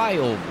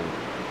tri-oval.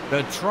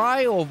 The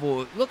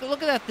tri-oval, look at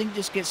that thing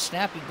just get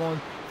snappy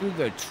going through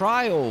the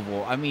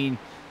tri-oval. I mean,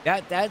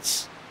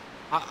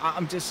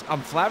 I'm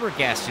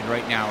flabbergasted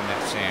right now on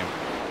that, Sam.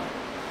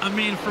 I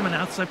mean, from an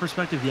outside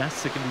perspective,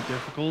 yes, it can be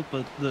difficult,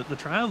 but the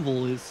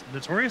tri-oval is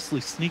notoriously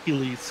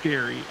sneakily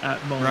scary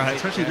at moments, right,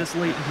 especially this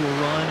late into a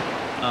run.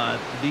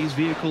 These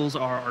vehicles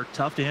are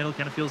tough to handle. It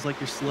kind of feels like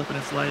you're slipping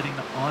and sliding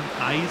on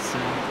ice,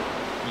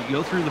 and you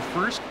go through the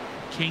first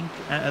kink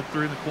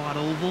through the quad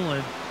oval,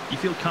 and you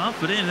feel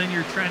confident, and then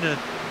you're trying to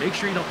make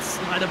sure you don't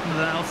slide up into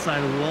the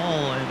outside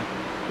wall, and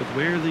with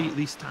where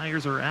these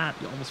tires are at,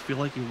 you almost feel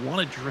like you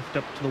want to drift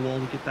up to the wall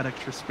to get that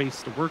extra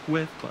space to work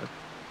with, but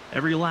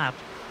every lap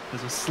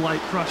there's a slight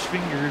crush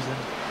fingers and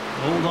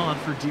hold on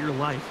for dear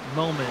life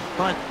moment.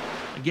 But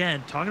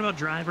again, talking about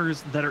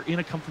drivers that are in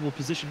a comfortable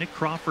position, Nick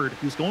Crawford,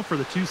 who's going for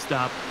the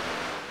 2-stop,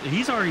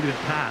 he's already been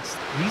passed.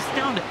 He's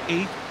down to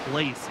 8th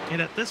place,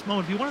 and at this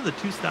moment, if you wanted the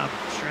 2-stop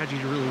strategy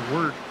to really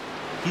work,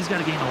 he's got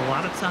to gain a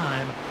lot of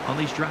time on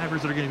these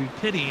drivers that are going to be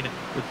pitting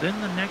within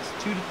the next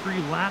 2 to 3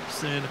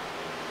 laps, and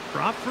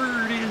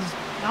Crawford is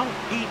about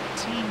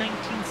 18,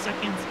 19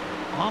 seconds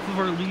off of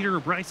our leader,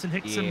 Bryson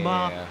Hickson.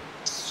 Yeah.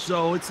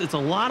 So it's a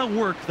lot of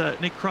work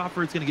that Nick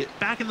Crawford's going to get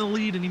back in the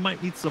lead, and he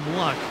might need some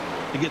luck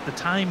to get the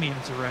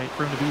timings right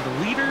for him to be the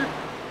leader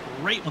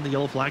right when the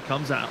yellow flag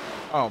comes out.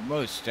 Oh,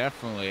 most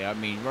definitely. I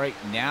mean, right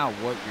now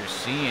what you're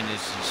seeing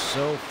is he's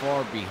so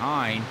far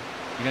behind.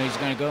 You know, he's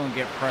going to go and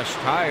get fresh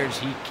tires.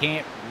 He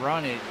can't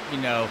run it, you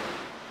know,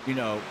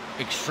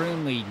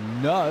 extremely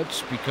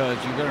nuts,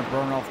 because you're going to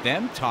burn off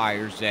them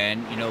tires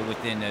then, you know,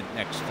 within the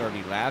next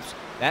 30 laps.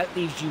 That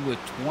leaves you with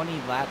 20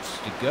 laps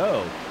to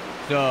go.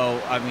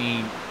 So, I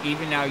mean,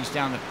 even now he's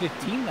down to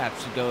 15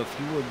 laps to go. If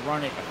you would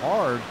run it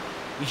hard,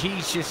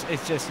 it's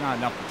just not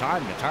enough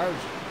time.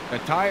 The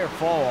tire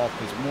fall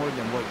off is more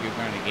than what you're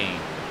going to gain.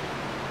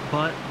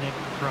 But Nick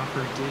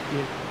Crawford did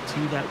get to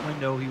that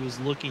window he was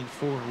looking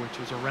for, which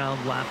was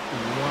around lap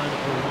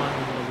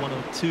 101 to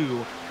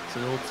 102. So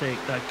he'll take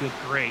that good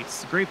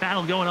grace. Great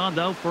battle going on,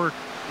 though, for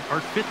our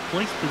 5th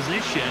place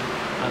position.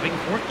 Making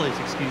 4th place,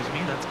 excuse me.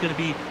 That's going to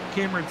be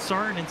Cameron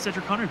Sartin and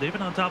Cedric Hunter. They've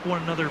been on top of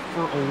one another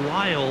for a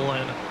while.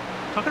 And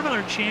talking about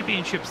our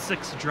Championship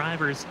 6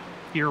 drivers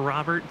here,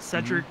 Robert,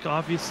 Cedric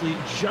obviously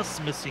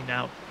just missing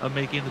out of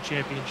making the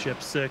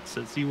Championship 6,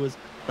 as he was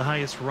the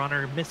highest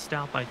runner, missed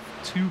out by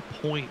 2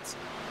 points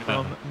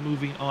from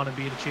moving on and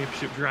being a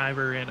championship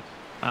driver. And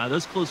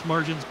those close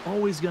margins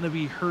always going to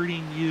be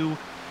hurting you.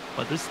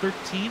 But this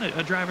 13,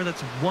 a driver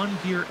that's won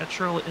here at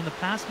Charlotte in the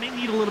past, may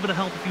need a little bit of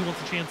help if he wants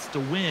a chance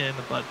to win.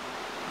 But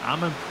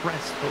I'm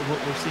impressed with what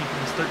we're seeing from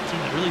this 13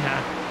 that really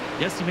had.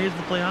 Yes, he made it to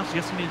the playoffs.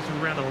 Yes, he made it to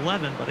round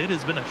 11. But it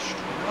has been a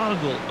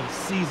struggle of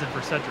season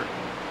for Cedric.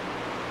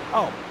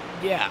 Oh,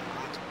 yeah.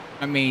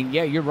 I mean,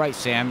 yeah, you're right,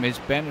 Sam. It's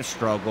been a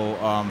struggle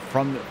I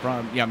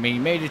mean, he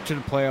made it to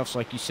the playoffs,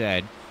 like you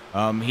said.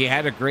 He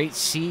had a great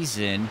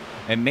season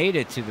and made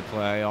it to the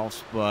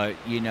playoffs, but,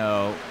 you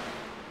know,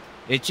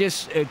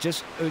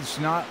 it's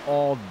not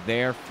all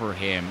there for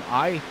him.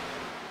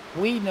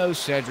 We know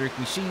Cedric.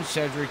 We've seen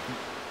Cedric,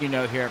 you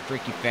know, here at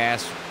Freaky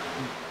Fast.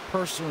 We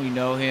personally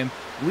know him.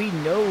 We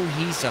know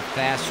he's a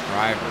fast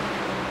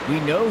driver. We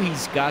know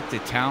he's got the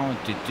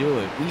talent to do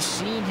it. We've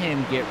seen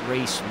him get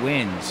race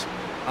wins.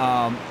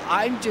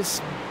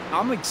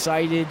 I'm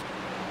excited.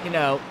 You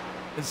know,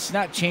 it's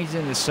not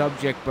changing the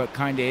subject, but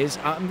kind of is.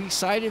 I'm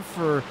excited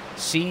for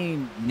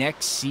seeing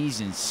next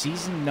season,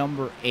 season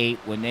number 8,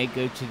 when they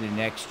go to the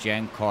next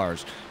gen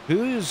cars.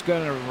 Who's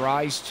going to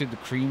rise to the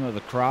cream of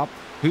the crop?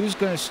 Who's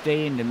going to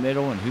stay in the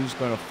middle, and who's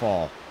going to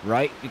fall,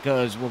 right?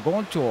 Because we're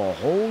going to a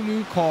whole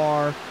new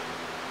car,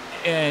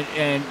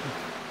 and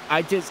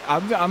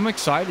I'm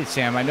excited,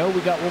 Sam. I know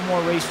we got one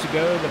more race to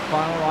go to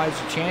finalize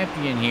the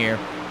champion here,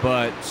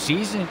 but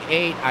season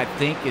 8, I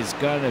think, is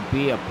going to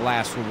be a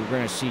blast, where we're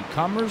going to see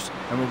comers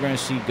and we're going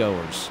to see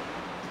goers.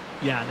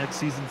 Yeah, next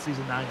season,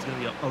 season 9, is going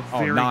to be a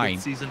very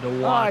good season to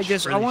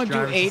watch. I want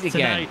to do 8 again.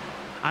 Tonight,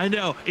 I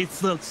know,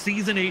 it's the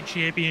season 8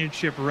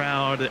 championship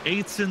round.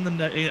 8's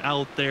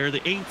out there. The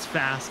 8's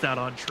fast out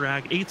on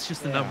track. 8's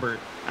just the number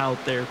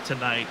out there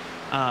tonight.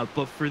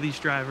 But for these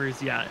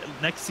drivers, yeah,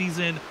 next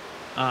season,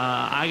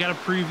 I got a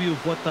preview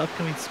of what the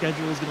upcoming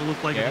schedule is going to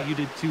look like. I think you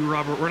did too,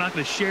 Robert. We're not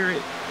going to share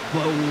it,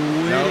 but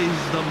it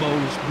is the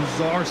most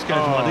bizarre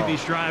schedule. I think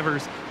these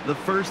drivers, the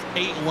first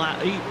 8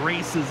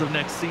 races of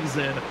next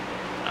season,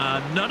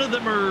 none of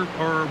them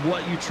are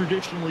what you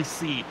traditionally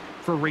see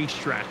for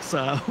racetracks.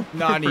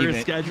 Not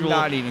even schedule.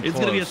 Not even it's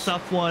close. going to be a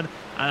tough one.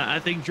 I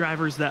think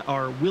drivers that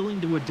are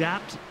willing to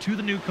adapt to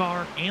the new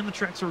car and the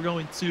tracks we're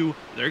going to,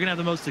 they're going to have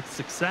the most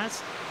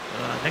success.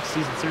 Next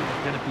season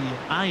certainly going to be an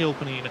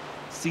eye-opening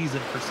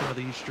season for some of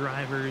these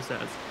drivers,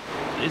 as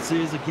this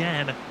is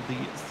again the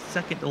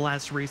second to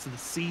last race of the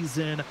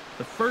season,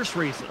 the first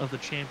race of the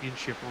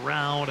championship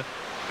round.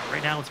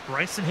 Right now it's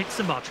Bryson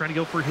Hickson trying to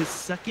go for his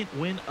 2nd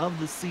win of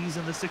the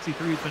season. The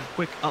 63 has been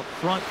quick up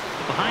front.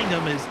 Behind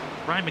him is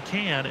Ryan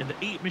McCann in the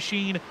 8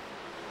 machine.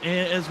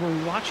 And as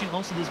we're watching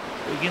also this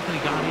Anthony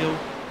Gaudio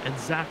and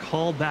Zach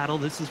Hall battle,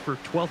 this is for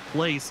 12th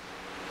place.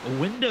 A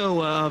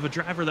window of a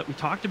driver that we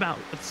talked about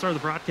at the start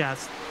of the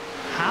broadcast.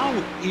 How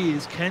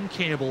is Ken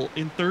Campbell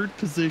in 3rd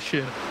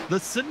position? The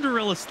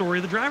Cinderella story,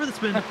 the driver that's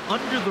been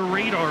under the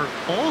radar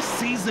all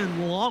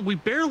season long. We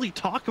barely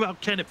talk about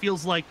Ken, it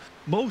feels like,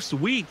 most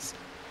weeks.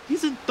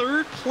 He's in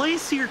 3rd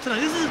place here tonight.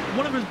 This is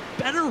one of his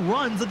better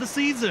runs of the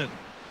season.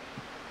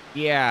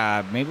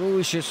 Yeah, maybe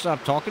we should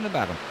stop talking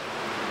about him.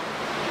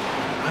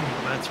 I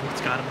mean, that's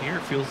what's got him here,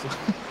 it feels like.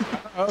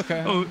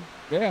 Okay. Oh,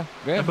 yeah.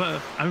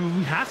 But I mean,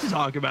 we have to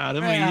talk about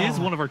him. I mean, he is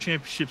one of our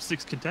Championship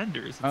 6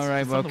 contenders. All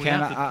right, well,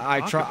 Ken,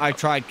 I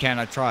tried, Ken.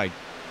 I tried.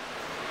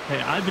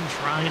 Hey, I've been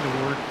trying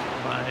to work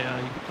my,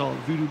 you could call it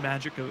voodoo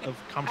magic of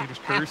commentator's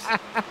curse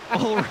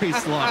all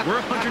race long. We're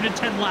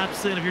 110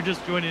 laps in. If you're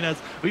just joining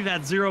us, we've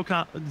had zero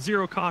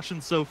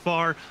cautions so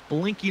far.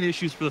 Blinking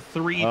issues for the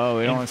 3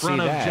 in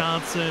front of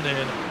Johnson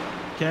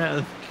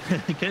and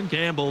Ken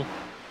Campbell.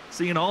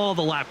 Seeing all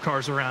the lap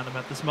cars around him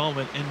at this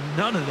moment, and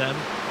none of them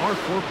are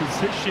for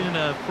position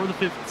for the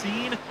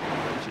 15.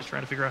 Just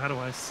trying to figure out how do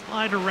I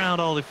slide around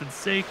Ollie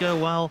Fonseca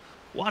while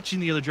watching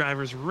the other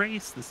drivers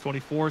race. This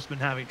 24 has been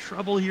having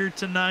trouble here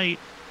tonight.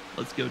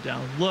 Let's go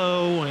down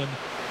low, and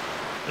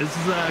this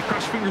is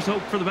cross your fingers,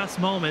 hope for the best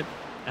moment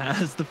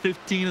as the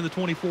 15 and the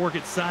 24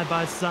 get side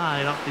by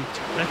side off the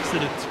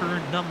exit of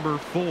turn number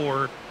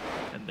 4,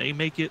 and they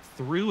make it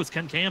through as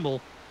Ken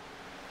Campbell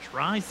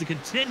tries to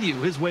continue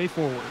his way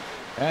forward.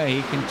 Yeah,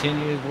 he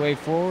continued his way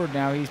forward.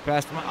 Now he's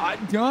past him.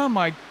 Oh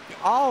my,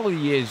 all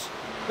he is.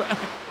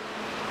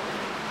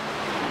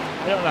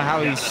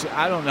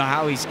 I don't know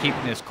how he's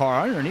keeping this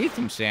car underneath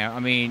him, Sam. I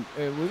mean,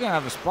 we're gonna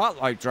have a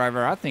spotlight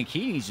driver. I think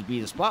he needs to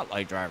be the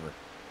spotlight driver.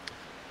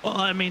 Well,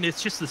 I mean,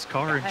 it's just this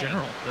car in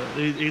general.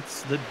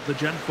 It's the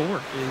Gen 4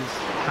 is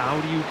how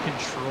do you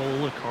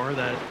control a car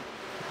that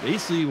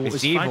basically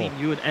is fighting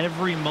you at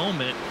every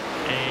moment,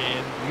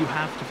 and you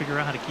have to figure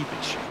out how to keep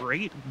it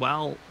straight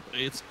while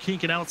it's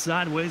kinking out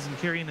sideways and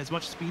carrying as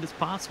much speed as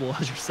possible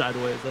as you're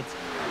sideways. That's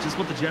just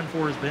what the Gen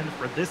 4 has been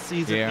for this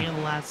season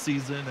and last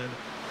season.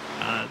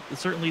 And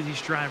certainly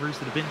these drivers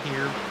that have been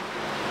here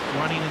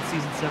running in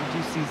season 7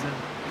 to season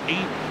 8,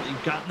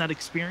 they've gotten that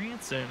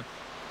experience, and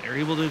they're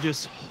able to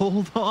just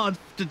hold on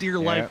to dear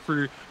life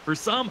for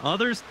some.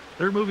 Others,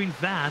 they're moving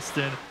fast,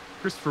 and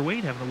Christopher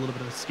Wade having a little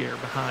bit of a scare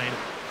behind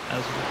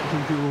as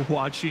we were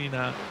watching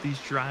these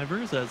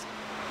drivers, as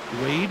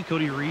Wade,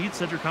 Cody Reed,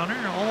 Cedric Hunter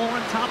all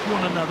on top of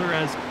one another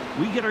as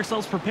we get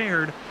ourselves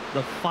prepared.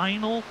 The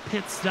final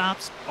pit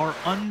stops are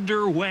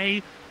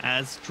underway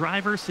as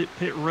drivers hit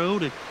pit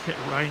road.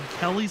 Ryan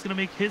Kelly's going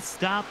to make his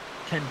stop.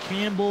 Ken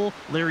Campbell,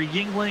 Larry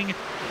Yingling.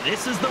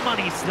 This is the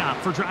money stop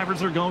for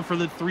drivers that are going for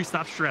the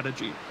 3-stop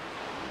strategy.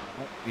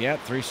 Yeah,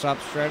 3-stop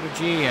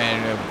strategy,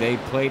 and they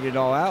played it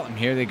all out, and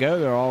here they go.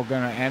 They're all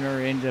going to enter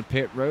into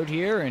pit road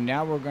here, and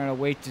now we're going to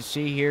wait to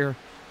see here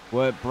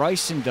what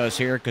Bryson does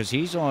here, because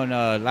he's on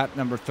lap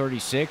number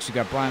 36. You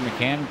got Brian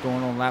McCann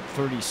going on lap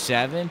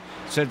 37.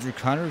 Cedric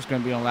Hunter is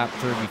going to be on lap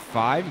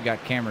 35. You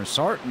got Cameron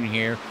Sarton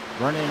here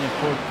running in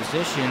 4th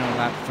position on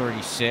lap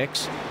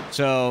 36.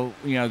 So,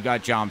 you know, you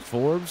got John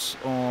Forbes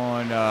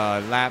on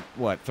lap,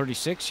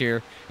 36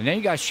 here. And then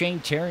you got Shane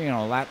Terrian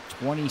on lap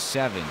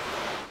 27.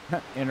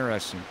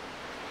 Interesting.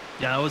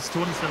 Yeah, it was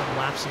 27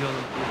 laps ago.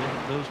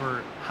 Those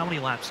were how many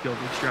laps ago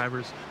these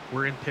drivers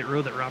were in pit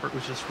road that Robert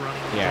was just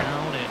running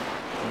down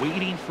and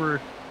waiting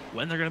for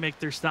when they're going to make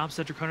their stop.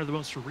 Cedric Hunter, the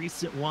most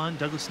recent one.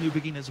 Douglas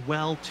Newbegin as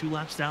well. 2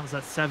 laps down is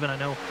that 7. I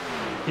know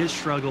his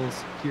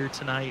struggles here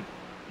tonight.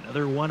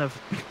 Another one of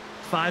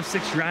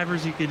 5-6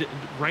 drivers you could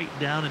write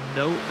down and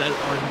note that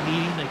are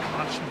needing a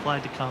caution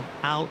flag to come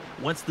out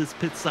once this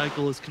pit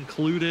cycle is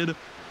concluded.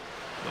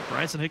 But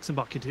Bryson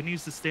Hixenbaugh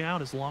continues to stay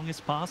out as long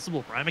as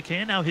possible. Brian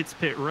McCann now hits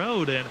pit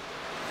road, and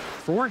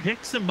for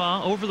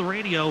Hixenbaugh over the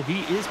radio,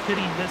 he is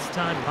pitting this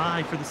time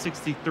by for the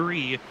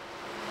 63.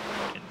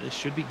 And this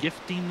should be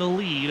gifting the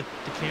lead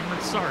to Cameron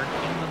Sark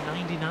in the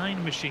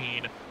 99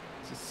 machine.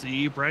 To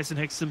see Bryson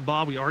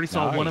Hixenbaugh, we already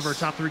saw one of our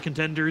top 3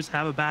 contenders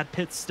have a bad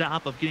pit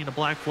stop of getting a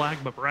black flag,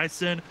 but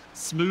Bryson,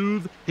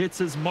 smooth, hits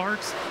his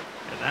marks,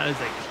 and that is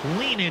a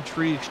clean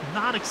entry.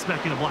 Not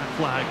expecting a black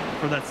flag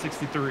for that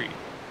 63.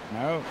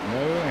 No,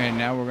 and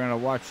now we're going to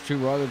watch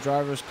 2 other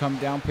drivers come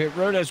down pit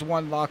road as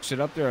one locks it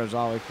up there as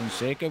Ollie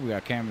Fonseca. We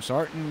got Cameron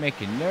Sarton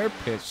making their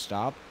pit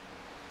stop.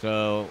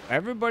 So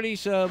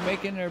everybody's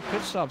making their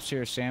pit stops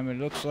here, Sam. It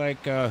looks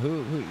like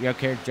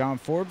okay, John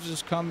Forbes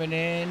is coming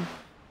in.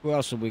 Who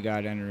else have we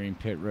got entering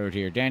pit road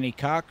here? Danny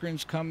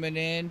Cochran's coming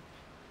in.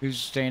 Who's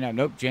staying out?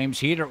 Nope, James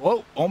Heater.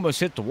 Oh, almost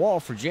hit the wall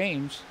for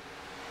James.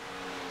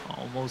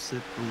 Almost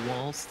hit the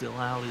wall. Still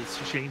out is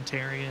Shane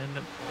Terrian.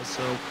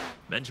 Also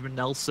Benjamin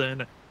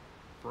Nelson.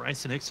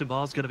 Bryson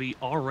Hixenbaugh is going to be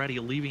already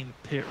leaving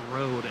pit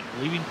road.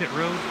 And leaving pit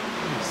road,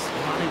 he's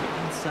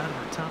slotted inside of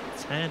our top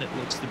 10, it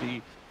looks to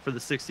be, for the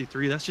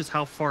 63. That's just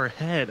how far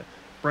ahead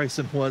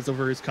Bryson was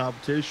over his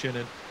competition.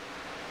 And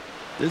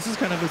this is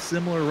kind of a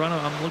similar run.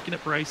 I'm looking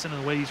at Bryson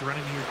and the way he's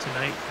running here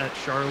tonight at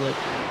Charlotte.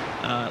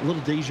 A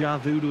little deja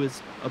vu to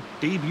his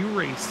debut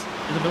race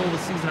in the middle of the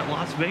season at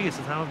Las Vegas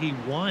is how he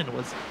won,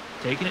 was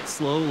taking it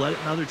slow,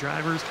 letting other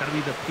drivers kind of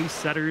be the pace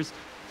setters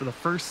for the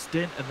first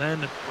stint, and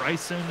then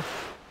Bryson,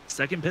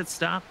 second pit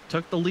stop,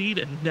 took the lead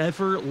and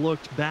never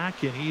looked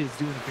back, and he is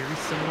doing a very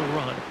similar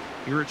run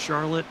here at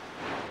Charlotte.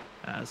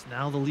 As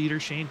now the leader,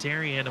 Shane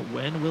Terrian,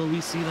 when will we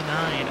see the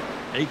 9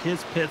 make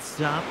his pit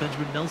stop?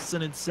 Benjamin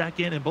Nelson in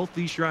second, and both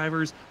these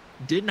drivers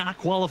did not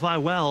qualify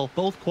well.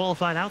 Both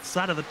qualified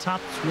outside of the top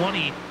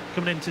 20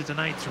 coming into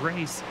tonight's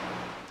race,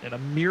 and a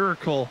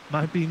miracle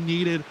might be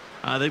needed.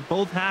 They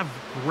both have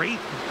great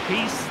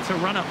pace to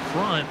run up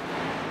front.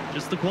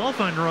 Just the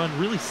qualifying run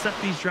really set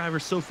these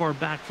drivers so far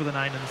back for the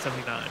 9 and the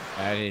 79.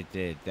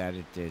 That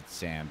it did,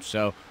 Sam.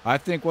 So I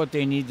think what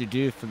they need to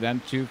do for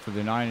them two, for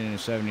the 9 and the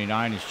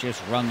 79, is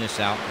just run this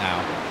out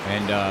now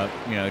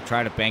and,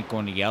 try to bank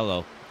on the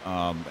yellow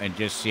and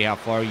just see how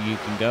far you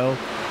can go.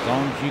 As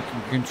long as you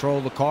can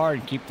control the car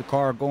and keep the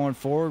car going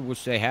forward,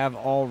 which they have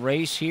all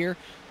race here,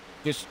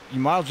 you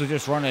might as well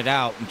just run it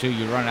out until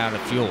you run out of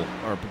fuel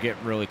or get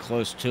really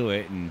close to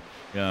it. And,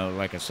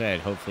 like I said,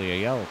 hopefully a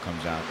yellow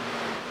comes out.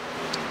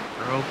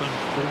 We're hoping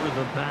for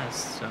the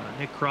best.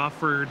 Nick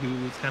Crawford,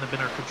 who's kind of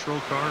been our control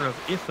car of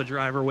if a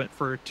driver went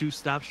for a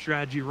two-stop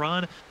strategy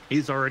run,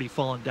 he's already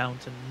fallen down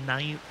to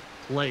 9th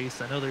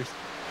place. I know there's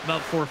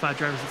about 4 or 5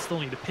 drivers that still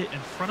need to pit in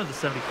front of the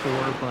 74,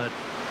 but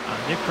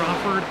Nick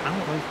Crawford, I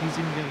don't know if he's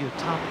even going to get a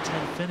top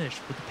 10 finish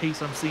with the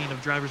pace I'm seeing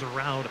of drivers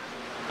around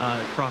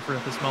Crawford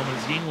at this moment.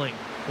 As Yingling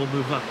will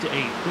move up to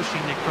 8th,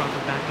 pushing Nick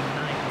Crawford back in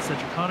 9th, and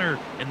Cedric Hunter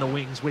in the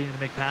wings waiting to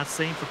make pass.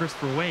 Same for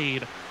Christopher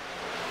Wade.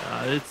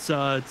 It's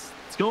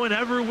going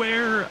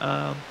everywhere,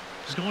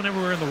 just going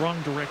everywhere in the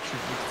wrong direction,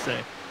 you could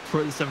say,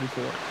 for the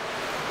 74.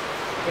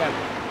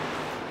 Yeah.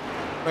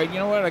 But you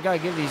know what? I got to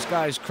give these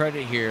guys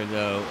credit here,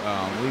 though.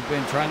 We've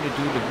been trying to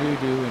do the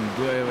voodoo and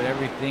do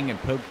everything and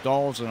poke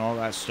dolls and all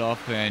that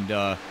stuff.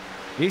 And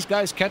these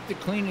guys kept it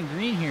clean and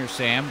green here,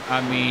 Sam.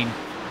 I mean,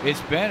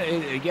 it's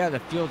been, yeah, the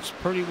field's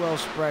pretty well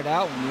spread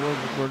out.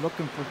 And we're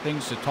looking for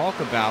things to talk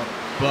about.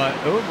 But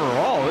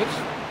overall,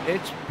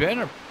 it's been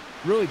a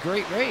really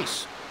great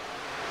race.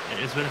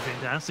 It's been a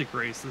fantastic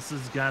race. This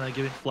is kind of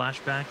giving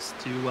flashbacks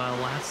to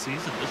last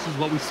season. This is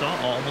what we saw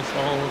almost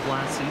all of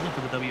last season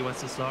for the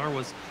WSSR,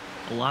 was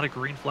a lot of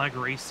green flag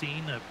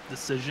racing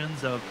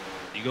decisions of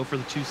you go for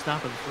the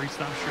 2-stop or the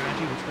 3-stop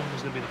strategy, which one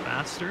was going to be the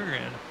faster.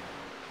 And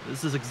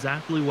this is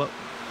exactly what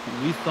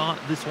we thought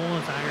this whole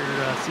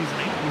entire season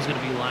 8 was going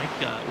to be like.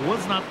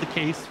 Was not the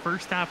case.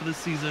 First half of the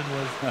season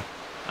was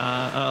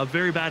a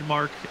very bad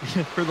mark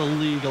for the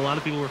league. A lot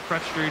of people were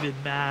frustrated,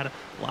 mad.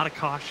 A lot of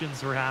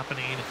cautions were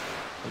happening.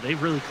 But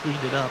they've really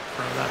cleaned it up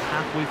from about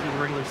halfway through the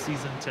regular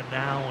season to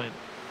now. And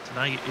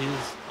tonight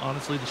is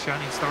honestly the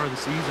shining star of the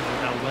season with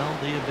how well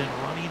they have been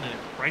running. And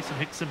Bryson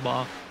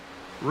Hicksenbach,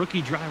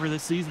 rookie driver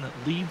this season, that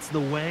leads the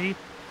way.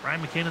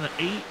 Ryan McCann in the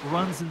 8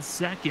 runs in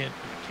 2nd.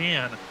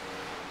 McCann,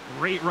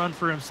 great run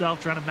for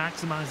himself, trying to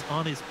maximize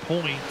on his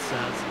points,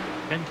 as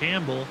Ben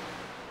Campbell,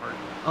 our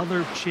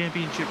other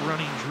championship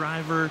running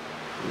driver,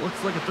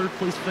 looks like a 3rd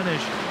place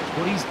finish.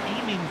 What he's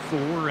aiming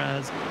for,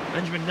 as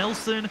Benjamin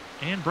Nelson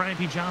and Brian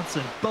P.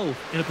 Johnson both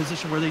in a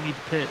position where they need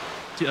to pit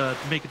to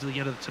make it to the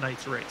end of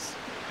tonight's race.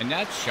 And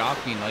that's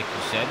shocking, like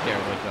you said there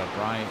with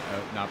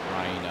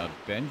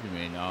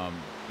Benjamin.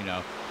 You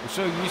know, we're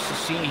so used to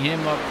seeing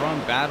him up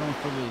front battling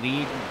for the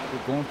lead,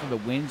 going for the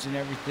wins and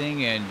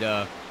everything.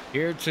 And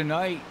here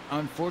tonight,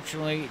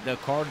 unfortunately, the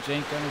cards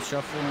ain't going to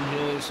shuffle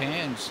into his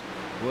hands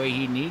the way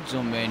he needs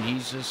them, and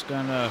he's just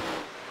going to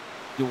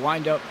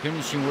wind up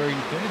finishing where he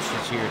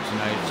finishes here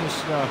tonight. It's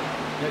just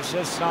that's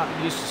just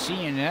not used to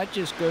seeing. And that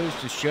just goes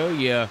to show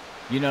you,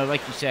 you know, like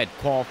you said,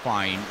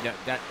 qualifying.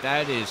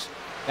 That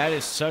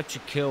is such a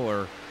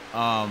killer.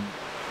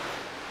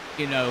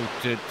 You know,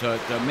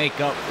 to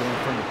make up going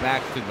from the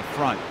back to the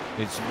front.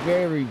 It's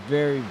very,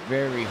 very,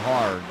 very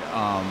hard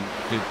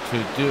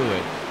to do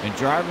it. And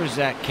drivers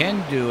that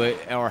can do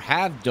it or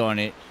have done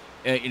it,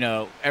 you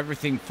know,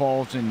 everything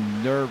falls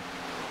in their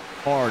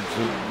cards,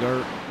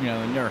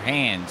 in their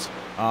hands.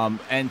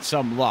 And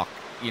some luck,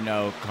 you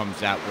know, comes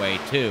that way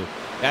too.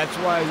 That's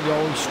why we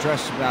always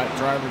stress about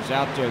drivers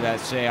out there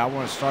that say, I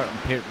want to start on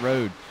pit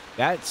road.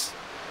 That's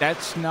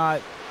not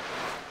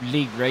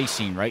league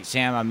racing, right,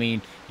 Sam? I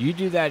mean, you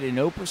do that in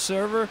Oprah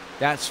server,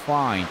 that's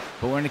fine.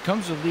 But when it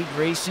comes to league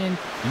racing,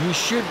 you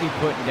should be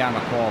putting down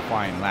a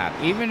qualifying lap.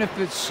 Even if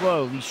it's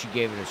slow, at least you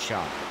gave it a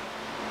shot.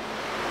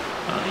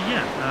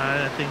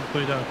 I think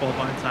putting down a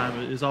qualifying time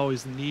is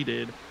always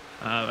needed.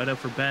 I know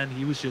for Ben,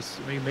 he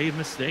made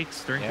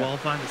mistakes during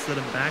qualifying that set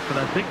him back. But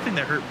that big thing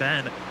that hurt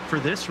Ben for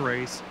this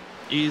race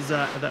is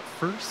that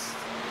first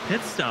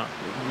pit stop.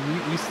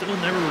 We still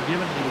never were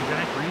given the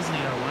exact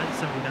reasoning on why the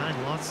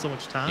 79 lost so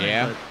much time.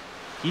 Yeah. But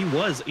he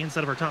was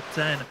inside of our top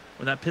 10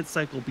 when that pit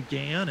cycle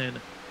began,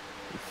 and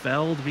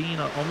fell to being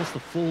almost a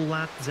full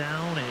lap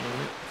down, and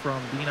went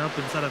from being up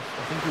inside of,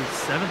 I think he was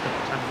 7th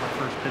at the time of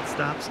our first pit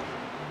stops,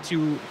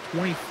 to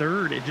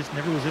 23rd. It just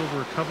never was able to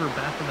recover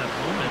back from that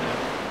moment. And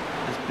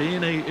has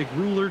been a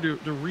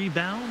grueler to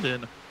rebound,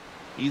 and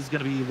he's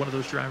going to be one of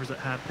those drivers that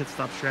had pit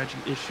stop strategy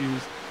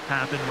issues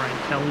happen. Ryan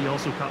Kelly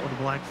also caught with a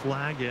black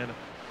flag, and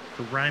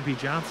for Ryan P.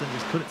 Johnson,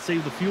 just couldn't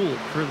save the fuel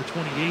for the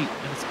 28 in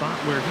a spot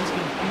where he's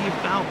going to be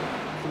about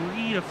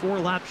 3 to 4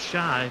 laps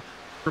shy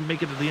from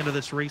making it to the end of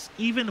this race,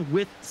 even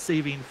with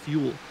saving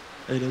fuel.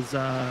 It is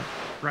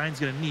Ryan's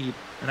going to need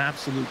an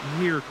absolute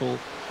miracle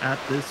at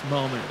this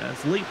moment.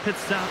 As late pit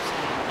stops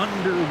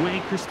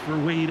underway, Christopher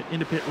Wade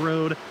into pit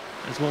road,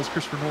 as well as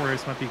Christopher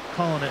Norris might be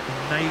calling it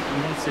a night.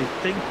 We want to say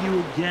thank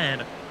you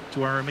again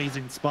to our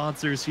amazing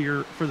sponsors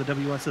here for the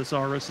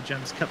WSSR Roasted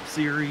Gems Cup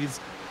Series.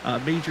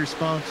 Major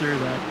sponsor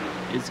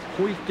that is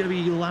going to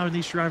be allowing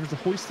these drivers to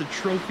hoist the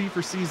trophy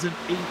for Season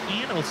 8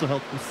 and also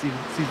help with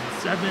Season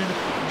 7.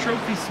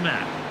 Trophy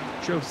Smack.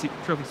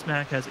 Trophy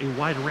Smack has a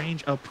wide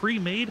range of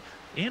pre-made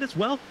and as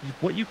well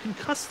what you can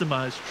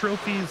customize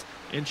trophies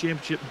and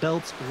championship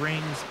belts,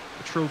 rings,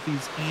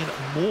 trophies, and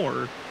more.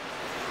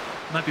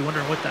 You might be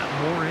wondering what that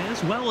more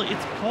is. Well,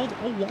 it's called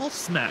a wall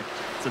smack.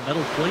 It's a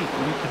metal plate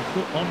that you can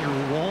put on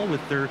your wall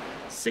with their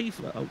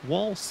safe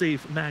wall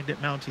safe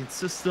magnet mounting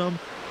system.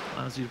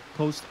 Allows you to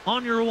post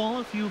on your wall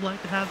if you would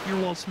like to have your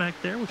wall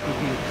smacked there, which would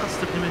be a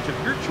custom image of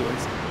your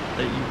choice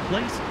that you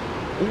place.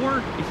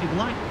 Or if you'd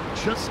like,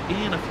 just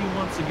in a few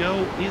months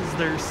ago, is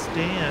their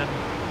stand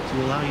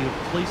to allow you to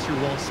place your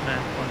wall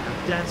smack on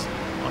your desk,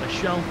 on a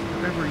shelf,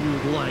 wherever you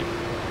would like.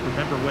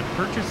 Remember, when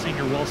purchasing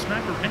your wall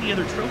smack or any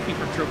other trophy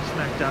from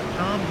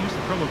TrophySmack.com, use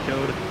the promo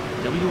code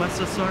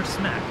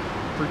WSSRSmack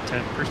for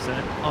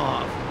 10%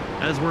 off.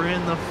 As we're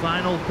in the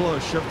final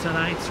push of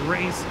tonight's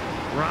race,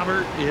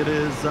 Robert,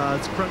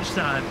 it's crunch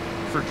time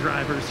for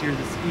drivers here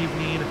this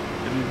evening.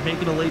 If you're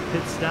making a late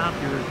pit stop,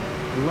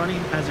 you're running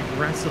as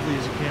aggressively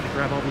as you can to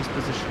grab all these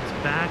positions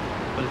back.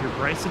 But if you're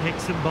Bryson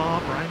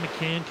Hixenbaugh, Brian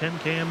McCann, Ken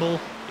Campbell,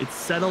 it's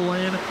settle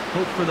in,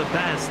 hope for the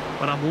best.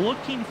 But I'm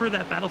looking for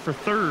that battle for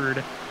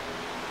third.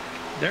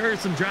 There are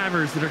some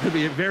drivers that are going to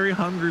be very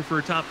hungry for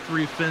a top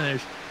 3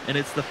 finish, and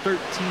it's the 13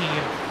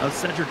 of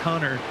Cedric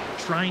Hunter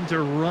trying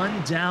to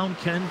run down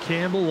Ken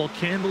Campbell while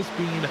Campbell's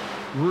being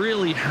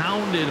really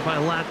hounded by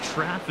lap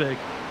traffic.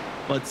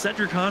 But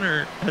Cedric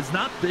Hunter has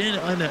not been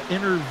on an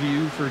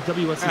interview for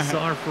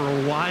WSSR for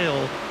a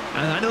while,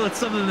 and I know that's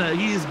something that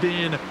he's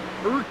been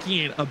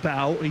irking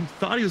about. He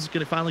thought he was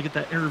going to finally get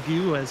that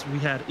interview, as we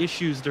had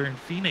issues during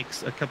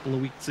Phoenix a couple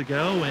of weeks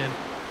ago, and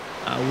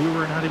we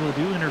were not able to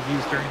do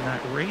interviews during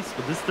that race.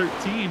 But this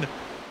 13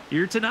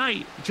 here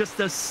tonight, just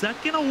a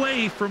second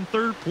away from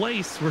third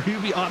place, where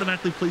he'll be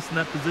automatically placed in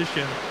that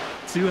position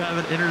to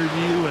have an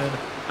interview. And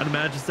I'd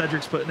imagine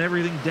Cedric's putting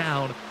everything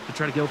down to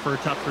try to go for a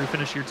top 3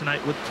 finish here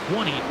tonight with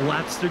 20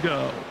 laps to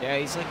go. Yeah,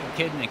 he's like a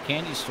kid in a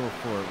candy store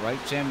for it, right,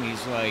 Tim?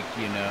 He's like,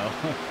 you know,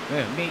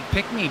 me,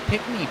 pick me,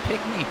 pick me,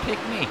 pick me, pick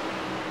me.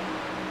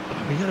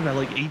 We got about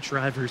like 8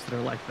 drivers that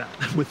are like that.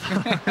 With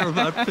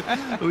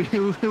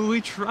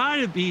we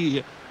try to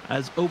be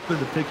as open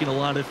to picking a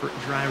lot of different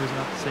drivers,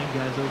 not the same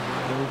guys over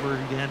and over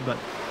again. But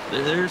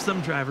there's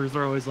some drivers that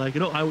are always like,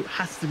 it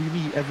has to be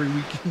me every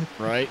week.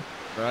 Right.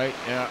 Right,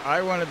 yeah,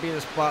 I want to be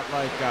the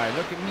spotlight guy.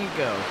 Look at me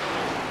go.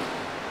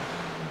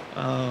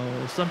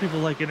 Oh, some people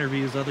like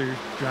interviews, other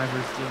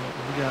drivers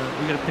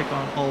don't. We gotta pick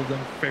on all of them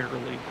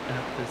fairly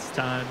at this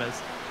time, as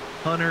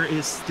Hunter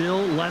is still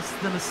less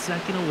than a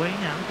second away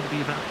now. Going to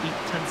be about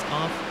 8/10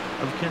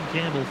 off of Ken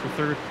Campbell for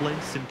third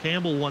place, and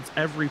Campbell wants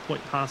every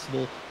point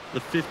possible. The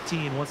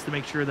 15 wants to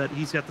make sure that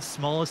he's got the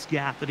smallest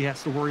gap that he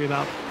has to worry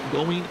about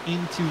going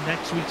into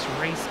next week's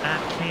race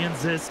at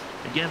Kansas.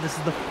 Again, this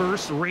is the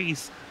first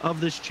race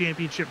of this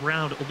championship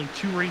round. Only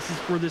 2 races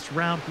for this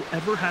round.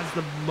 Whoever has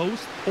the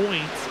most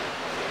points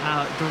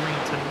during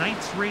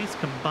tonight's race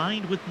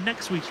combined with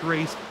next week's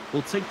race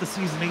will take the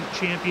Season 8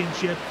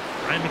 championship.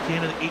 Ryan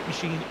McCann of the 8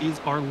 Machine is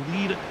our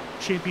lead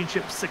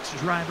championship 6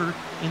 driver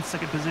in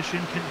second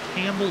position. Ken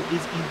Campbell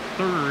is in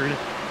third.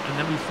 And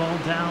then we fall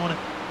down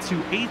to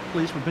 8th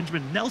place where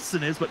Benjamin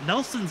Nelson is, but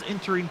Nelson's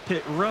entering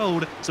pit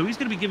road, so he's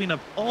going to be giving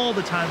up all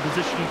the time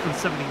positioning from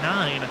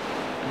 79. And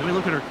then we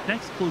look at our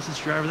next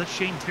closest driver, that's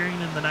Shane Terrian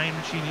in the 9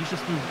 Machine. He's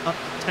just moved up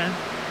to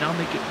 10th, now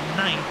make it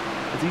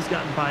 9th, as he's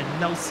gotten by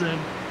Nelson.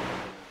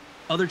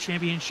 Other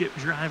championship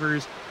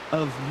drivers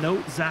of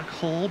note, Zach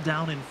Hall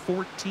down in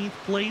 14th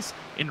place,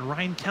 and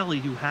Ryan Kelly,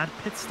 who had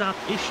pit stop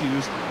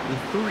issues with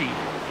 3,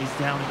 is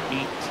down in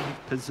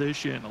 18th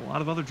position. A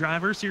lot of other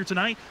drivers here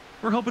tonight.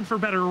 We're hoping for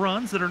better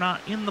runs that are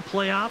not in the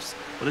playoffs,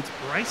 but it's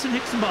Bryson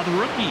Hixenbaugh, the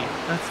rookie.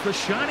 That's the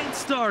shining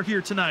star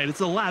here tonight as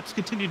the laps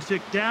continue to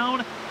tick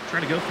down.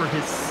 Trying to go for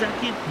his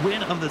 2nd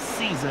win of the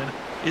season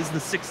is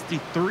the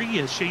 63,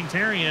 as Shane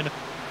Terrian,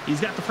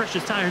 he's got the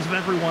freshest tires of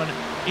everyone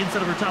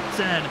inside of our top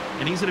 10,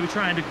 and he's going to be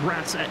trying to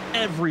grasp at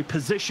every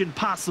position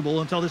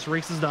possible until this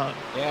race is done.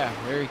 Yeah,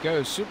 there he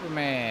goes,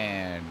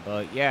 Superman.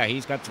 But yeah,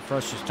 he's got the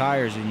freshest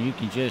tires, and you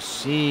can just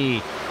see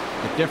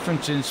the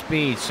difference in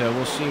speed. So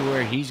we'll see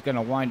where he's going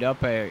to wind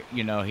up at,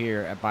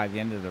 here by the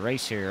end of the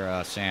race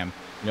here, Sam.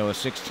 With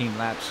 16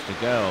 laps to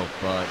go.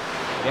 But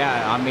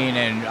yeah, I mean,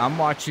 and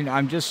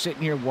I'm just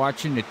sitting here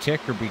watching the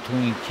ticker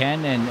between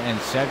Ken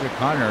and Cedric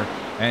Hunter.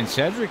 And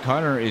Cedric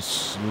Hunter is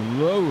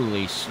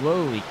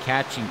slowly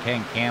catching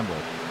Ken Campbell.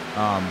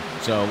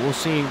 So we'll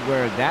see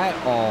where that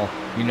all,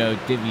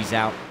 divvies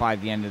out by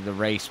the end of the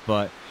race.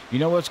 But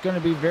what's going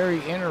to be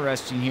very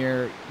interesting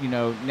here,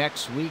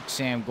 next week,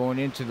 Sam, going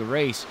into the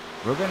race,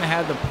 we're going to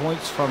have the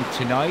points from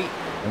tonight,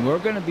 and we're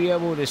going to be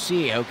able to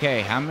see,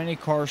 okay, how many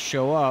cars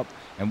show up,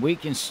 and we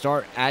can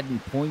start adding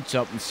points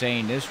up and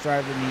saying this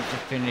driver needs to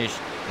finish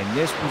in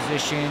this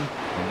position,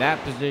 in that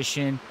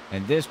position,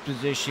 and this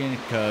position,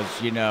 because,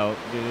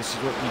 this is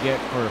what you get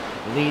for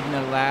leading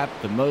a lap,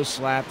 the most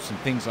laps, and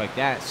things like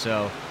that.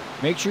 So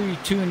make sure you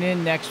tune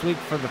in next week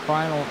for the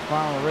final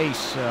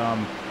race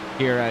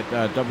here at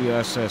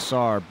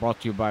WSSR,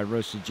 brought to you by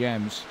Roasted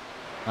Gems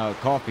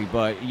Coffee.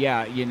 But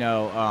yeah, it's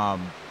going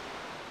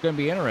to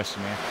be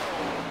interesting, man.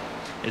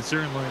 It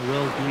certainly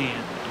will be.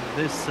 And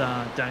this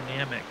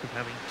dynamic of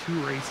having 2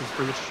 races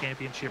for this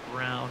championship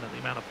round and the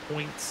amount of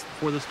points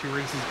for those 2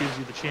 races gives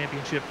you the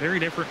championship, very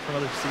different from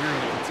other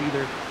series. It's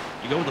either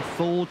you go with a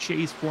full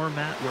chase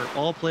format where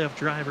all playoff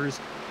drivers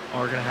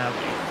are going to have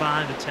a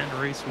 5 to 10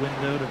 race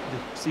window to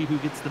see who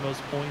gets the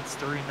most points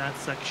during that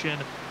section,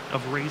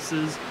 of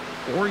races,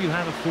 or you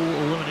have a full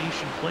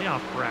elimination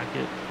playoff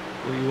bracket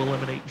where you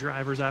eliminate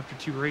drivers after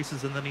 2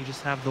 races, and then you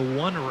just have the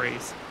 1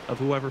 race of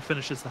whoever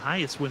finishes the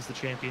highest wins the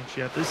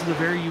championship. This is a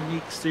very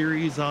unique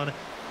series on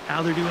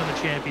how they're doing the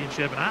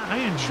championship, and I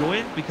enjoy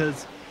it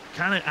because it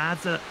kind of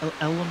adds an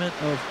element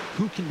of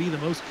who can be the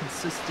most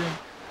consistent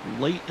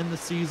late in the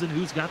season,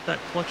 who's got that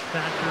clutch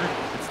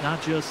factor. It's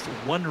not just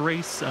 1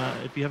 race.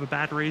 If you have a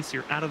bad race,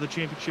 you're out of the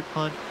championship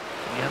hunt.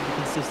 You have to be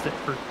consistent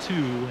for 2,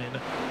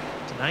 and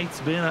tonight's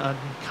been a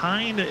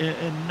kind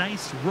and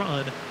nice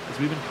run as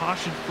we've been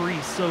caution-free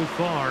so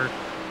far.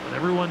 But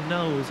everyone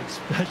knows,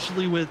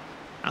 especially with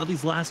how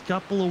these last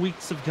couple of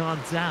weeks have gone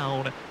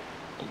down,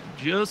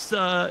 just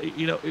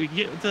you know, you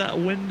get to that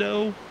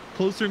window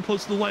closer and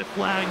closer to the white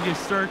flag, you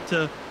start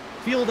to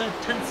feel that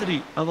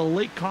intensity of a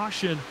late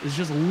caution is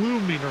just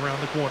looming around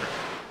the corner.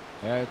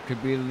 Yeah, it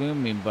could be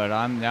looming, but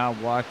I'm now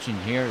watching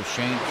here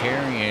Shane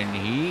Carrion.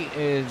 He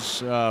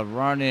is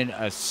running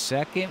a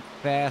second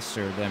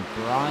faster than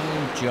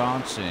Brian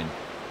Johnson.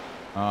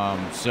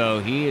 So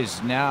he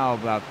is now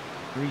about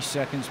 3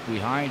 seconds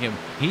behind him.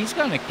 He's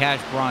going to catch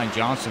Brian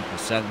Johnson for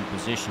 7th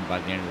position by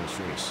the end of this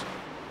race.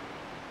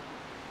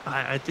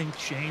 I think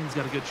Shane's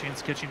got a good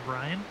chance catching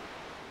Brian.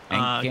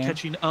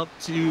 Catching up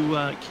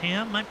to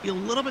Cam might be a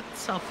little bit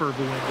tougher of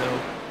a window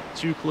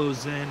to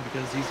close in,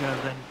 because he's got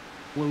to then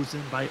close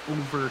in by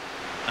over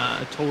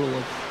a total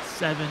of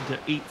 7 to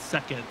 8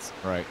 seconds,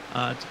 right,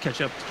 to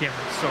catch up to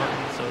Cameron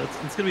Sarton. So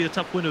it's going to be a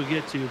tough window to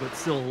get to, but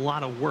still a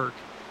lot of work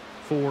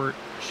for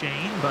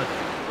Shane. But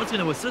what's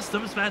going to assist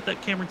him is the fact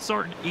that Cameron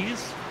Sarton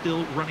is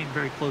still running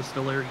very close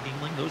to Larry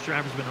Dingling. Those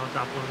drivers have been on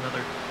top of one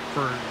another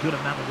for a good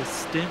amount of this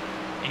stint.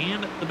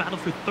 And the battle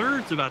for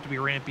third's about to be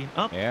ramping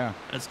up. Yeah.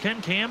 As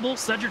Ken Campbell,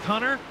 Cedric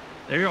Hunter,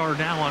 they are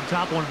now on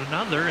top of one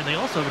another, and they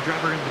also have a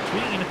driver in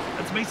between.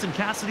 That's Mason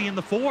Cassidy in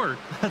the 4.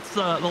 That's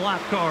the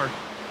lap car.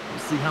 We'll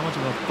see how much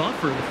of a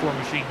buffer the 4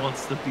 machine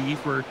wants to be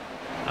for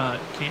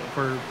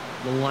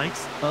the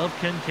likes of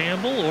Ken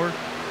Campbell, or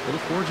will the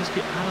 4 just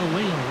get out of the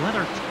way and let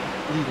our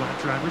lead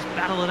lap drivers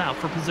battle it out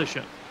for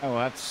position? Oh,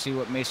 we'll have to see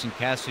what Mason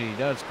Cassidy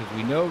does, because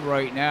we know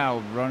right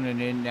now running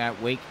in that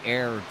Wake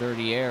Air, or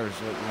Dirty Air is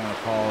what you want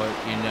to call it,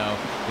 you know,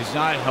 is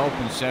not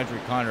helping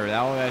Cedric Hunter.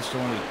 That's the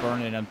one who's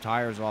burning them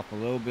tires off a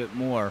little bit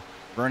more,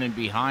 burning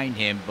behind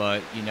him.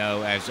 But, you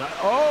know, as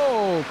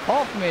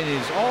Kaufman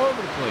is all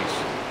over the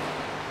place.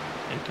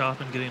 And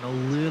Kaufman getting a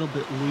little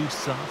bit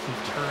loose off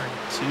of turn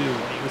 2.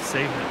 He was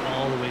saving it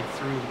all the way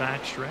through the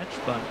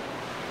backstretch, but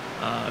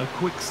a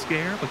quick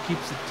scare, but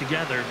keeps it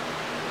together.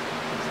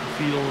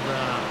 The field,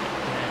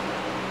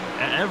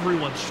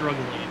 everyone's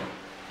struggling.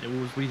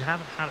 We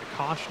haven't had a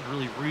caution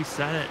really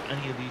reset at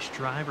any of these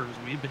drivers.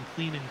 We've been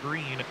clean and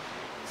green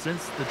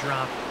since the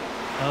drop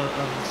of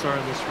the start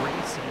of this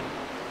race, and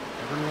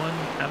everyone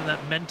having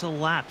that mental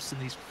lapse in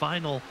these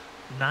final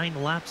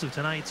 9 laps of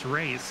tonight's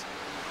race.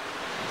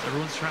 So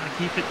everyone's trying to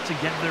keep it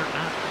together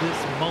at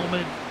this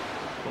moment,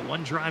 but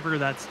one driver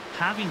that's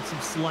having some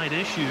slight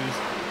issues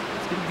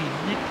is going to be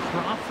Nick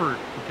Crawford,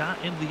 who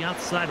got into the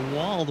outside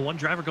wall. The one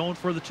driver going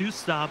for the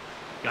 2-stop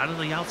got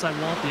into the outside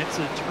wall at the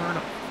exit of turn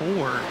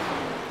 4.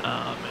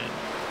 And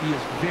he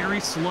is very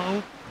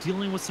slow,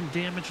 dealing with some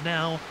damage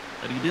now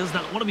that he does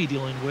not want to be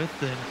dealing with.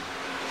 And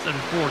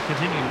 7-4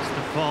 continues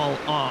to fall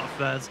off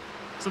as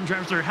some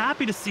drivers are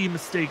happy to see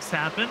mistakes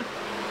happen.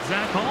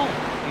 Zach Hall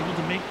able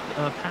to make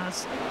a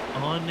pass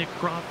on Nick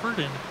Crawford,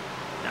 and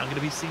now going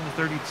to be seeing the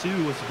 32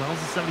 as well as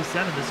the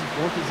 77. This is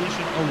 4th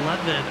position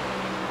 11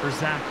 for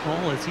Zach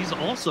Hall, as he's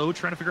also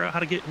trying to figure out how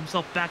to get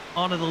himself back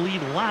onto the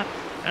lead lap,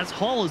 as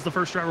Hall is the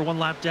first driver 1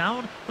 lap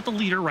down with the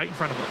leader right in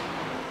front of him.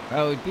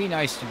 Well, it'd be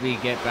nice to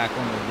get back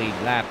on the lead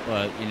lap,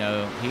 but, you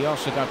know, he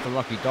also got the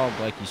lucky dog,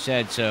 like you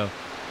said. So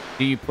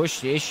do you push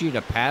the issue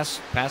to pass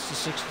the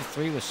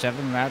 63 with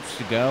 7 laps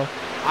to go?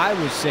 I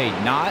would say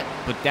not,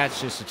 but that's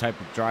just the type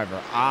of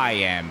driver I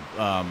am,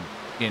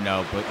 you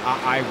know, but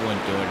I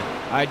wouldn't do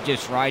it. I'd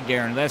just ride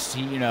there unless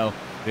he,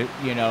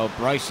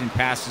 Bryson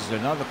passes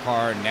another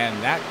car and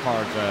then that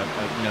car's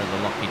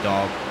the lucky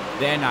dog.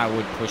 Then I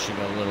would push it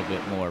a little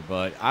bit more,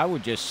 but I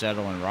would just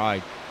settle and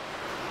ride.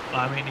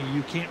 I mean,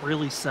 you can't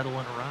really settle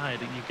and ride.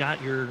 You got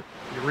your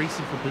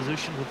racing for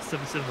position with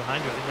 77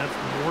 behind you. I think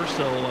that's more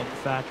so of the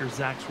factor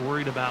Zach's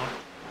worried about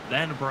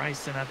than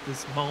Bryson at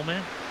this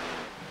moment.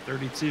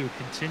 32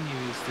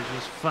 continues to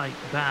just fight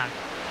back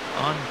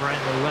on Brian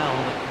Lowell,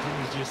 that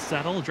continues to just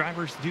settle.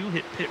 Drivers do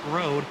hit pit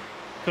road.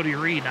 Cody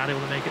Reed not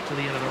able to make it to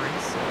the end of the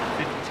race.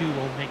 52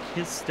 will make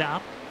his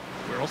stop.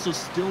 We're also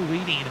still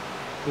waiting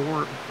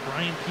for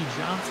Brian P.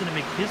 Johnson to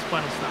make his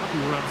final stop,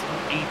 who runs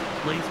in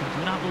 8th place. We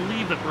do not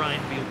believe that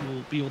Brian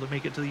will be able to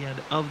make it to the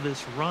end of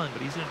this run,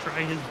 but he's going to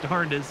try his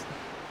darndest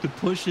to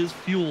push his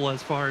fuel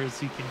as far as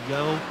he can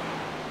go.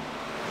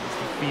 As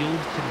the field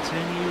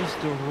continues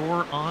to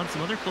roar on,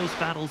 some other close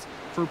battles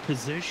for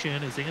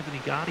position is Anthony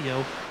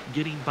Gaudio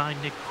getting by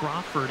Nick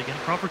Crawford. Again,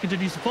 Crawford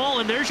continues to fall,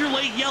 and there's your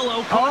late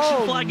yellow.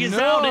 Caution flag is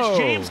out as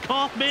James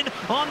Kaufman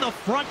on the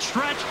front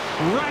stretch.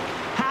 Wreck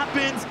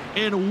happens,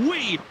 and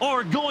we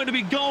are going to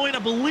be going, I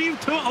believe,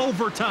 to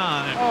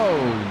overtime. Oh,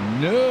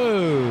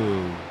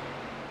 no.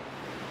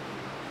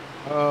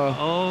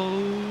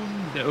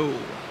 Oh, no.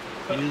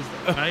 Is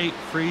the right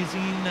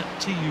phrasing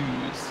to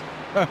use.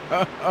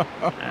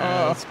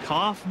 As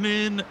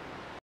Kaufman,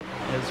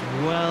 as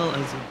well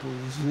as I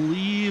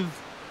believe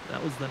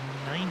that was the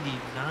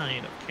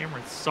 99 of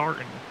Cameron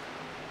Sarton,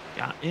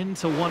 got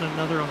into one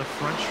another on the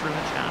front stretch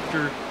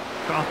after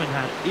Kaufman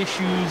had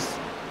issues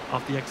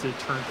off the exit of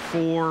turn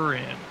 4,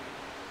 and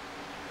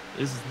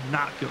this is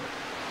not good.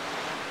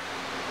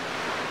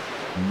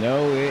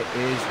 No, it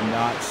is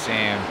not,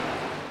 Sam.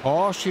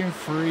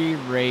 Caution-free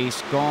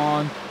race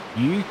gone.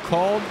 You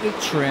called the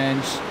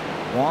trends.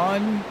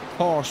 One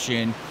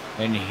caution,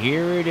 and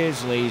here it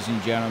is, ladies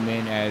and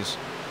gentlemen, as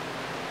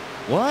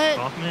what?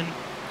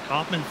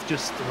 Kaufman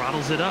just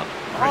throttles it up.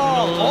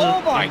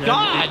 Oh my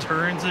God! It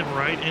turns it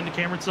right into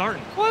Cameron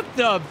Sarton. What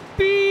the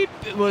beep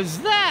was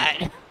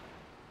that?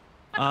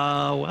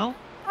 Well,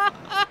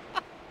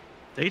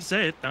 they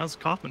say it. That was a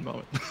Kaufman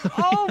moment.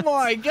 Oh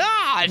my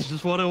God! It's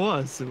just what it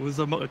was. It was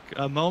a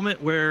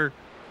moment where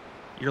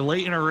you're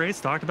late in a race.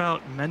 Talked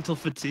about mental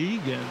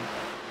fatigue, and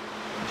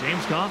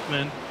James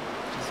Kaufman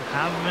just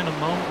have him in a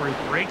moment where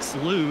he breaks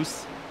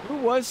loose. Who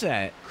was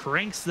that?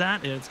 Cranks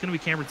that, and it's going to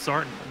be Cameron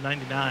Sarton,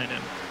 99,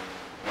 and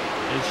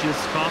it's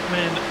just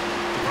Kaufman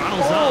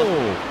throttles up.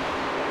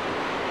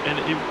 And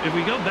if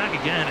we go back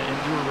again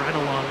and do a ride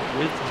along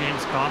with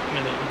James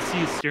Kaufman and see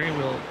his steering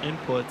wheel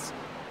inputs,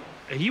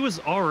 he was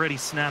already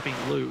snapping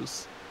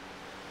loose.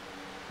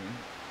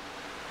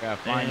 Gotta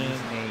find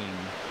his name.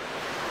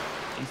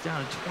 He's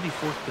down in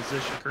 24th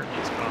position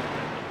currently as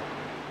Kaufman.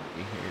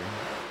 Here.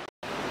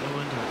 Go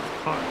into the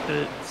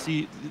cockpit.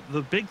 See,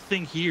 the big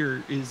thing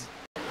here is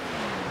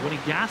when he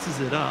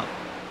gasses it up,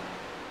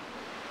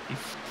 he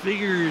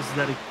figures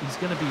that he's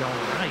going to be all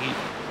right.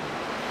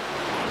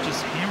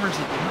 Just hammers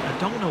it down. I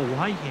don't know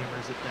why he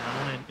hammers it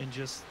down and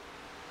just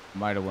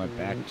might have went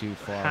back too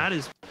far. Had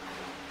his.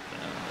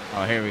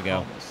 Oh, here we go.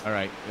 Almost. All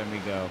right, let me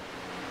go.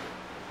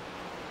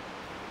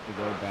 We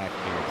go back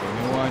here.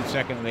 Give me 1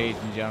 second, ladies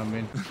and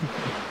gentlemen.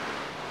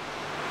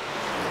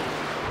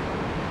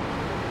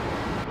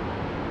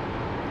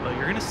 Well,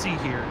 you're gonna see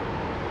here.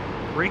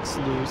 Breaks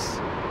loose,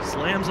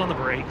 slams on the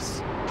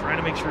brakes, trying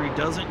to make sure he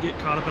doesn't get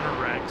caught up in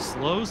a wreck.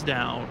 Slows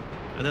down.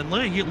 And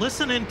then you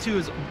listen into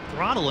his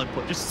throttle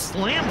input, just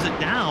slams it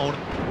down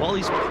while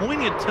he's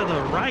pointing it to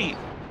the right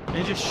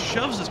and just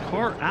shoves his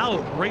car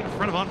out right in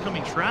front of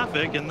oncoming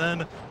traffic. And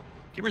then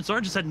Cameron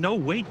Sarton just had no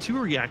way to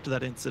react to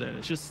that incident.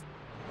 It's just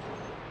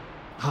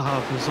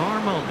a bizarre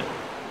moment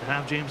to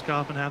have James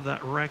Kaufman have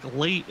that wreck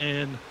late,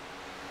 and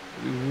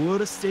we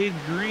would have stayed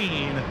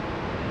green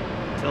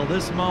until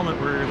this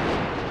moment where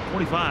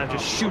 25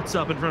 just shoots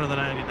up in front of the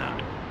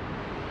 99.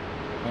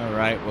 All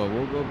right, well,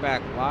 we'll go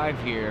back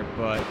live here,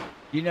 but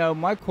you know,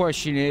 my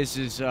question is,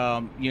 you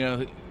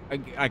know,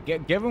 I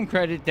give him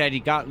credit that he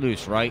got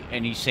loose, right,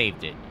 and he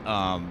saved it.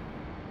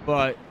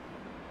 But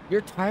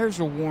your tires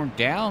are worn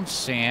down,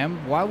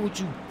 Sam. Why would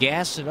you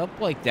gas it up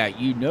like that?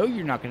 You know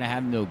you're not going to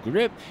have no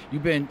grip.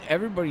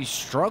 Everybody's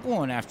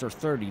struggling after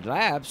 30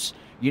 laps.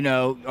 You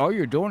know, all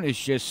you're doing is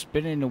just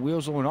spinning the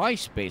wheels on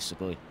ice,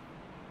 basically.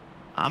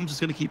 I'm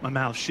just going to keep my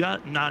mouth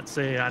shut and not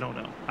say I don't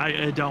know.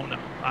 I don't know.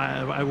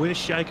 I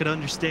wish I could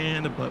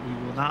understand, but we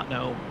will not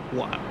know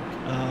why.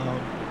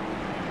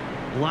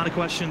 A lot of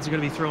questions are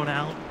going to be thrown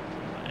out,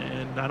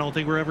 and I don't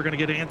think we're ever going to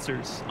get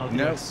answers of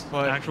this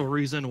actual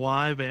reason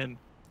why. And,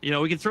 you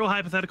know, we can throw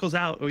hypotheticals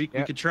out. We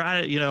could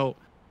try, you know,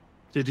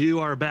 to do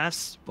our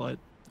best, but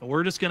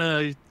we're just going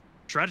to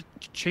try to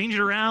change it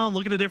around,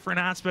 look at a different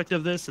aspect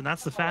of this, and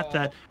that's the fact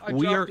that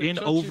we are in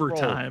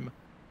overtime.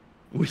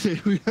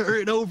 We are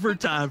in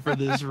overtime for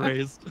this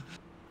race.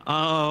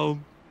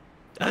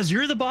 As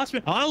you're the boss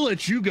man, I'll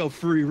let you go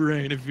free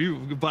reign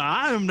but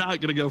I'm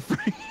not gonna go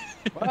free.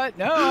 What?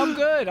 No, I'm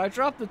good. I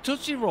dropped the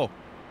Tootsie Roll.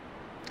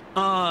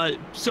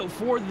 So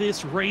for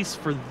this race,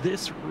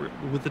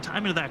 with the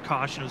timing of that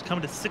caution, it was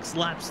coming to 6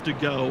 laps to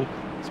go.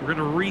 So we're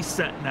gonna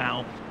reset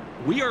now.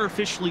 We are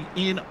officially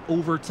in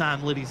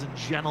overtime, ladies and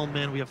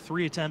gentlemen. We have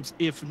 3 attempts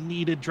if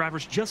needed.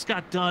 Drivers just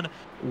got done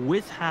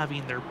with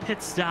having their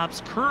pit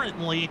stops.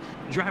 Currently,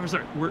 drivers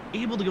were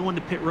able to go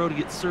into pit road to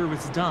get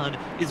service done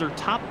is our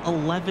top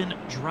 11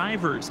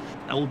 drivers.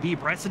 That will be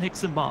Bryson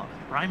Hickson-Baugh,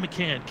 Ryan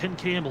McCann, Ken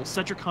Campbell,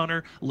 Cedric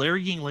Hunter,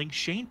 Larry Yingling,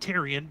 Shane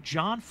Terrian,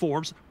 John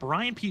Forbes,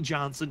 Brian P.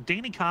 Johnson,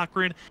 Danny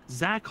Cochran,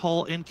 Zach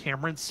Hall, and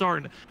Cameron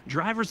Sarton.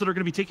 Drivers that are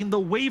going to be taking the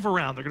wave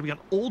around. They're going to be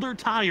on older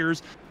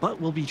tires, but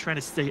will be trying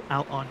to stay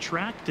out on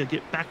track to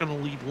get back on the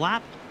lead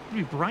lap. It'll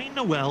be Brian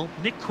Noel,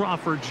 Nick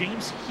Crawford,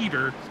 James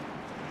Heater,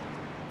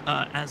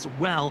 as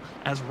well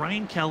as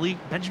Ryan Kelly,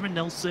 Benjamin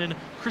Nelson,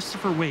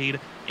 Christopher Wade,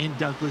 and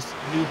Douglas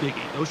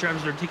Newbiggie. Those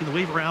drivers that are taking the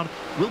wave around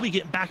will be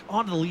getting back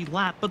onto the lead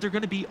lap, but they're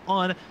going to be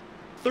on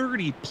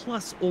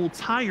 30-plus old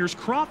tires.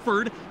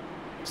 Crawford,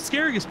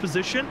 scariest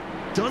position,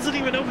 doesn't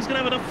even know if he's going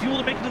to have enough fuel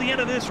to make it to the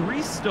end of this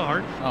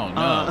restart, oh,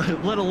 no.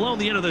 Let alone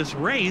the end of this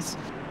race.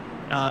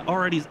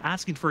 already is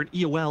asking for an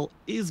EOL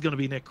is going to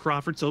be Nick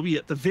Crawford. So he'll be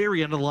at the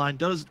very end of the line.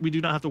 We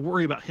do not have to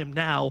worry about him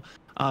now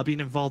being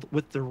involved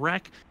with the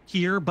wreck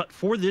here. But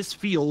for this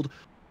field,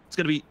 it's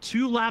going to be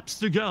 2 laps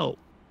to go.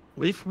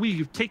 If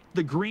we take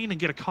the green and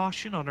get a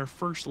caution on our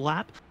first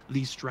lap,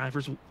 these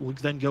drivers will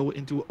then go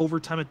into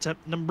overtime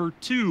attempt number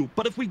 2.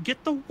 But if we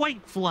get the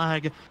white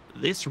flag,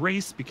 this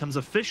race becomes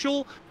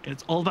official, and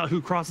it's all about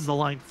who crosses the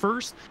line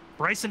first.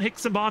 Bryson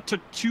Hicksonbaugh took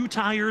 2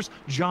 tires.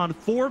 John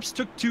Forbes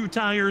took 2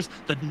 tires.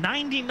 The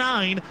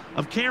 99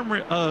 of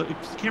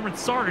Cameron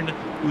Sarton,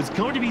 who is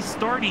going to be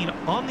starting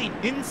on the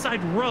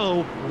inside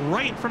row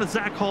right in front of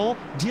Zach Hall,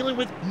 dealing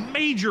with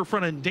major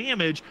front end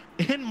damage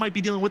and might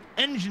be dealing with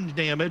engine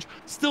damage.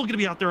 Still going to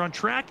be out there on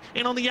track.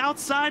 And on the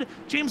outside,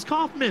 James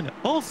Kaufman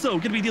also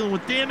going to be dealing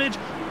with damage.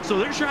 So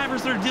there's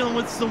drivers that are dealing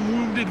with some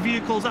wounded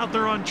vehicles out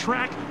there on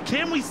track.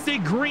 Can we stay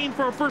green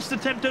for our first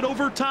attempt at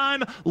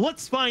overtime?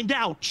 Let's find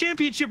out.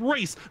 Championship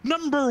race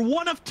number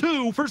 1 of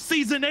 2 for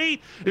season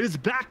 8 is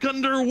back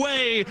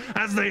underway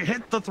as they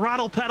hit the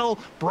throttle pedal.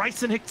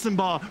 Bryson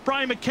Hicksonbaugh,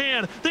 Brian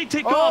McCann, they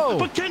take off,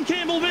 but Ken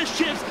Campbell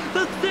mischiefs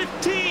the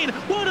 15.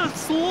 What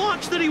a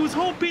launch that he was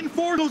hoping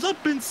for. Goes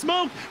up in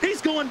smoke.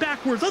 He's going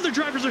backwards. Other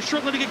drivers are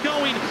struggling to get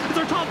going. It's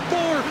our top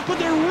 4, but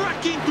they're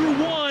wrecking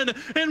through 1,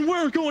 and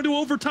we're going to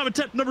overtime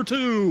attempt number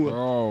 2.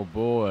 Oh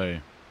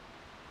boy.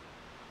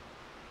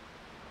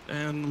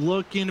 And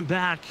looking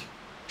back,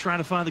 trying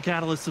to find the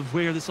catalyst of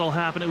where this all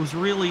happened, it was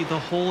really the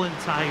whole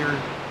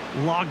entire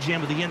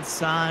logjam of the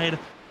inside.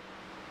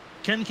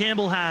 Ken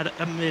Campbell had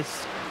a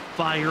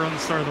misfire on the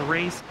start of the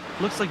race.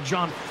 Looks like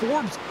John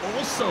Forbes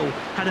also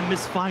had a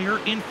misfire,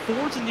 and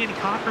Forbes and Danny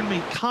Cochran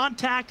made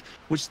contact,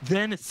 which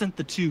then sent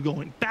the 2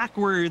 going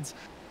backwards.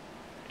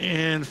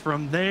 And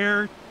from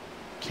there,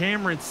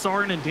 Cameron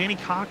Sarton and Danny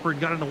Cochran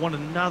got into one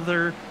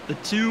another. The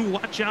 2,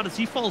 watch out as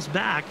he falls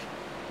back.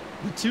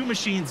 The 2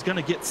 machines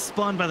gonna get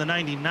spun by the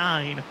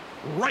 99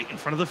 right in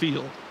front of the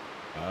field.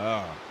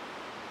 Oh.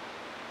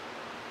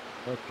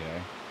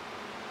 Okay.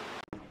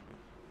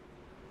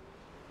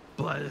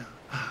 But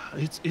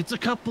it's a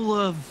couple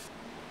of,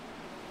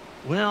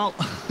 well,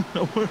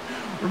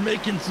 we're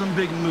making some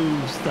big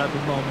moves type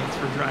of moments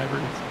for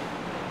drivers.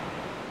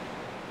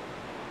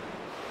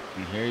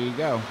 And here you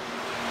go.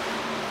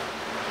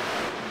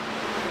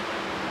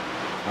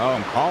 Oh,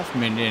 and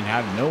Kaufman didn't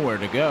have nowhere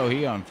to go.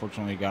 He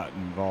unfortunately got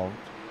involved.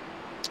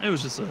 It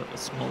was just a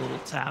small little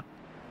tap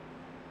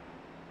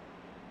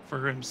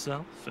for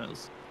himself.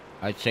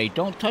 I'd say,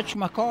 don't touch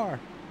my car.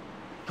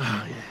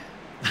 Oh, yeah.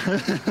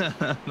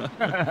 I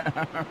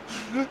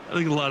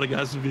think a lot of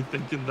guys would be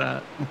thinking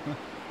that.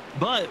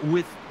 But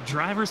with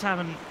drivers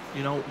having,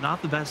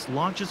 not the best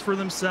launches for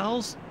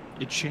themselves,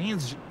 it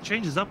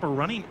changes up a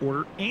running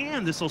order.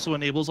 And this also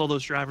enables all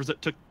those drivers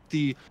that took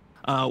the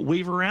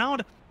wave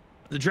around.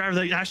 The driver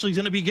that actually is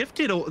going to be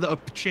gifted a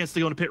chance to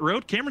go into pit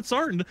road, Cameron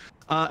Sarton,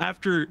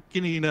 after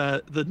getting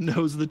the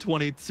nose of the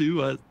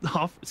 22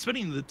 off,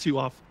 spinning the 2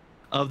 off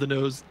of the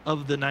nose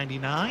of the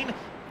 99.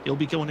 He'll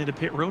be going into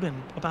pit road, and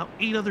about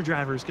 8 other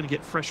drivers going to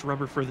get fresh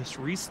rubber for this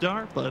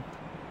restart. But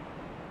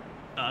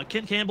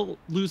Ken Campbell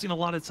losing a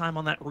lot of time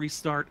on that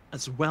restart,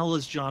 as well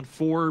as John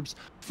Forbes.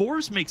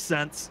 Forbes makes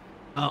sense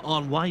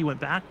on why he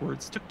went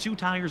backwards. Took 2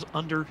 tires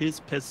under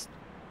his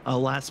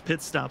last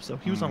pit stop, so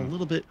he was on a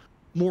little bit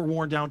more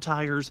worn down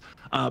tires.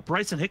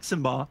 Bryson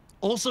Hicksonbaugh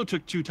also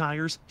took 2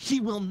 tires. He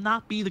will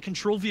not be the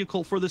control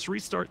vehicle for this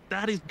restart.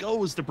 That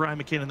goes to Brian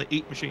McCann in the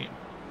 8 machine.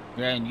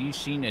 Yeah, and you've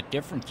seen a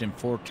difference in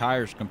 4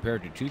 tires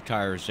compared to 2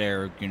 tires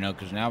there,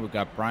 because now we've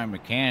got Brian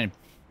McCann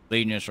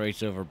leading this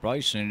race over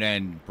Bryson,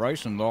 and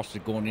Bryson lost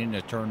it going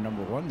into turn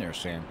number 1 there,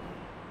 Sam.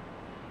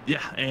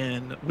 Yeah,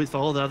 and with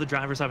all the other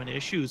drivers having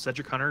issues,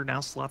 Cedric Hunter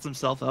now slots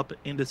himself up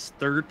into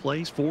 3rd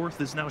place.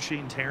 4th is now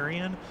Shane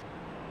Tarian.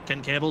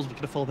 Ken Campbell's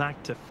going to fall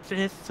back to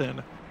 5th,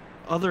 and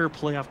other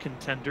playoff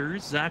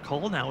contenders. Zach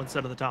Hall now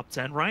instead of the top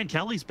 10. Ryan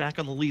Kelly's back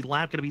on the lead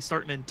lap, going to be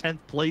starting in 10th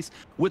place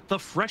with the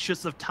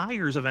freshest of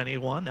tires of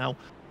anyone. Now,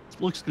 it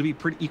looks to be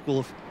pretty equal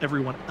of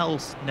everyone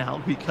else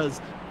now,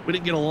 because we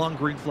didn't get a long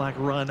green flag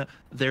run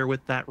there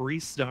with that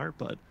restart,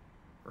 but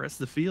the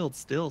rest of the field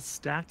still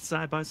stacked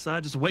side by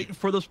side, just waiting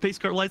for those pace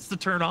car lights to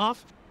turn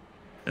off.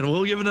 And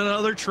we'll give it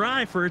another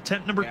try for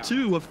attempt number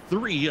 2 of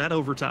 3 at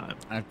overtime.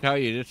 I tell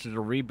you, this is a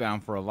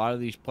rebound for a lot of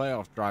these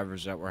playoff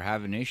drivers that were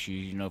having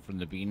issues, from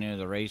the beginning of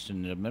the race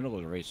and the middle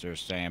of the race there,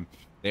 Sam.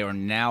 They are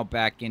now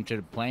back into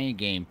the playing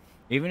game.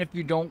 Even if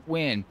you don't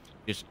win,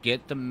 just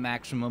get the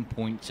maximum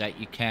points that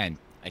you can.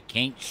 I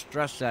can't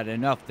stress that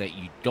enough, that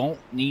you don't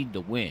need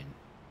the win.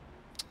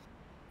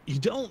 You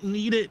don't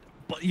need it,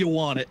 but you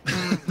want it.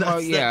 Oh,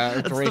 yeah,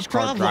 it's a race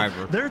car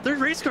driver. They're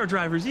race car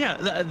drivers, yeah.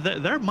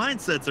 Their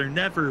mindsets are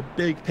never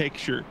big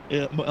picture,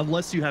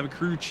 unless you have a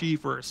crew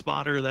chief or a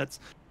spotter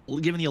that's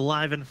giving you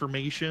live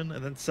information,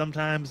 and then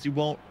sometimes you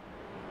won't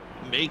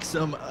make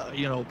some,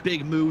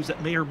 big moves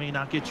that may or may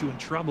not get you in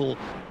trouble.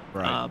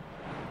 Right.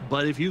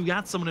 But if you've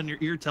got someone in your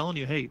ear telling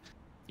you, hey,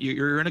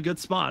 you're in a good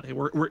spot, hey,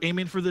 we're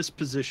aiming for this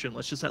position,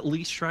 let's just at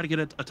least try to get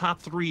a top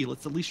 3,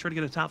 let's at least try to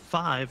get a top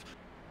 5,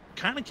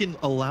 kind of can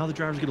allow the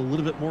drivers to get a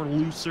little bit more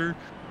looser.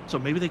 So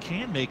maybe they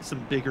can make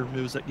some bigger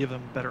moves that give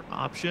them a better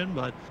option.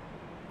 But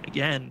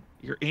again,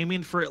 you're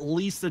aiming for at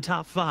least the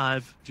top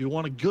 5. If you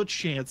want a good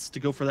chance to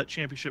go for that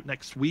championship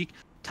next week,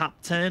 top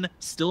 10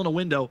 still in a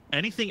window.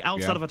 Anything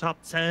outside of a top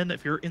 10,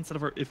 if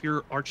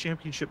you're our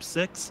championship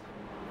 6,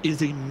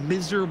 is a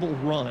miserable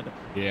run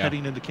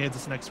heading into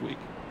Kansas next week.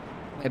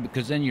 Yeah,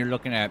 because then you're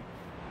looking at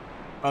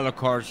other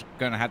cars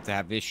going to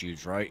have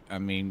issues, right? I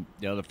mean,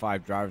 the other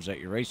 5 drivers that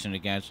you're racing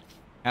against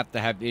have to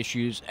have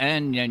issues,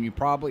 and then you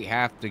probably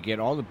have to get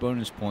all the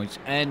bonus points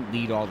and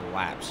lead all the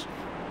laps,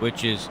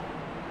 which is,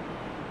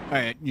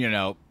 you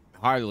know,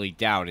 highly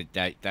doubted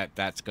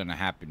that's going to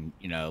happen,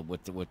 you know,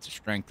 with the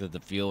strength of the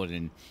field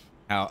and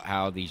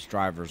how these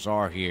drivers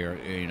are here.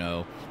 You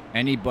know,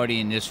 anybody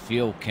in this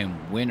field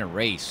can win a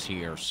race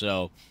here.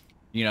 So,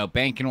 you know,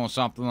 banking on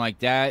something like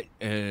that,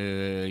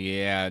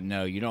 yeah,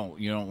 no, you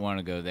don't want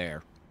to go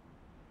there.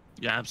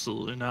 Yeah,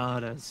 absolutely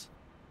not. As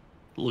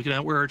looking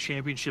at where our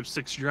championship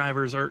 6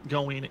 drivers are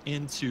going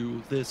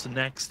into this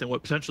next and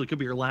what potentially could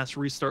be your last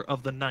restart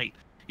of the night.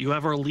 You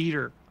have our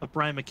leader,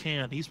 Brian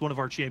McCann. He's one of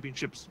our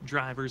championships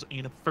drivers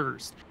in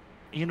 1st.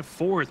 In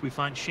 4th, we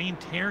find Shane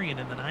Terrian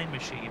in the 9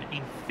 machine.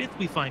 In 5th,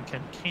 we find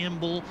Ken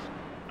Campbell.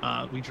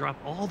 We drop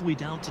all the way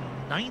down to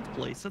 9th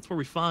place. That's where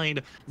we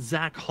find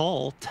Zach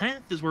Hall.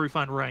 10th is where we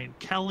find Ryan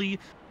Kelly.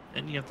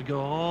 And you have to go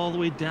all the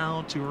way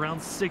down to around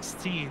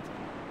 16th.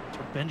 That's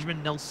where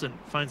Benjamin Nelson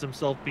finds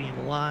himself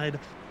being lied.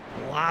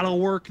 A lot of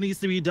work needs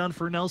to be done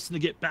for Nelson to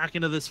get back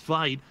into this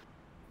fight.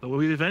 But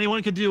if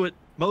anyone could do it,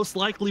 most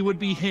likely would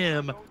be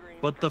him.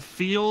 But the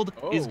field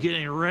is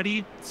getting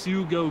ready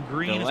to go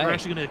green. We're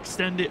actually going to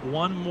extend it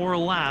one more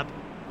lap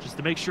just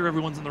to make sure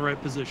everyone's in the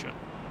right position.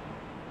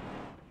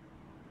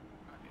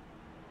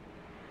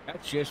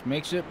 That just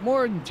makes it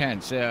more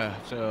intense.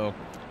 So,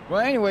 well,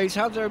 anyways,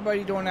 how's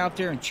everybody doing out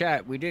there in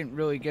chat? We didn't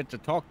really get to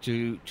talk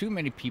to too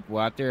many people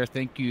out there.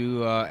 Thank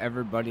you,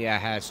 everybody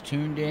that has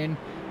tuned in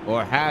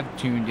or have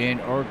tuned in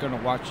or going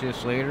to watch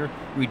this later.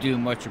 We do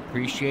much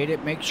appreciate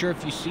it. Make sure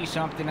if you see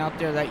something out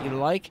there that you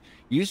like,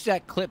 use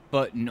that clip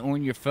button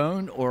on your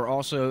phone, or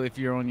also if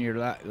you're on your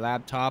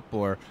laptop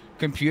or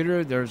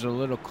computer, there's a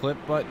little clip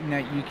button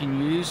that you can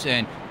use,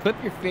 and clip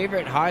your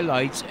favorite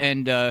highlights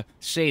and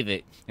save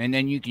it. And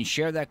then you can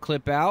share that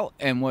clip out.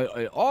 And what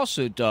it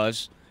also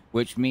does,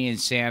 which me and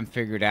Sam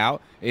figured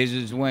out,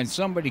 is when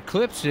somebody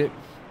clips it,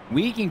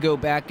 we can go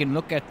back and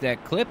look at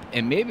that clip,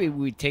 and maybe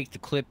we take the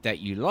clip that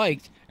you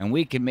liked and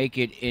we can make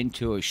it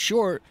into a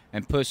short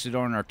and post it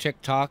on our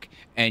TikTok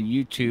and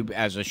YouTube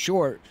as a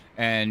short.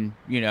 And,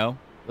 you know,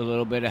 a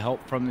little bit of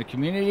help from the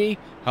community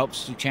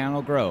helps the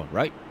channel grow,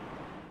 right?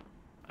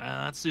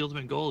 That's the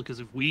ultimate goal,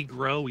 because if we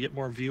grow, we get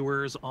more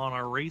viewers on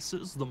our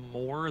races, the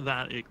more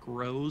that it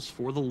grows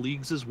for the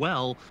leagues as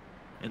well.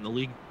 And the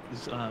league,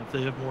 if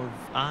they have more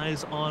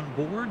eyes on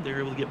board, they're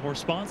able to get more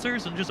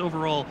sponsors, and just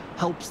overall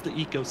helps the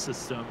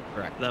ecosystem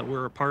that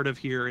we're a part of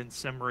here in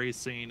sim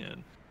racing,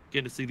 and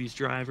getting to see these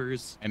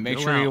drivers. And make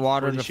sure you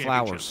water the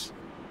flowers.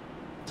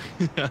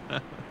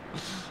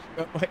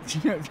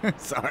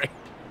 Sorry.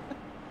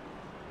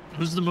 It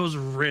was the most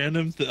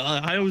random thing.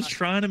 I was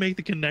trying to make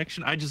the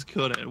connection. I just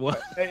couldn't.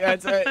 What?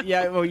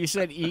 Yeah, well, you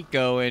said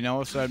eco, and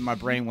all of a sudden my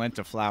brain went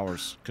to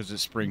flowers because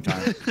it's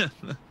springtime.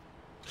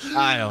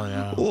 I don't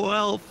know.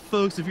 Well,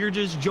 folks, if you're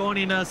just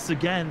joining us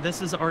again,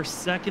 this is our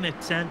 2nd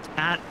attempt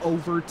at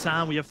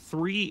overtime. We have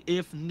 3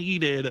 if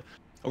needed.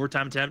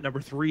 Overtime attempt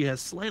number 3 has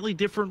slightly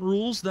different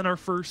rules than our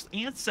 1st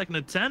and 2nd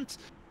attempt.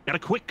 Got a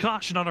quick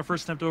caution on our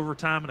 1st attempt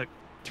overtime and a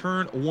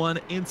turn 1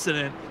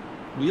 incident.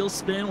 Wheel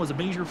spin was a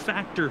major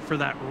factor for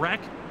that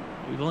wreck.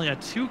 We've only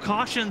had 2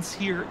 cautions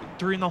here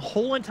during the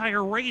whole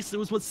entire race. It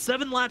was with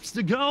 7 laps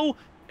to go,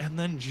 and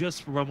then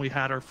just when we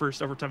had our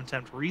 1st overtime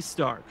attempt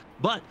restart.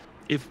 But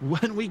if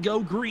when we go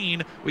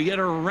green, we get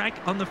a wreck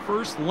on the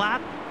 1st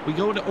lap, we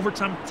go into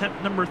overtime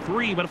attempt number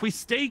 3. But if we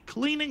stay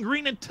clean and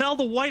green until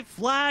the white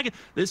flag,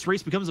 this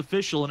race becomes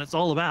official, and it's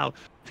all about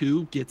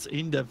who gets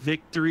into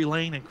victory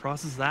lane and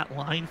crosses that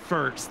line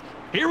first.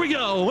 Here we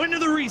go into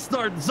the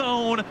restart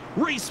zone.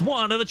 Race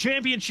 1 of the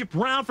championship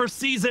round for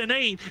season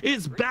 8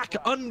 is back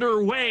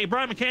underway.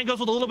 Brian McCann goes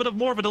with a little bit of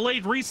more of a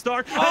delayed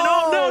restart. And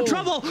oh no,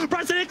 trouble!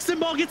 Bryson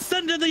Ixenball gets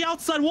sent to the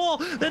outside wall.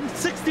 Then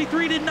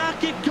 63 did not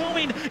get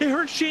going. It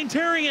hurt Shane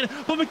Terrian,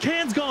 but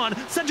McCann's gone.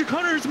 Cedric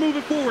Hunter's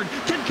moving forward.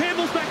 Ken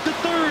Campbell's back to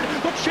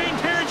 3rd, but Shane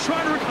Terrian's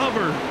trying to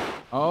recover.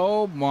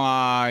 Oh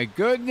my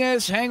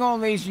goodness. Hang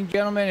on, ladies and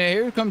gentlemen. And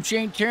here comes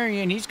Shane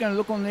Terrian. He's going to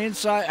look on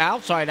the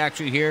outside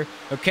actually here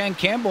of Ken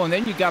Campbell. And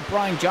then you got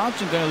Brian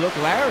Johnson going to look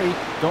Larry.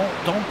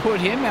 Don't put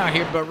him out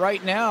here. But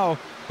right now,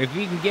 if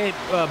you can get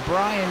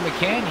Brian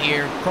McCann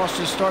here across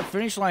the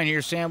start-finish line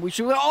here, Sam, we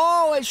should.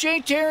 Oh, and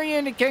Shane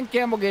Terrian and Ken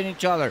Campbell get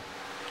each other.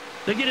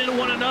 They get into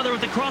one another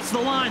with the cross the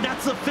line.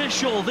 That's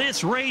official.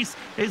 This race,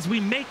 as we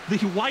make the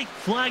white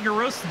flag, or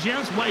roast the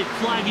gems, white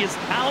flag is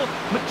out.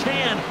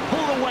 McCann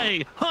pulled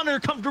away. Hunter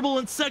comfortable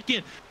in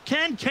 2nd.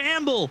 Ken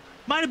Campbell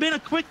might have been a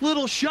quick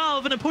little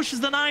shove, and it pushes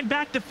the 9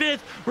 back to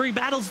 5th, where he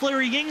battles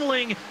Larry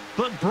Yingling.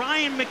 But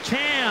Brian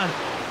McCann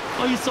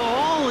Well, you saw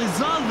all his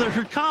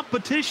other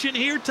competition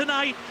here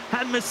tonight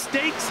had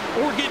mistakes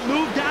or get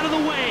moved out of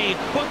the way.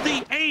 But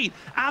the 8,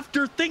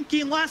 after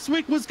thinking last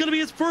week was going to be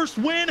his first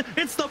win,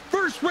 it's the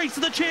first race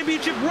of the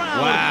championship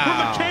round.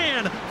 Wow. Where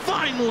McCann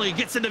finally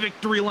gets into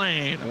victory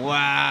lane.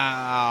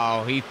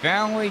 Wow, he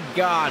finally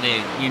got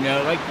it. You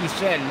know, like you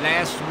said,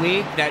 last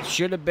week, that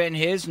should have been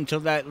his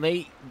until that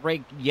late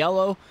break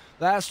yellow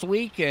last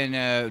week.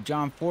 And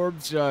John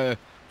Forbes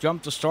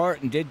jumped the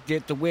start and did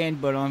get the win,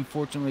 but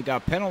unfortunately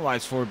got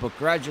penalized for it. But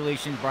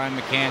congratulations, Brian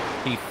McCann.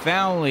 He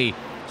finally,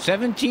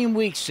 17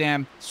 weeks,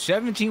 Sam,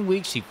 17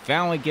 weeks, he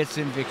finally gets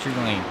in victory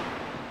lane.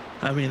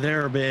 I mean,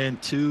 there have been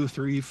 2,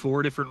 3,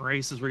 4 different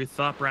races where you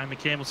thought Brian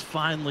McCann was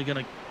finally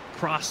going to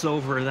cross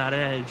over that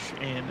edge.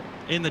 And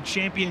in the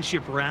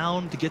championship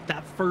round, to get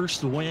that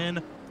first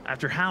win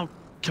after how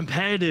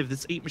competitive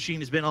this 8 machine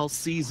has been all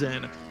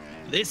season,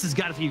 this has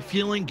got to be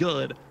feeling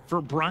good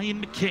for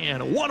Brian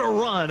McCann. What a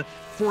run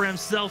for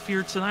himself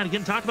here tonight.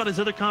 Again, talk about his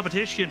other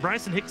competition.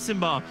 Bryson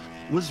Hixenbaugh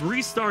was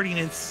restarting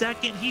in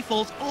second. He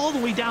falls all the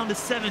way down to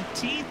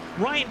 17th.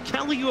 Ryan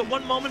Kelly, who at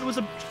one moment was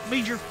a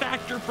major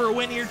factor for a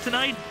win here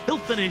tonight, he'll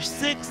finish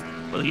 6th.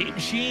 But the 8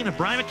 machine,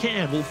 Brian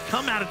McCann, will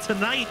come out of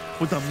tonight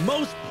with the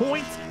most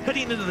points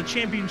heading into the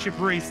championship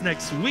race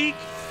next week.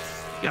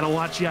 Gotta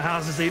watch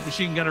how's this 8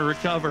 machine gonna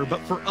recover.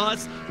 But for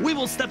us, we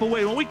will step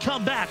away. When we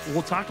come back,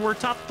 we'll talk to our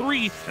top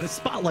 3 and a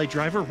spotlight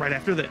driver right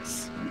after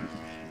this.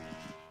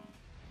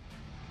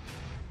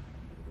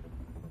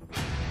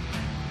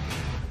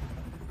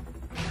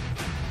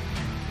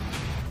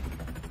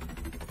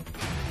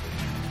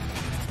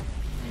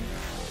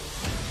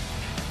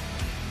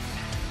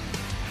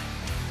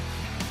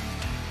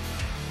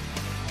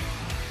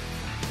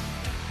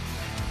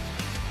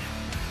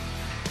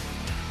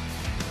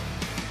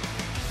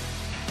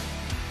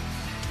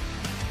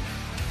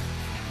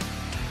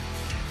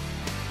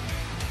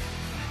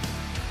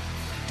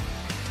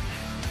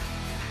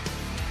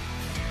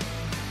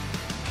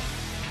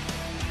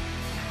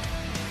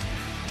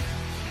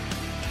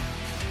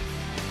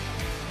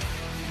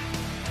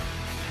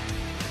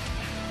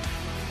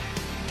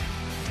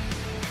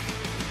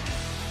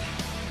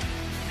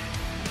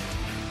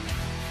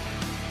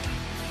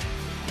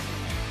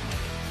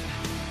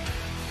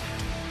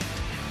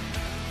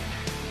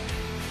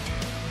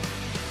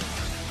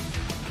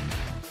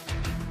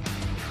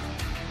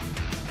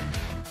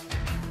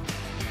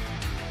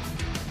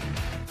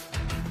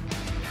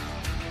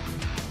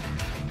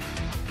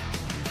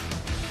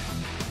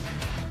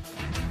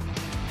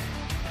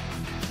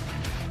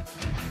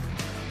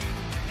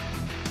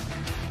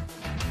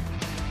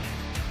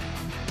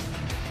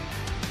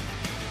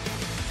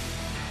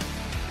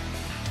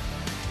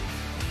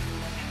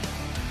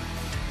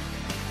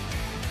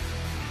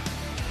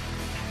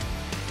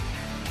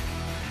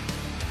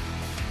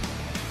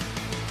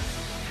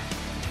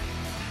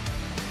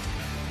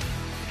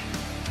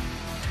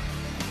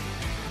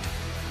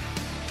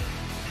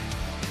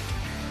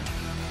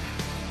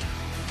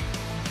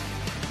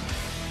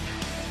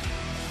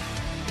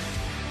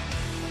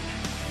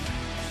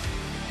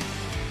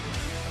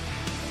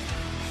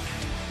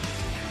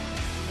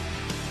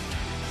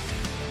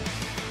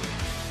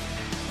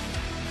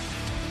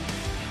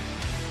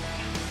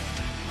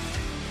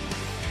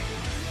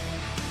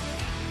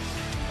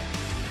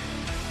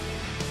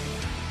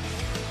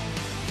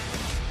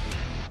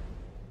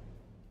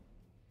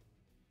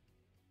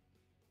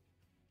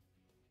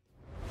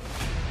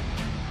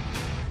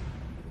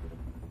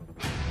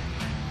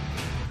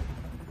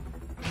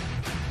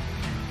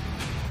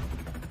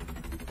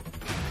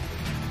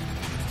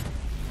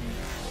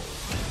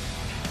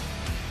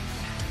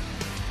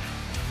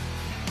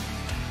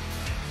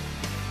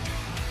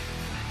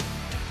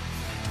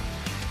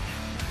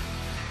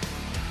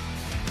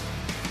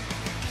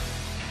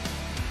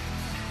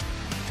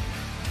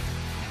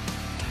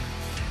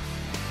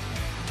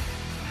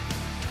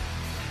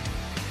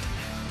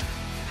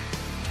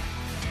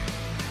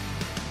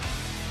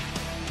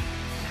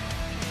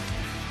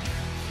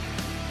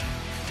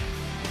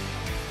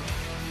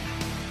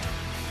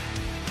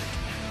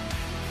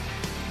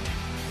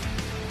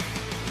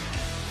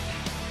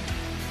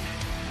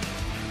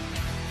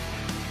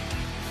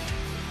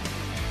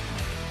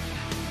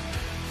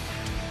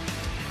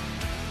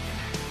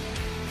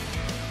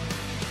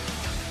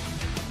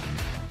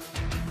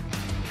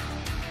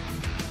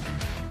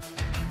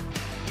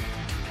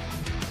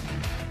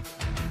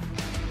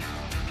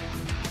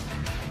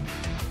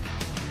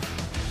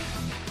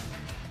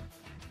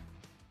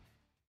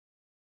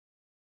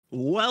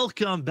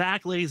 Welcome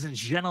back, ladies and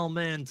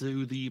gentlemen,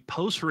 to the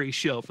post-race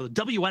show for the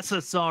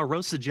WSSR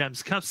Roast to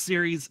Gems Cup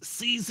Series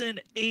Season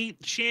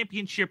 8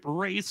 Championship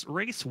Race,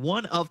 Race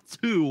 1 of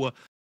 2.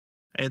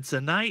 And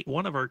tonight,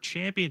 one of our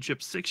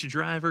Championship 6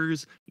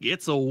 drivers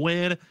gets a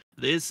win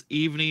this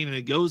evening, and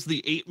it goes to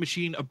the 8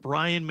 machine of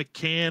Brian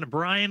McCann.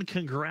 Brian,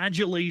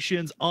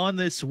 congratulations on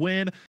this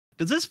win.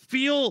 Does this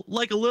feel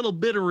like a little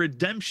bit of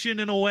redemption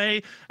in a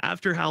way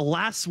after how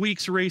last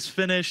week's race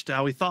finished,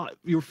 how we thought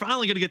you were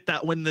finally going to get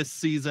that win this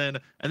season,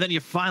 and then you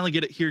finally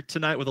get it here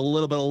tonight with a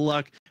little bit of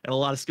luck and a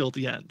lot of skill at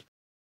the end?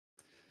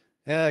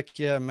 Heck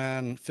yeah,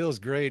 man. Feels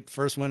great.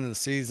 First win of the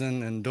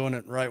season and doing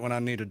it right when I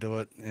need to do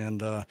it.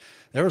 And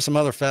there were some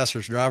other faster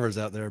drivers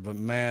out there, but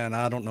man,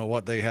 I don't know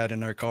what they had in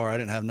their car. I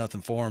didn't have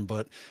nothing for them,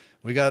 but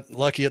we got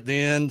lucky at the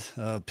end,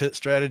 pit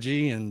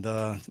strategy. And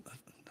I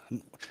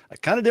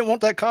kind of didn't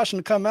want that caution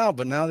to come out,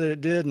 but now that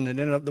it did and it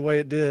ended up the way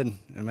it did,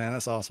 and man,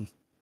 that's awesome.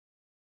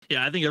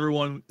 Yeah, I think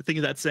everyone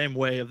thinking that same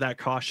way of that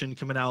caution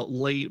coming out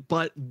late.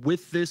 But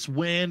with this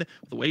win,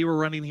 the way we're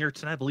running here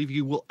tonight, I believe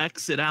you will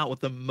exit out with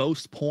the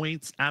most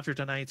points after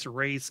tonight's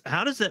race.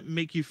 How does that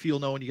make you feel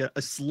knowing you got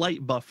a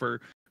slight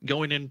buffer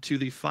going into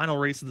the final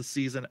race of the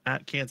season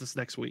at Kansas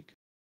next week?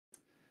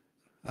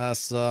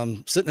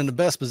 Sitting in the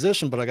best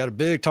position, but I got a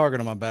big target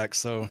on my back.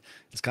 So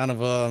it's kind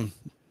of,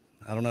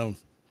 I don't know,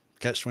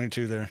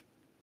 catch-22 there.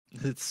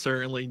 It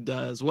certainly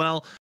does.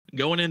 Well,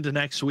 going into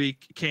next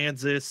week,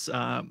 Kansas,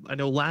 I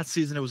know last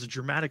season it was a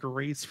dramatic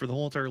race for the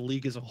whole entire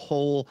league as a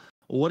whole.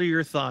 What are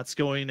your thoughts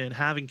going and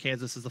having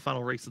Kansas as the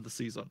final race of the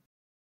season?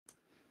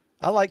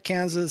 I like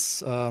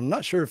Kansas. I'm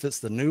not sure if it's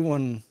the new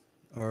one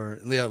or,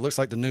 yeah, it looks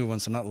like the new one,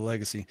 so not the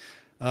legacy.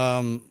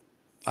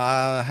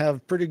 I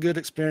have pretty good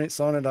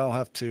experience on it. I'll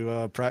have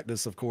to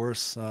practice, of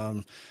course,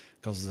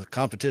 because the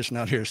competition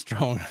out here is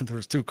strong.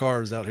 There's two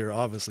cars out here,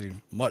 obviously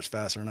much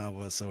faster than I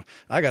was. So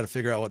I got to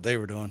figure out what they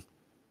were doing.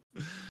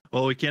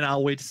 Well, we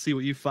cannot wait to see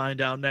what you find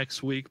out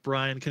next week,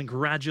 Brian.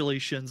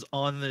 Congratulations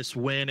on this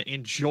win.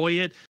 Enjoy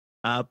it.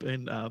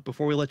 And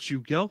before we let you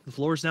go, the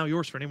floor is now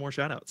yours for any more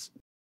shout-outs.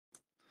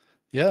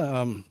 Yeah,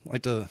 I'd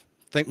like to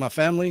thank my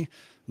family,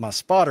 my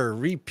spotter,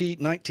 Repeat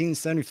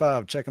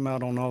 1975. Check him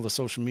out on all the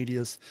social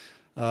medias.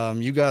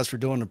 You guys for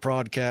doing the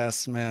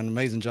broadcast, man,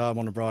 amazing job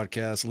on the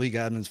broadcast. League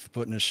admins for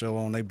putting this show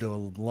on. They do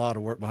a lot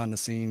of work behind the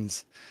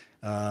scenes.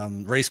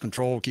 Race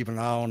control, keeping an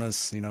eye on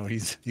us. You know,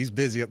 he's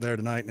busy up there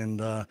tonight,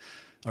 and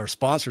our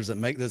sponsors that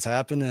make this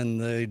happen, and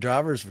the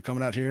drivers for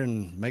coming out here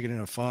and making it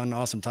a fun,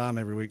 awesome time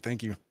every week.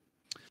 Thank you.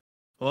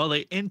 Well,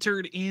 they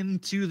entered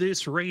into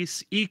this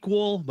race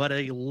equal, but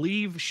they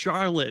leave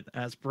Charlotte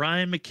as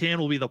Brian McCann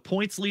will be the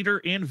points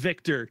leader and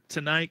victor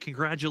tonight.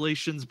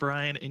 Congratulations,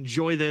 Brian.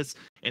 Enjoy this,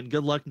 and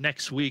good luck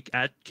next week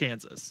at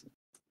Kansas.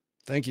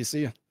 Thank you.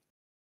 See you.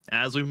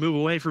 As we move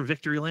away from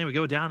victory lane, we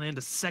go down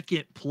into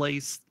second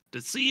place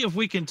to see if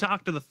we can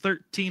talk to the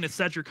 13 of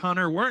Cedric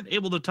Hunter. Weren't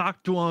able to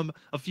talk to him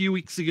a few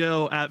weeks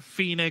ago at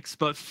Phoenix,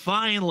 but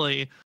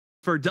finally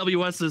for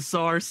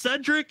WSSR.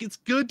 Cedric, it's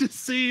good to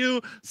see you.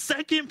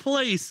 Second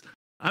place.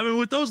 I mean,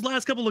 with those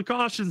last couple of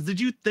cautions, did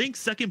you think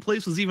second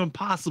place was even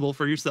possible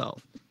for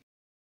yourself?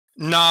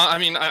 No, I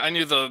mean, I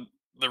knew the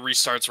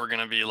restarts were going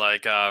to be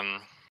like,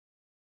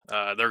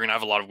 they're going to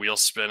have a lot of wheel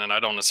spin, and I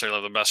don't necessarily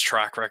have the best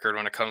track record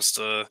when it comes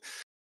to,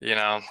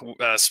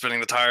 spinning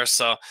the tires.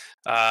 So,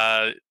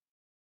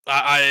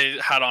 I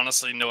had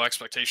honestly no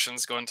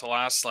expectations going to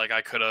last. Like,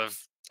 I could have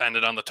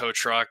ended on the tow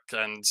truck,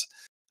 and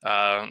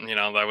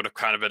that would have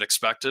kind of been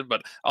expected.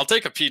 But I'll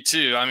take a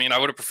P2. I mean, I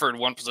would have preferred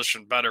one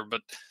position better,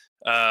 but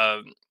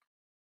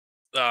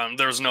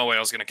there was no way I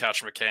was going to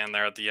catch McCann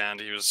there at the end.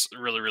 He was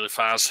really, really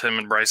fast. Him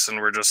and Bryson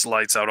were just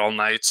lights out all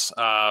night.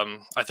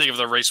 I think if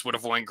the race would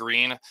have went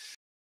green,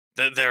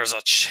 there's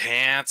a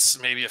chance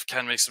maybe if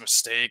Ken makes a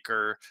mistake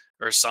or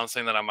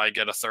something that I might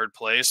get a third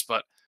place.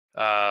 But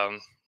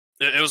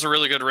it was a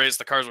really good race.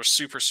 The cars were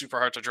super, super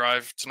hard to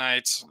drive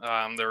tonight.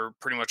 They were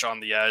pretty much on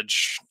the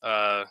edge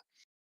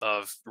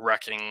of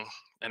wrecking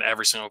in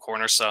every single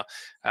corner. So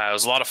it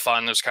was a lot of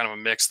fun. There's kind of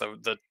a mix that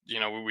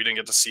we didn't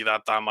get to see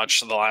that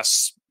much the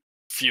last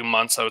few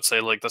months. I would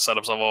say like the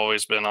setups have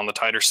always been on the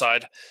tighter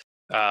side.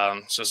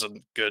 So it's a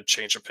good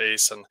change of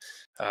pace,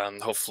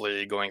 and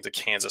hopefully going to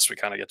Kansas, we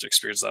kind of get to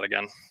experience that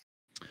again.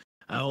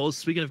 Well,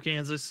 speaking of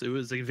Kansas, it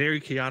was a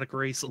very chaotic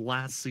race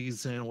last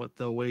season with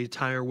the way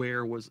tire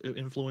wear was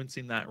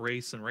influencing that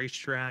race and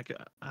racetrack.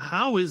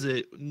 How is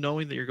it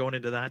knowing that you're going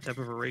into that type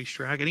of a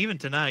racetrack, and even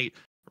tonight,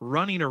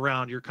 running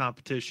around your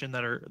competition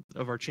that are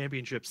of our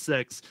championship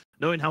 6,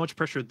 knowing how much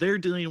pressure they're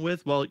dealing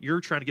with while you're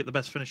trying to get the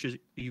best finishes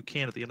you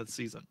can at the end of the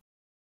season?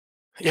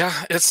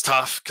 Yeah, it's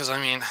tough because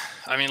I mean,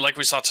 like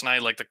we saw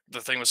tonight, like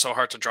the thing was so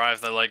hard to drive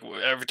that like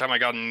every time I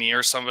got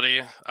near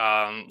somebody,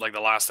 like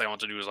the last thing I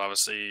want to do is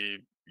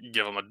obviously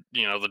give them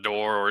the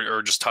door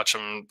or just touch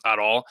them at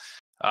all.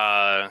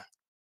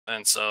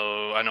 And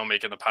so I know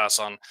making the pass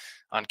on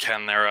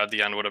Ken there at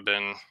the end would have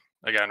been,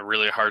 again,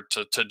 really hard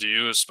to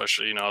do,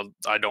 especially,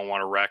 I don't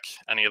want to wreck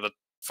any of the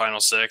final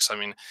 6. I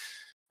mean,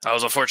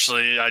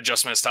 I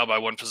just missed out by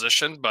one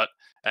position,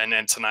 and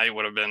then tonight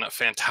would have been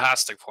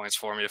fantastic points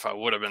for me if I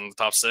would have been in the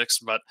top 6.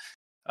 But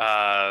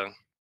I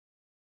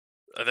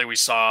think we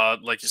saw,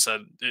 like you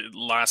said,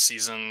 last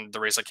season, the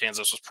race at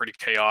Kansas was pretty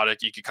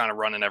chaotic. You could kind of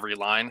run in every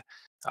line.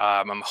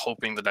 I'm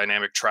hoping the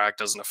dynamic track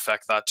doesn't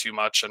affect that too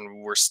much,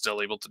 and we're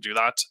still able to do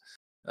that.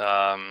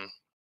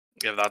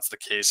 If that's the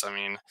case, I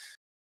mean,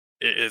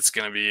 it's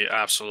going to be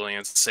absolutely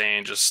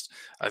insane. Just,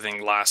 I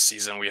think last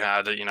season we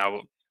had,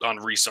 on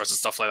restarts and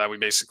stuff like that, we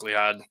basically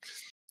had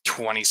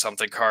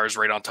 20-something cars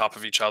right on top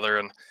of each other,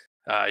 and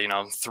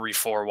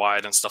 3-4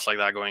 wide and stuff like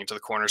that going into the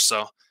corners.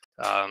 So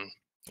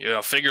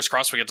fingers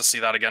crossed we get to see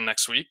that again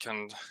next week,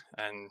 and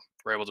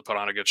we're able to put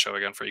on a good show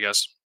again for you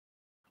guys.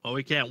 Well,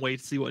 we can't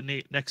wait to see what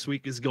next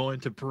week is going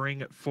to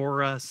bring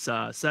for us.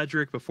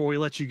 Cedric, before we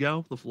let you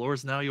go, the floor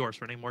is now yours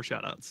for any more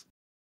shout-outs.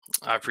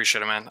 I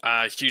appreciate it, man.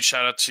 Huge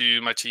shout out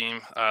to my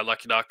team,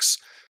 Lucky Ducks,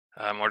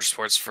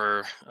 Motorsports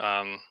for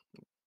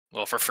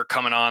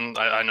coming on.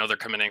 I know they're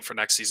committing for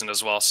next season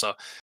as well, so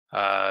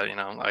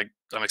I'm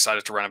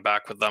excited to run it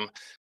back with them.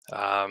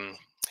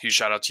 Huge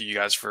shout out to you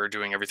guys for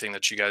doing everything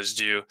that you guys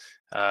do.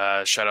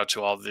 Shout out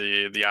to all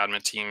the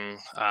admin team,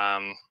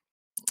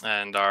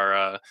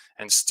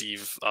 and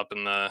Steve up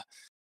in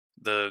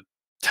the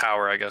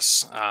tower, I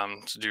guess,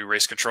 to do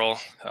race control.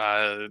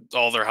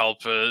 All their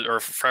help or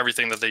for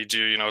everything that they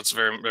do,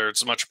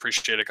 it's much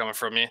appreciated coming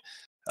from me.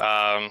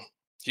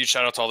 Huge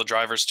shout out to all the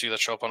drivers too that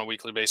show up on a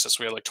weekly basis.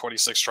 We had like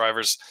 26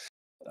 drivers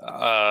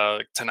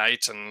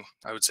tonight, and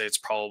I would say it's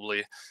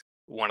probably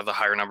one of the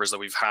higher numbers that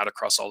we've had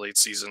across all 8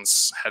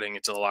 seasons heading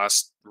into the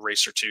last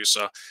race or two.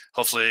 So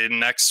hopefully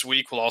next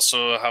week we'll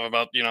also have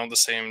about the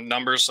same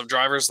numbers of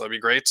drivers. That'd be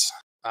great.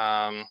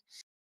 And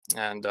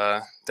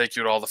thank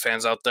you to all the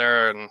fans out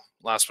there. And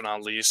last but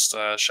not least,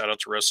 shout out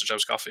to Roasted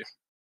Jim's Coffee.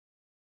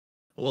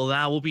 Well,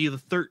 that will be the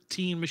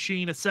 13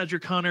 machine of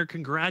Cedric Hunter.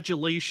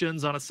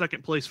 Congratulations on a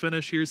second place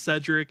finish here,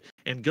 Cedric,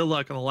 and good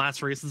luck on the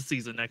last race of the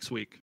season next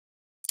week.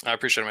 I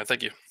appreciate it, man.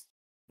 Thank you.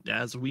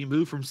 As we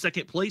move from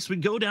second place, we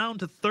go down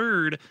to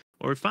third,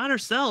 where we find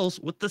ourselves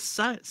with the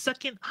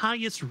second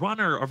highest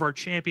runner of our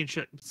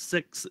championship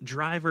 6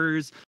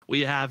 drivers.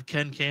 We have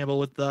Ken Campbell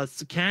with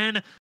us.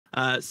 Ken,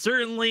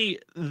 certainly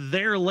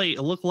they're late.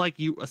 It looked like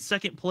you a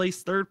second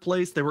place, third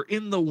place. They were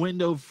in the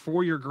window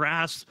for your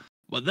grasp,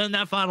 but then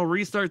that final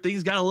restart,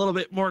 things got a little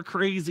bit more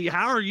crazy.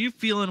 How are you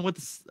feeling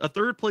with a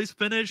third place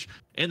finish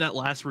and that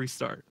last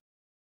restart?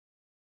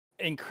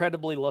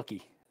 Incredibly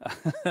lucky.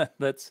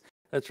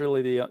 That's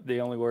really the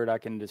only word I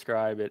can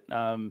describe it.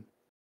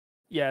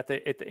 At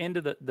the end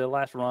of the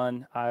last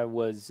run, I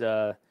was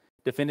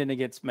defending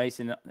against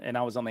Mason, and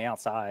I was on the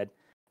outside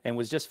and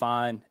was just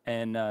fine.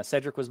 And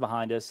Cedric was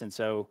behind us, and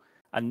so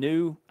I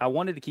knew I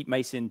wanted to keep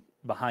Mason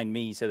behind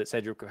me so that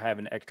Cedric could have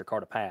an extra car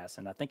to pass.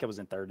 And I think I was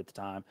in third at the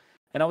time,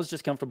 and I was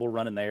just comfortable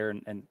running there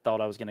and thought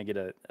I was going to get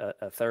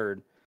a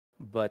third.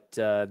 But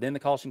then the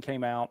caution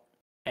came out,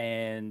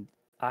 and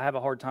I have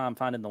a hard time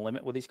finding the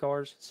limit with these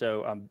cars,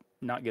 so I'm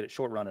not good at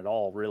short run at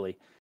all, really.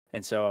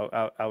 And so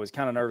I was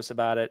kind of nervous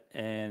about it.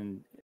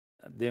 And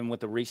then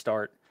with the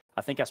restart,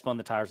 I think I spun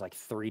the tires like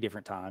 3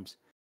 different times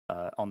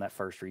on that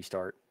first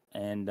restart.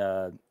 And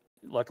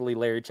luckily,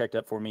 Larry checked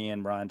up for me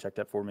and Brian checked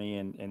up for me,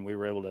 and we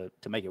were able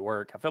to make it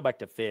work. I fell back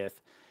to 5th.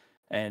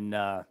 And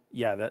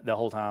the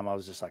whole time I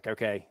was just like,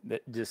 okay,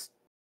 just,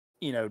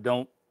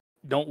 don't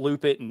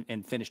loop it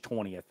and finish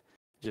 20th.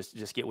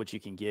 Just get what you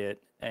can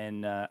get.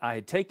 And I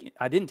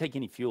didn't take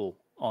any fuel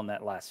on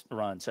that last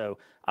run, so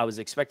I was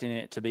expecting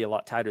it to be a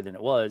lot tighter than it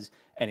was,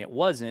 and it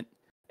wasn't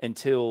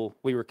until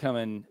we were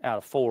coming out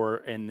of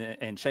 4,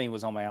 and Shane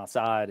was on my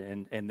outside,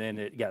 and then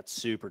it got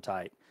super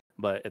tight.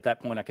 But at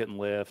that point, I couldn't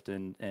lift,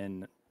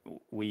 and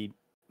we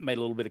made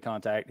a little bit of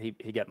contact.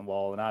 He got in the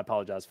wall, and I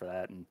apologize for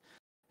that,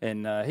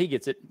 and he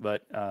gets it,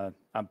 but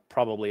I'm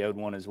probably owed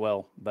one as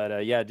well.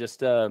 But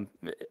just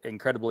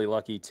incredibly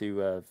lucky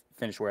to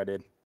finish where I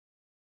did.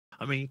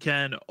 I mean,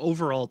 Ken,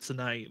 overall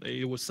tonight,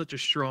 it was such a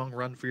strong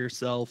run for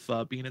yourself,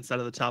 being inside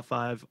of the top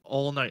 5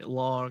 all night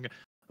long.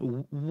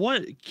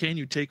 What can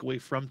you take away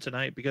from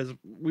tonight? Because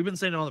we've been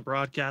saying it on the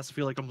broadcast, I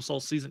feel like almost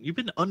all season, you've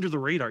been under the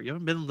radar. You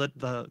haven't been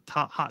the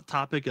top hot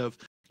topic of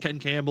Ken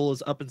Campbell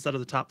is up inside of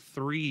the top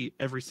 3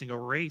 every single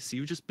race.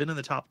 You've just been in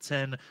the top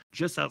 10,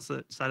 just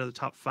outside of the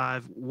top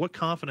 5. What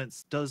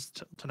confidence does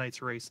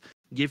tonight's race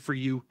give for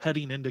you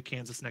heading into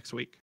Kansas next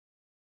week?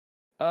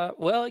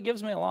 Well, it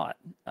gives me a lot.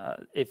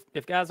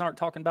 If guys aren't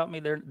talking about me,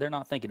 they're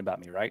not thinking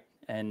about me, right?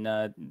 And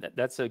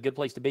that's a good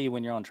place to be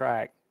when you're on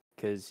track,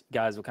 because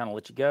guys will kind of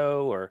let you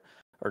go or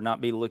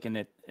not be looking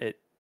at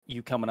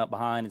you coming up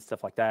behind and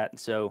stuff like that. And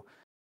so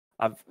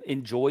I've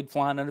enjoyed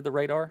flying under the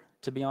radar,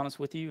 to be honest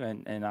with you,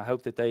 and I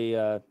hope that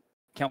they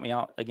count me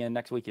out again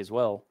next week as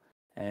well.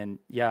 And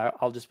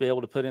I'll just be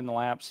able to put in the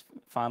laps,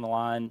 find the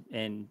line,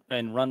 and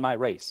run my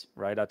race,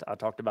 right? I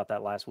talked about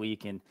that last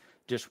week, and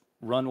just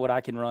run what I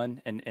can run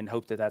and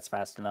hope that that's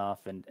fast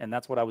enough. And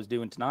that's what I was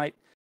doing tonight.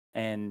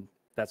 And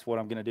that's what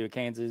I'm going to do at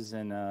Kansas,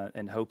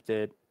 and hope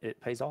that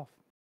it pays off.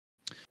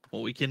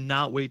 Well, we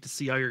cannot wait to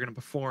see how you're going to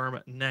perform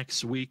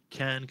next week,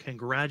 Ken.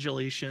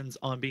 Congratulations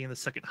on being the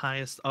second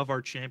highest of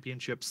our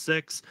championship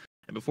 6.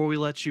 And before we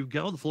let you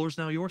go, the floor is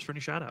now yours for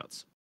any shout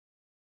outs.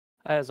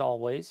 As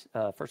always,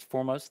 first and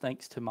foremost,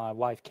 thanks to my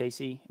wife,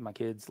 Casey, and my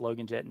kids,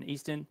 Logan, Jet, and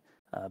Easton.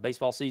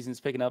 Baseball season's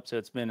picking up, so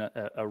it's been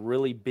a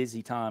really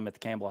busy time at the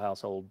Campbell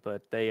household.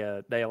 But they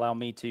allow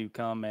me to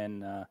come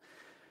and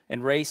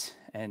race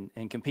and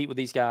compete with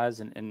these guys,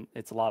 and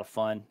it's a lot of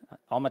fun.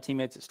 All my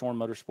teammates at Storm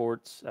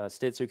Motorsports,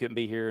 Stitz, who couldn't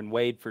be here, and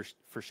Wade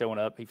for showing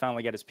up. He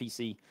finally got his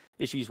PC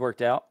issues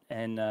worked out,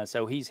 and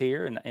so he's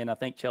here. And I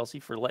thank Chelsea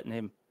for letting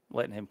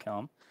him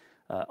come.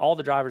 all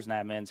the drivers and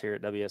admins here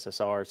at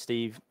WSSR,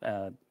 Steve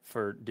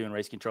for doing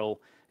race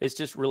control. It's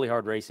just really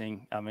hard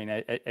racing. I mean,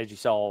 as you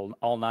saw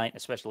all night,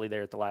 especially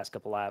there at the last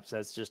couple laps,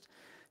 that's just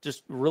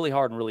really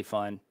hard and really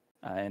fun.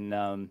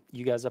 And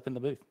you guys up in the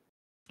booth.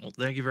 Well,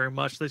 thank you very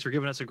much. Thanks for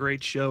giving us a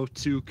great show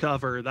to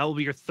cover. That will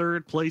be your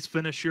third place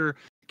finisher,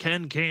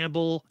 Ken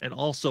Campbell, and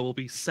also will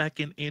be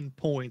second in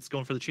points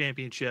going for the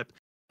championship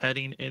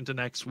heading into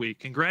next week.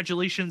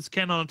 Congratulations,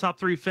 Ken, on a top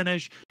 3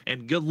 finish,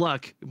 and good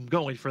luck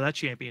going for that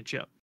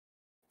championship.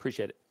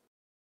 Appreciate it.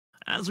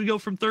 As we go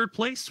from third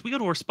place, we go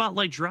to our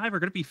spotlight driver,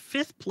 going to be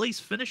 5th place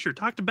finisher.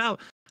 Talked about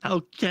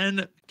how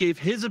Ken gave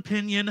his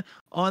opinion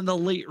on the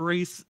late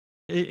race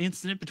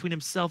incident between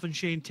himself and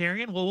Shane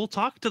Terrian. Well, we'll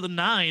talk to the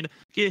 9,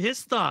 get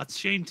his thoughts.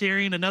 Shane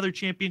Terrian, another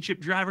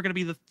championship driver, going to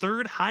be the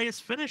 3rd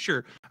highest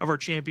finisher of our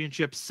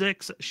championship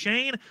 6.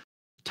 Shane,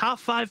 top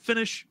 5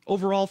 finish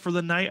overall for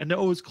the night. I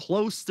know it was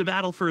close to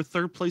battle for a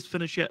 3rd place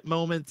finish at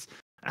moments.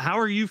 How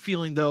are you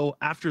feeling, though,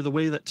 after the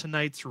way that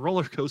tonight's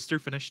roller coaster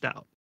finished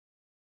out?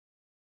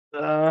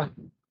 I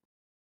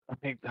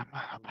think I'm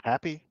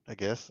happy, I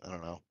guess. I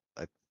don't know.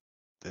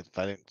 If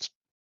I didn't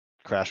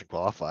crash in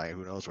qualifying,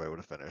 who knows where I would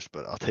have finished,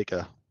 but I'll take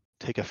a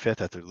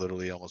 5th after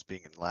literally almost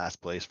being in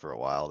last place for a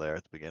while there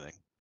at the beginning.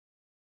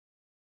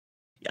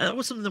 Yeah, that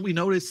was something that we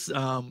noticed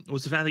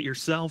was the fact that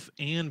yourself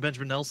and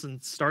Benjamin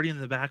Nelson starting in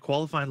the back,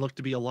 qualifying looked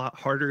to be a lot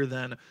harder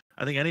than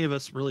I think any of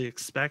us really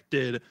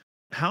expected.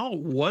 How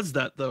was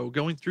that, though,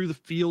 going through the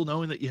field,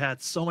 knowing that you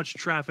had so much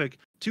traffic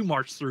to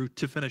march through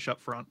to finish up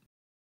front?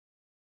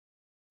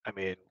 I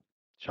mean,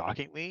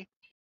 shockingly,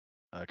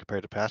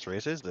 compared to past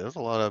races, there was a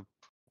lot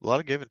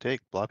of give and take.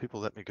 A lot of people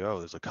let me go.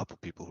 There's a couple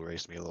people who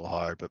raced me a little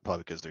hard, but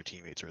probably because their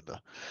teammates are in the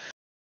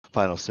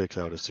final 6,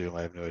 I would assume.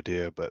 I have no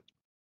idea, but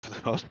for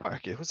the most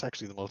part, it was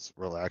actually the most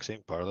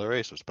relaxing part of the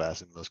race was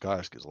passing those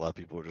cars because a lot of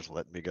people were just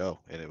letting me go,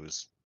 and it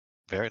was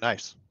very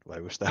nice. I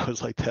wish that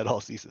was like that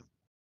all season.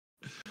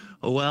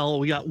 Well,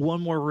 we got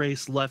one more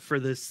race left for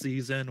this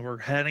season. We're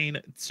heading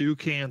to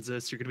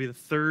Kansas. You're going to be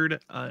the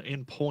 3rd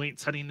in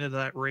points heading into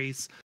that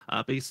race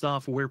based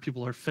off where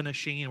people are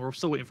finishing. We're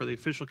still waiting for the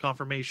official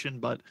confirmation,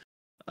 but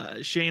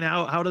Shane,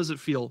 how does it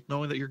feel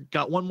knowing that you've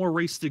got one more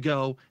race to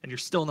go and you're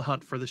still in the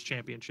hunt for this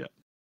championship?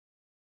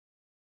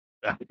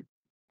 Yeah,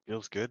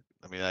 feels good.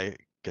 I mean, I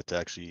get to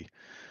actually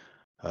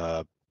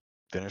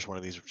finish one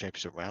of these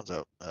championship rounds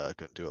out.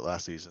 Couldn't do it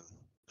last season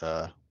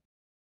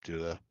due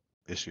to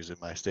issues in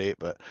my state,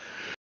 but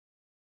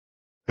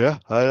yeah,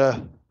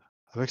 I'm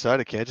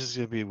excited. Kansas is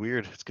gonna be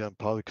weird. It's gonna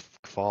probably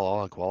fall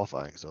all in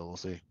qualifying, so we'll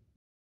see.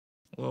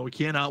 Well, we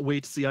cannot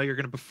wait to see how you're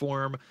going to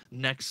perform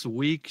next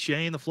week.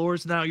 Shane, the floor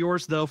is now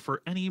yours, though,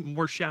 for any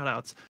more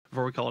shout-outs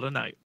before we call it a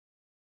night.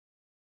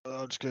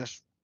 I'm just going to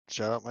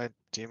shout out my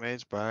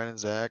teammates, Brian and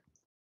Zach,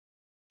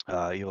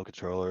 Evil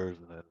Controllers,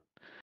 and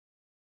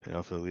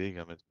then, for the league.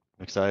 I'm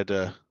excited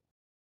to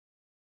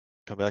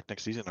come back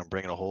next season. I'm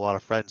bringing a whole lot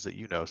of friends that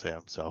you know,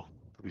 Sam, so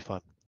it'll be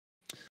fun.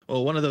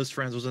 Well, one of those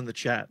friends was in the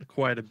chat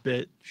quite a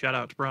bit. Shout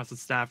out to Bronson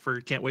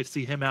Stafford. Can't wait to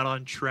see him out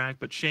on track.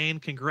 But Shane,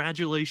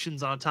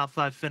 congratulations on a top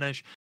 5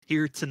 finish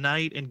here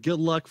tonight, and good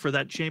luck for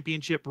that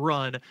championship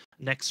run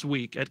next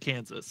week at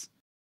Kansas.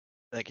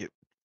 Thank you.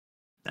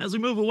 As we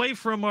move away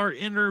from our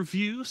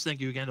interviews, thank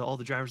you again to all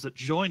the drivers that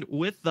joined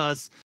with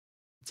us.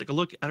 Let's take a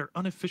look at our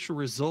unofficial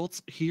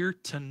results here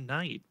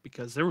tonight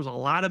because there was a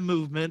lot of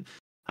movement.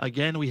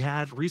 Again, we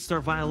had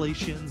restart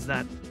violations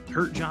that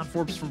hurt John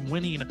Forbes from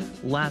winning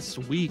last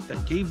week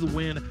that gave the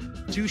win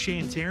to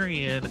Shane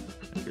Terrian.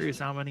 I'm curious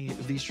how many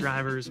of these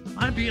drivers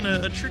might be in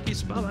a tricky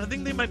spot. I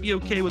think they might be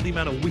okay with the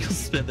amount of wheel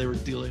spin they were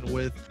dealing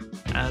with.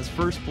 As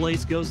first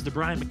place goes to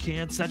Brian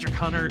McCann, Cedric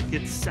Hunter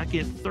gets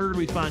 2nd. 3rd,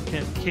 we find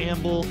Ken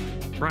Campbell.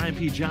 Brian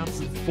P.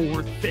 Johnson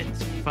 4th. 5th,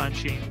 we find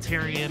Shane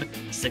Terrian.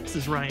 6th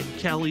is Ryan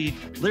Kelly.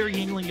 Larry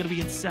Yingling going to be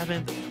in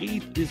 7th.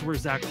 8th is where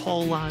Zach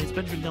Hall lies.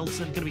 Benjamin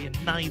Nelson going to be in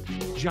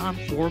 9th. John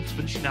Forbes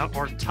finishing out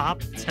our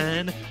top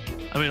 10.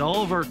 I mean,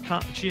 all of our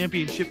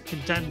championship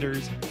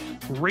contenders,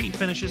 great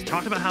finishes.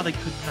 Talked about how they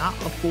could not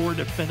afford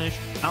to finish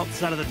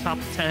outside of the top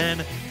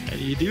 10.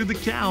 And you do the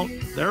count,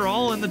 they're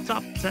all in the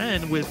top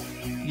 10 with,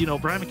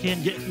 Brian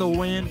McCann getting the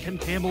win, Ken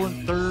Campbell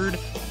in 3rd,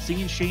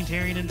 seeing Shane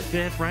Terrian in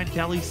 5th, Ryan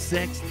Kelly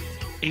 6th,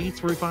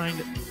 8th where we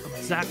find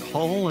Zach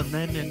Hall, and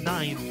then in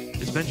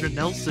 9th is Benjamin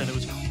Nelson. It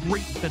was a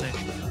great finish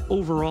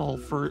overall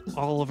for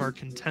all of our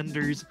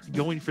contenders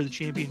going for the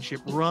championship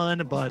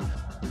run, but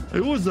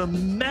it was a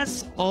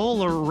mess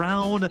all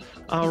around,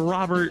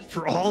 Robert,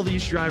 for all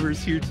these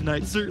drivers here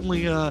tonight.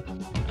 Certainly, I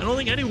don't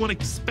think anyone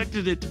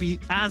expected it to be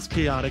as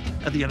chaotic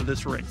at the end of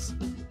this race.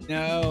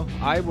 No,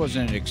 I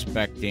wasn't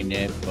expecting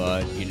it,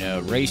 but,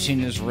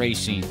 racing is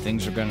racing.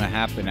 Things are going to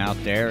happen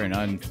out there, and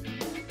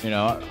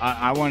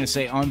I want to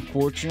say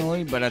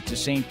unfortunately, but at the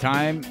same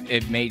time,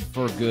 it made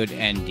for a good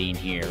ending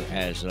here.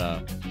 As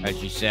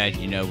you said,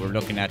 we're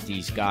looking at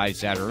these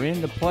guys that are in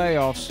the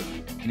playoffs,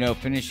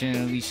 finishing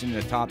at least in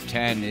the top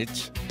 10.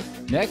 It's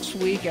next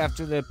week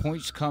after the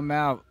points come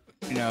out.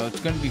 It's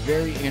going to be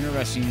very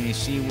interesting to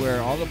see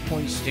where all the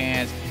points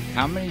stands,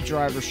 how many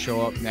drivers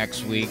show up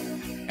next week,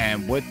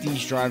 and what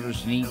these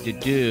drivers need to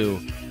do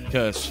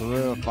to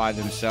solidify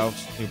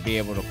themselves to be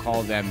able to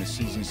call them a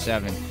Season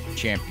 7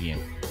 champion.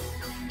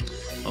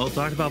 Well,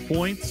 talk about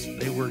points.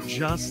 They were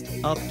just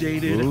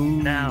updated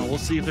now. We'll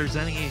see if there's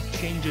any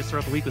changes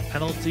throughout the week with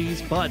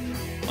penalties, but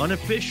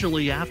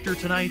unofficially after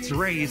tonight's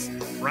race,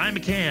 Ryan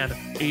McCann,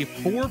 a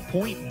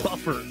 4-point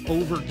buffer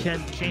over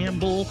Ken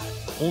Campbell,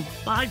 a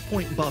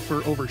 5-point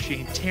buffer over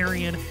Shane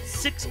Terrian,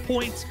 6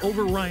 points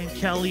over Ryan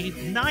Kelly,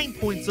 9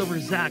 points over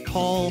Zach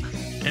Hall,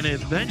 and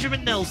if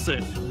Benjamin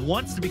Nelson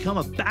wants to become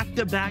a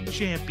back-to-back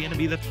champion and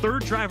be the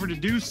third driver to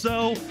do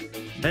so,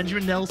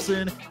 Benjamin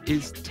Nelson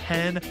is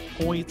 10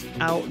 points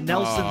out.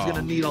 Nelson's going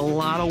to need a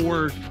lot of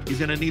work. He's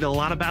going to need a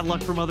lot of bad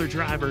luck from other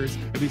drivers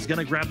if he's going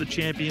to grab the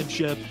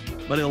championship.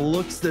 But it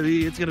looks to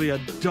be, it's going to be a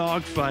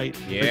dogfight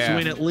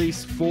between at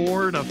least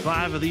 4 to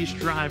 5 of these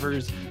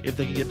drivers if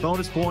they can get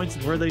bonus points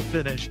and where they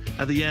finish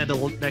at the end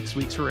of next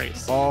week's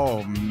race.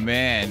 Oh,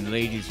 man,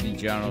 ladies and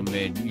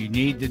gentlemen, you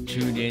need to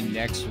tune in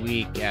next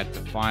week at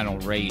the final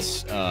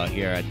race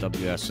here at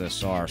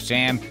WSSR.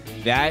 Sam,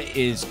 that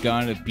is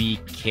going to be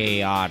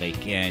chaotic.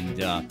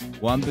 And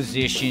 1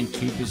 position,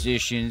 2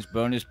 positions,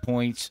 bonus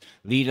points,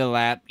 lead a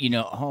lap,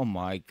 oh,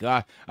 my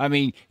God. I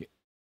mean,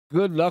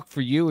 good luck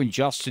for you and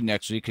Justin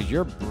next week because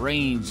your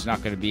brain's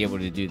not going to be able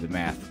to do the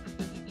math.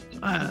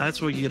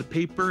 That's where you get a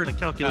paper and a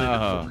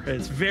calculator for.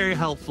 It's very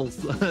helpful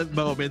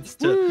moments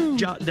to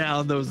jot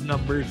down those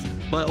numbers.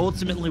 But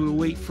ultimately, we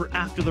wait for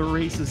after the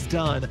race is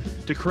done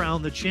to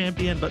crown the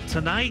champion. But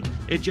tonight,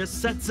 it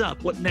just sets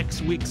up what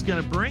next week's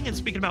going to bring. And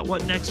speaking about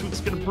what next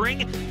week's going to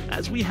bring,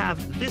 as we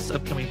have this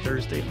upcoming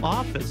Thursday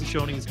off as the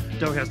Shoney's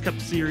Doghouse Cup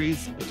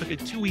Series, we took a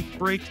 2-week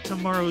break.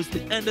 Tomorrow's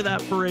the end of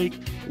that break.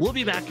 We'll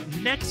be back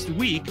next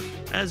week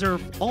as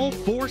all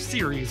 4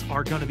 series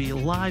are going to be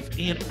live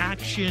in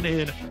action.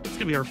 And it's going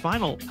to be our final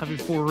having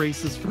 4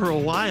 races for a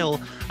while,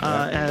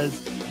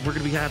 as we're going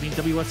to be having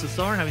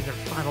WSSR having their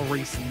final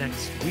race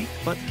next week.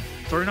 But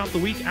starting off the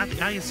week at the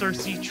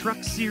ISRC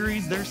Truck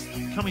Series, they're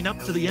coming up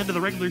to the end of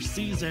the regular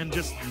season,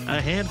 just a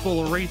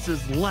handful of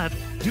races left.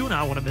 Do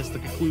not want to miss the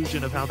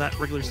conclusion of how that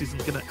regular season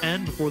is going to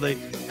end before they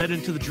head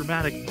into the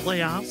dramatic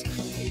playoffs.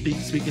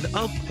 Speaking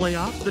of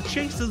playoffs, the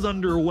chase is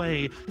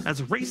underway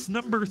as race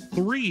number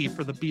 3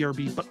 for the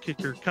BRB Butt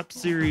Kicker Cup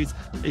Series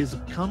is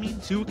coming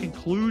to a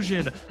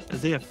conclusion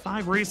as they have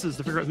 5 races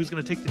to figure out who's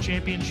going to take the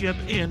championship.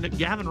 And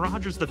Gavin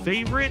Rogers, the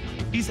favorite,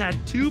 he's had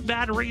 2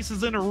 bad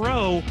races in a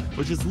row,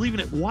 which is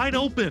leaving it wide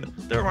open.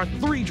 There are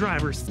 3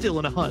 drivers still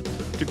in a hunt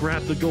to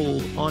grab the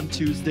gold on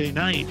Tuesday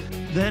night.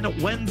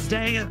 Then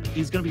Wednesday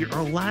is going to be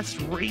our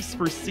last race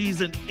for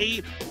Season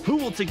 8. Who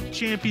will take the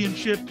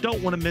championship?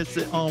 Don't want to miss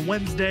it on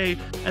Wednesday.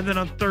 And then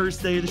on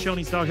Thursday, the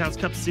Shoney's Doghouse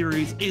Cup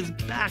Series is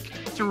back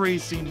to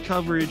racing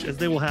coverage as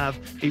they will have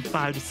a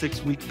 5 to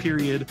 6 week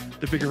period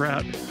to figure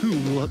out who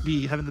will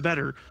be having the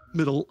better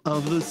middle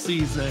of the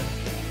season.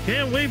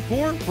 Can't wait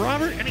for it.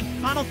 Robert, any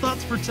final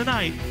thoughts for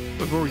tonight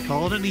before we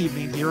call it an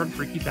evening here on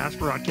Freaky Fast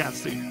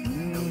Broadcasting?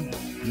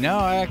 No,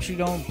 I actually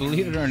don't.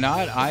 Believe it or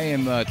not, I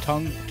am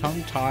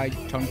tongue-tied,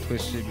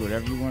 tongue-twisted,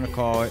 whatever you want to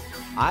call it.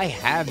 I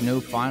have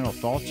no final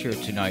thoughts here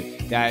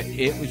tonight. That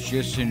it was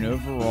just an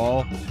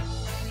overall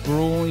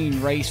grueling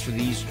race for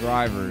these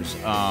drivers,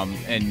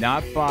 and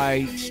not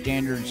by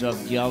standards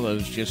of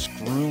yellows, just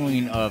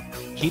grueling of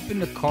keeping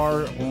the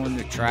car on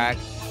the track,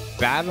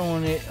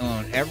 battling it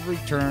on every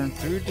turn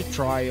through the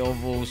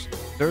tri-ovals.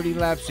 30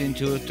 laps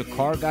into it, the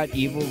car got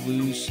evil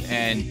loose,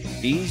 and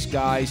these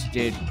guys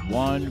did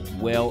one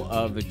well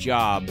of a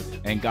job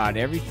and got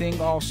everything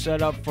all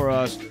set up for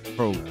us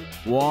for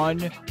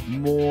one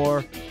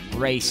more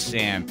race,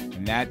 Sam.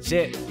 And that's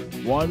it.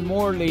 One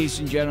more, ladies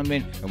and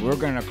gentlemen, and we're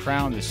going to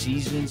crown the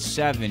Season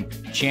 7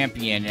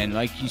 champion. And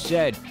like you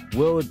said,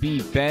 will it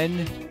be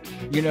Ben,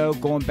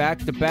 going back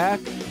to back,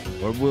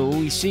 or will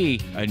we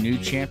see a new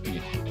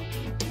champion?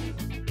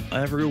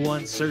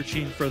 Everyone's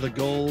searching for the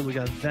gold. We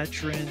got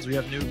veterans, we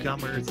have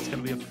newcomers. It's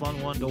going to be a fun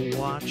one to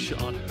watch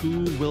on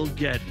who will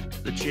get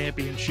the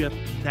championship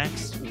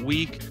next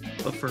week.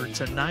 But for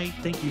tonight,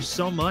 thank you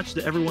so much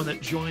to everyone that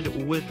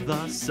joined with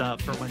us.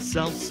 For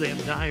myself, Sam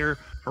Dyer,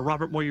 for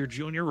Robert Moyer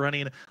Jr.,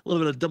 running a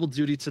little bit of double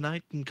duty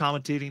tonight and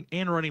commentating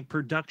and running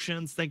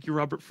productions. Thank you,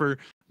 Robert, for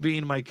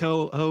being my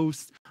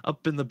co-host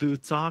up in the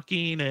booth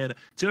talking. And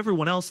to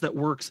everyone else that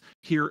works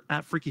here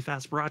at Freaky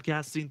Fast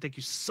Broadcasting, thank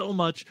you so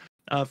much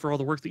for all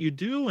the work that you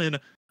do, and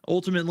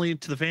ultimately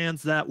to the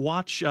fans that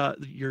watch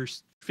your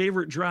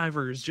favorite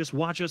drivers, just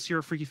watch us here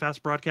at Freaky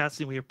Fast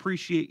Broadcasting. We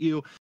appreciate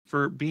you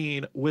for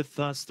being with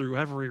us through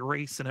every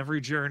race and every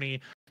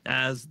journey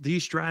as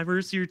these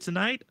drivers here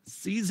tonight.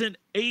 Season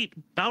 8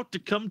 about to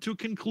come to a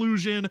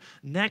conclusion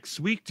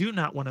next week. Do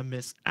not want to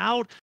miss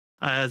out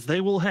as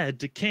they will head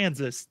to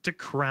Kansas to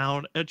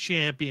crown a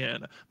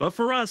champion. But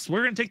for us,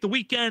 we're going to take the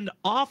weekend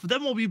off.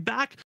 Then we'll be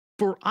back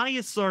for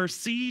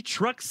ISRC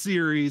Truck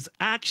Series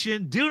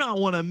action. Do not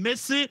want to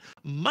miss it.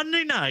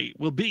 Monday night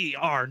will be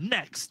our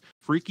next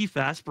Freaky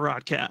Fast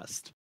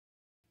broadcast.